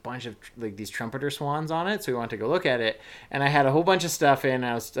was just a bunch of like these trumpeter swans on it. So we wanted to go look at it, and I had a whole bunch of stuff in. And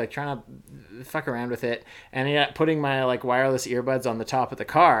I was like trying to fuck around with it, and I ended up putting my like wireless earbuds on the top of the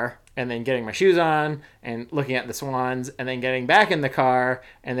car, and then getting my shoes on and looking at the swans, and then getting back in the car,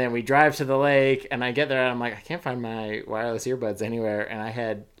 and then we drive to the lake, and I get there, and I'm like, I can't find my wireless earbuds anywhere, and I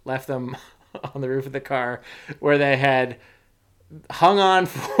had left them on the roof of the car where they had hung on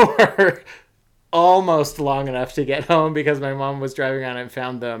for almost long enough to get home because my mom was driving around and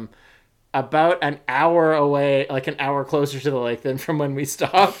found them about an hour away, like an hour closer to the lake than from when we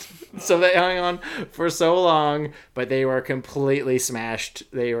stopped. So they hung on for so long, but they were completely smashed.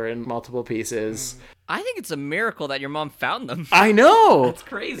 They were in multiple pieces. I think it's a miracle that your mom found them. I know. That's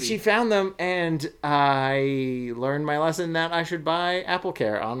crazy. She found them, and I learned my lesson that I should buy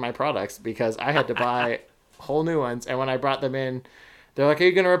AppleCare on my products because I had to buy whole new ones. And when I brought them in, they're like, "Are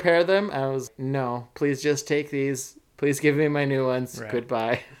you going to repair them?" I was, "No, please just take these. Please give me my new ones. Right.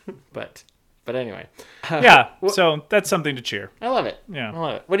 Goodbye." But anyway. Yeah, so that's something to cheer. I love it. Yeah. I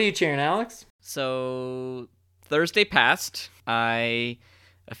love it. What are you cheering, Alex? So Thursday passed. I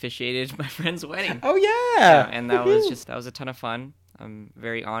officiated my friend's wedding. Oh, yeah. And that was a ton of fun. I'm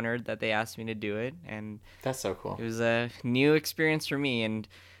very honored that they asked me to do it, and That's so cool. it was a new experience for me, and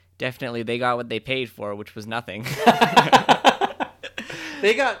definitely they got what they paid for, which was nothing.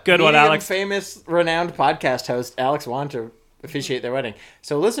 They got Good one, medium Alex. famous, renowned podcast host Alex Wan to officiate their wedding.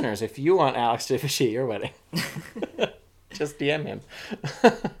 So, listeners, if you want Alex to officiate your wedding, just DM him.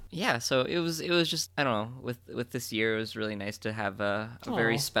 Yeah, so it was just, I don't know, with this year it was really nice to have a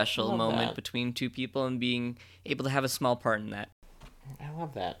very special love moment that. between two people and being able to have a small part in that. I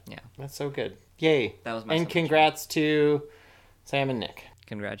love that. Yeah. That's so good. Yay. That was my And something to congrats to Sam and Nick.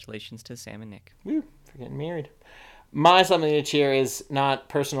 Congratulations to Sam and Nick. Woo, for getting married. My something to cheer is not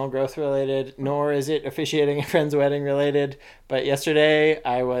personal growth related, nor is it officiating a friend's wedding related. But yesterday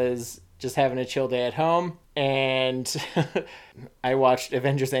I was just having a chill day at home, and I watched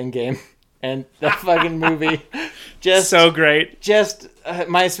Avengers Endgame, and that fucking movie just So great.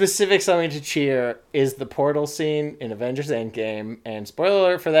 my specific something to cheer is the portal scene in Avengers Endgame. And spoiler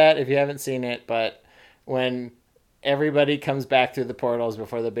alert for that if you haven't seen it, but when everybody comes back through the portals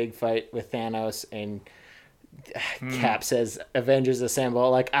before the big fight with Thanos and Cap says Avengers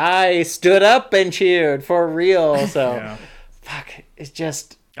assemble, like, I stood up and cheered for real. So Yeah. fuck, it's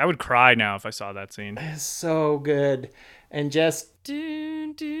just I would cry now if I saw that scene. so good. And just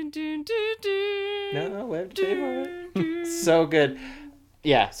Dun, dun, dun, dun, dun. no, we have to pay for it. So good.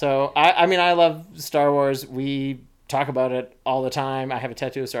 Yeah, so I mean I love Star Wars. We talk about it all the time. I have a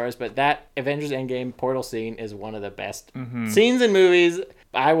tattoo of Star Wars, but that Avengers Endgame portal scene is one of the best scenes in movies.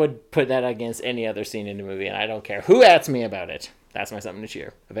 I would put that against any other scene in a movie, and I don't care who asks me about it. That's my something to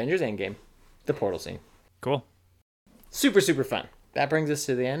cheer. Avengers Endgame, the portal scene. Cool. Super, super fun. That brings us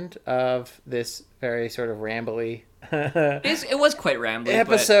to the end of this very sort of rambly It was quite rambling.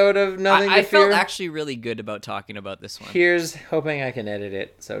 episode of but Nothing I to Fear. felt actually really good about talking about this one. Here's hoping I can edit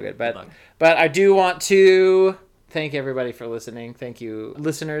it so good. luck. But I do want to thank everybody for listening. Thank you,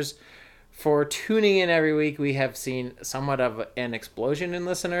 listeners, for tuning in every week. We have seen somewhat of an explosion in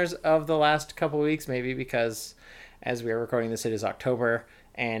listeners of the last couple of weeks, maybe because as we are recording this, it is October,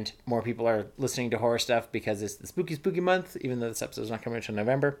 and more people are listening to horror stuff because it's the spooky month, even though this episode is not coming until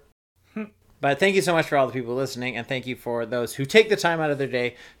November. But thank you so much for all the people listening, and thank you for those who take the time out of their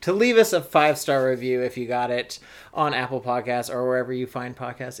day to leave us a 5-star review if you got it on Apple Podcasts or wherever you find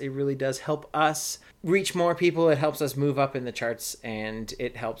podcasts. It really does help us reach more people. It helps us move up in the charts, and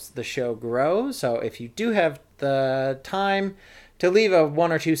it helps the show grow. So if you do have the time to leave a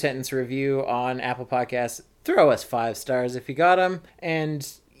 1 or 2 sentence review on Apple Podcasts, throw us 5 stars if you got them,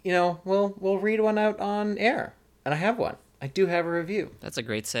 and we'll read one out on air. And I have one. I do have a review. That's a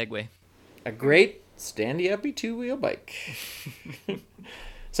great segue. A great standy-uppy 2-wheel bike.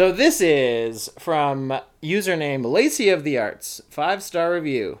 So this is from username Lacey of the Arts. 5-star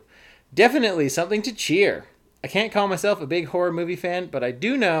review. Definitely something to cheer. I can't call myself a big horror movie fan, but I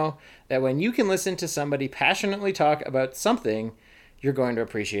do know that when you can listen to somebody passionately talk about something, you're going to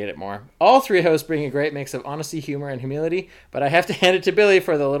appreciate it more. All 3 hosts bring a great mix of honesty, humor, and humility, but I have to hand it to Billy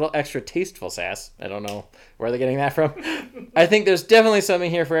for the little extra tasteful sass. I don't know where they're getting that from. I think there's definitely something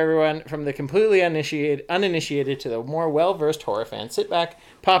here for everyone, from the completely uninitiated to the more well-versed horror fan. Sit back,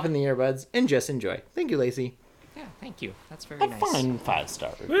 pop in the earbuds, and just enjoy. Thank you, Lacey. Yeah, thank you. That's very A nice. fine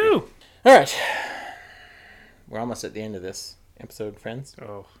 5-star review. Woo! All right. We're almost at the end of this episode, friends.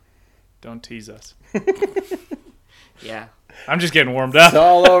 Oh, don't tease us. Yeah. I'm just getting warmed up. It's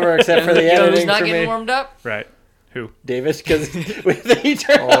all over except for the You know who's editing not for getting me. warmed up? Right. Who? David, because with the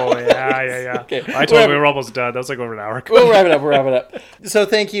eternal. Oh, yeah. Okay. I told we were almost done. That was like over an hour ago. We'll wrap it up. So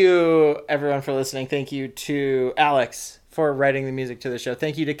thank you, everyone, for listening. Thank you to Alex for writing the music to the show.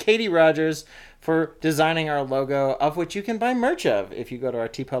 Thank you to Katie Rogers for designing our logo, of which you can buy merch of. If you go to our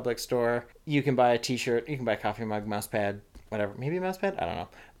TeePublic store, you can buy a t-shirt, you can buy a coffee mug, mouse pad, whatever. Maybe a mouse pad? I don't know.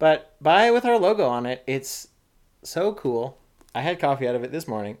 But buy it with our logo on it. It's so cool. I had coffee out of it this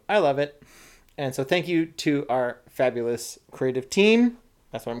morning. I love it. And so thank you to our fabulous creative team.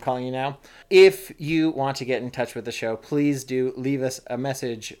 That's what I'm calling you now. If you want to get in touch with the show, please do leave us a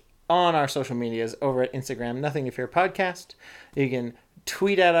message on our social medias over at Instagram, Nothing to Fear Podcast. You can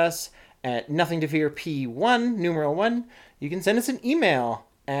tweet at us at Nothing to Fear P1, numeral 1. You can send us an email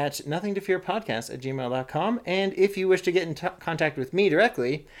at nothingtofearpodcast@gmail.com. And if you wish to get in contact with me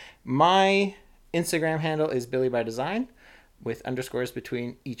directly, my Instagram handle is Billy by Design, with underscores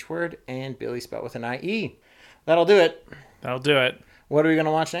between each word, and Billy spelled with an IE. That'll do it. That'll do it. What are we going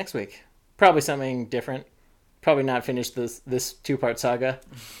to watch next week? Probably something different. Probably not finish this two-part saga.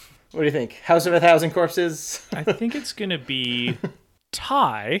 What do you think? House of a Thousand Corpses? I think it's going to be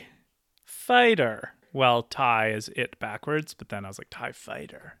TIE Fighter. Well, TIE is it backwards, but then I was like, TIE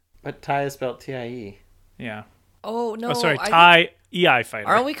Fighter. But Ty is spelled TIE. Yeah. Oh, no. Oh, sorry, TIE EI Fighter.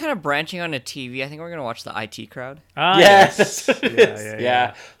 Aren't we kind of branching on a TV? I think we're going to watch the IT Crowd. Ah, Yes, that's what it is. Yeah.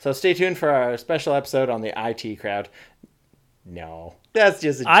 Yeah. So stay tuned for our special episode on the IT Crowd. No, that's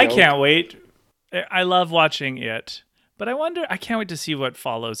just a joke. I can't wait. I love watching it, but I can't wait to see what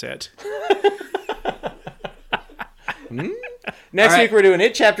follows it. Next All week we're doing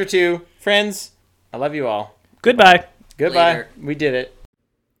It Chapter 2. Friends, I love you all. Goodbye. Goodbye. Later. We did it.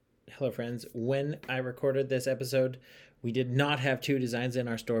 Hello, friends. When I recorded this episode, we did not have 2 designs in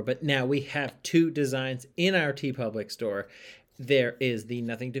our store, but now we have 2 designs in our TeePublic store. There is the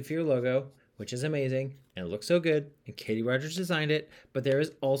Nothing to Fear logo, which is amazing and it looks so good, and Katie Rogers designed it. But there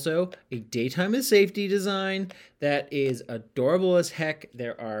is also a Daytime is Safety design that is adorable as heck.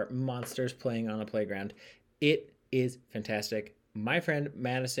 There are monsters playing on a playground. It is fantastic. My friend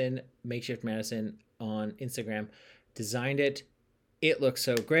Madison, Makeshift Madison on Instagram, designed it. It looks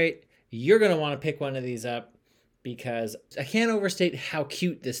so great. You're going to want to pick one of these up because I can't overstate how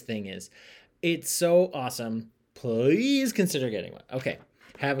cute this thing is. It's so awesome. Please consider getting one. Okay.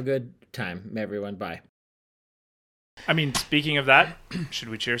 Have a good time, everyone. Bye. I mean, speaking of that, should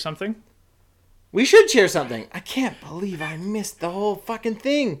we cheer something? We should cheer something. I can't believe I missed the whole fucking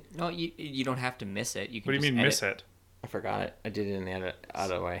thing. No, you don't have to miss it. You can What do you just mean edit. miss it? I forgot it. I did it in the edit out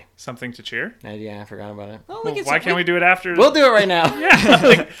of the way. Something to cheer? Yeah, I forgot about it. Oh, we can Why can't we do it after? We'll do it right now. Yeah.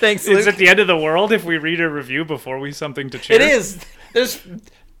 Like, Thanks, is Luke. it the end of the world if we read a review before we something to cheer? It is. There's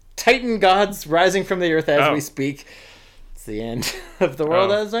Titan gods rising from the earth as Oh. we speak. It's the end of the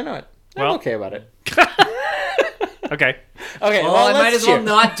world Oh. as I know it. I'm Well. okay about it. Okay. Okay, Well, well, I might let's as well cheer.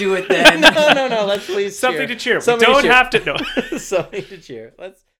 not do it then. No, let's please Something to cheer. We Something don't cheer. have to. No. Something to cheer. Let's.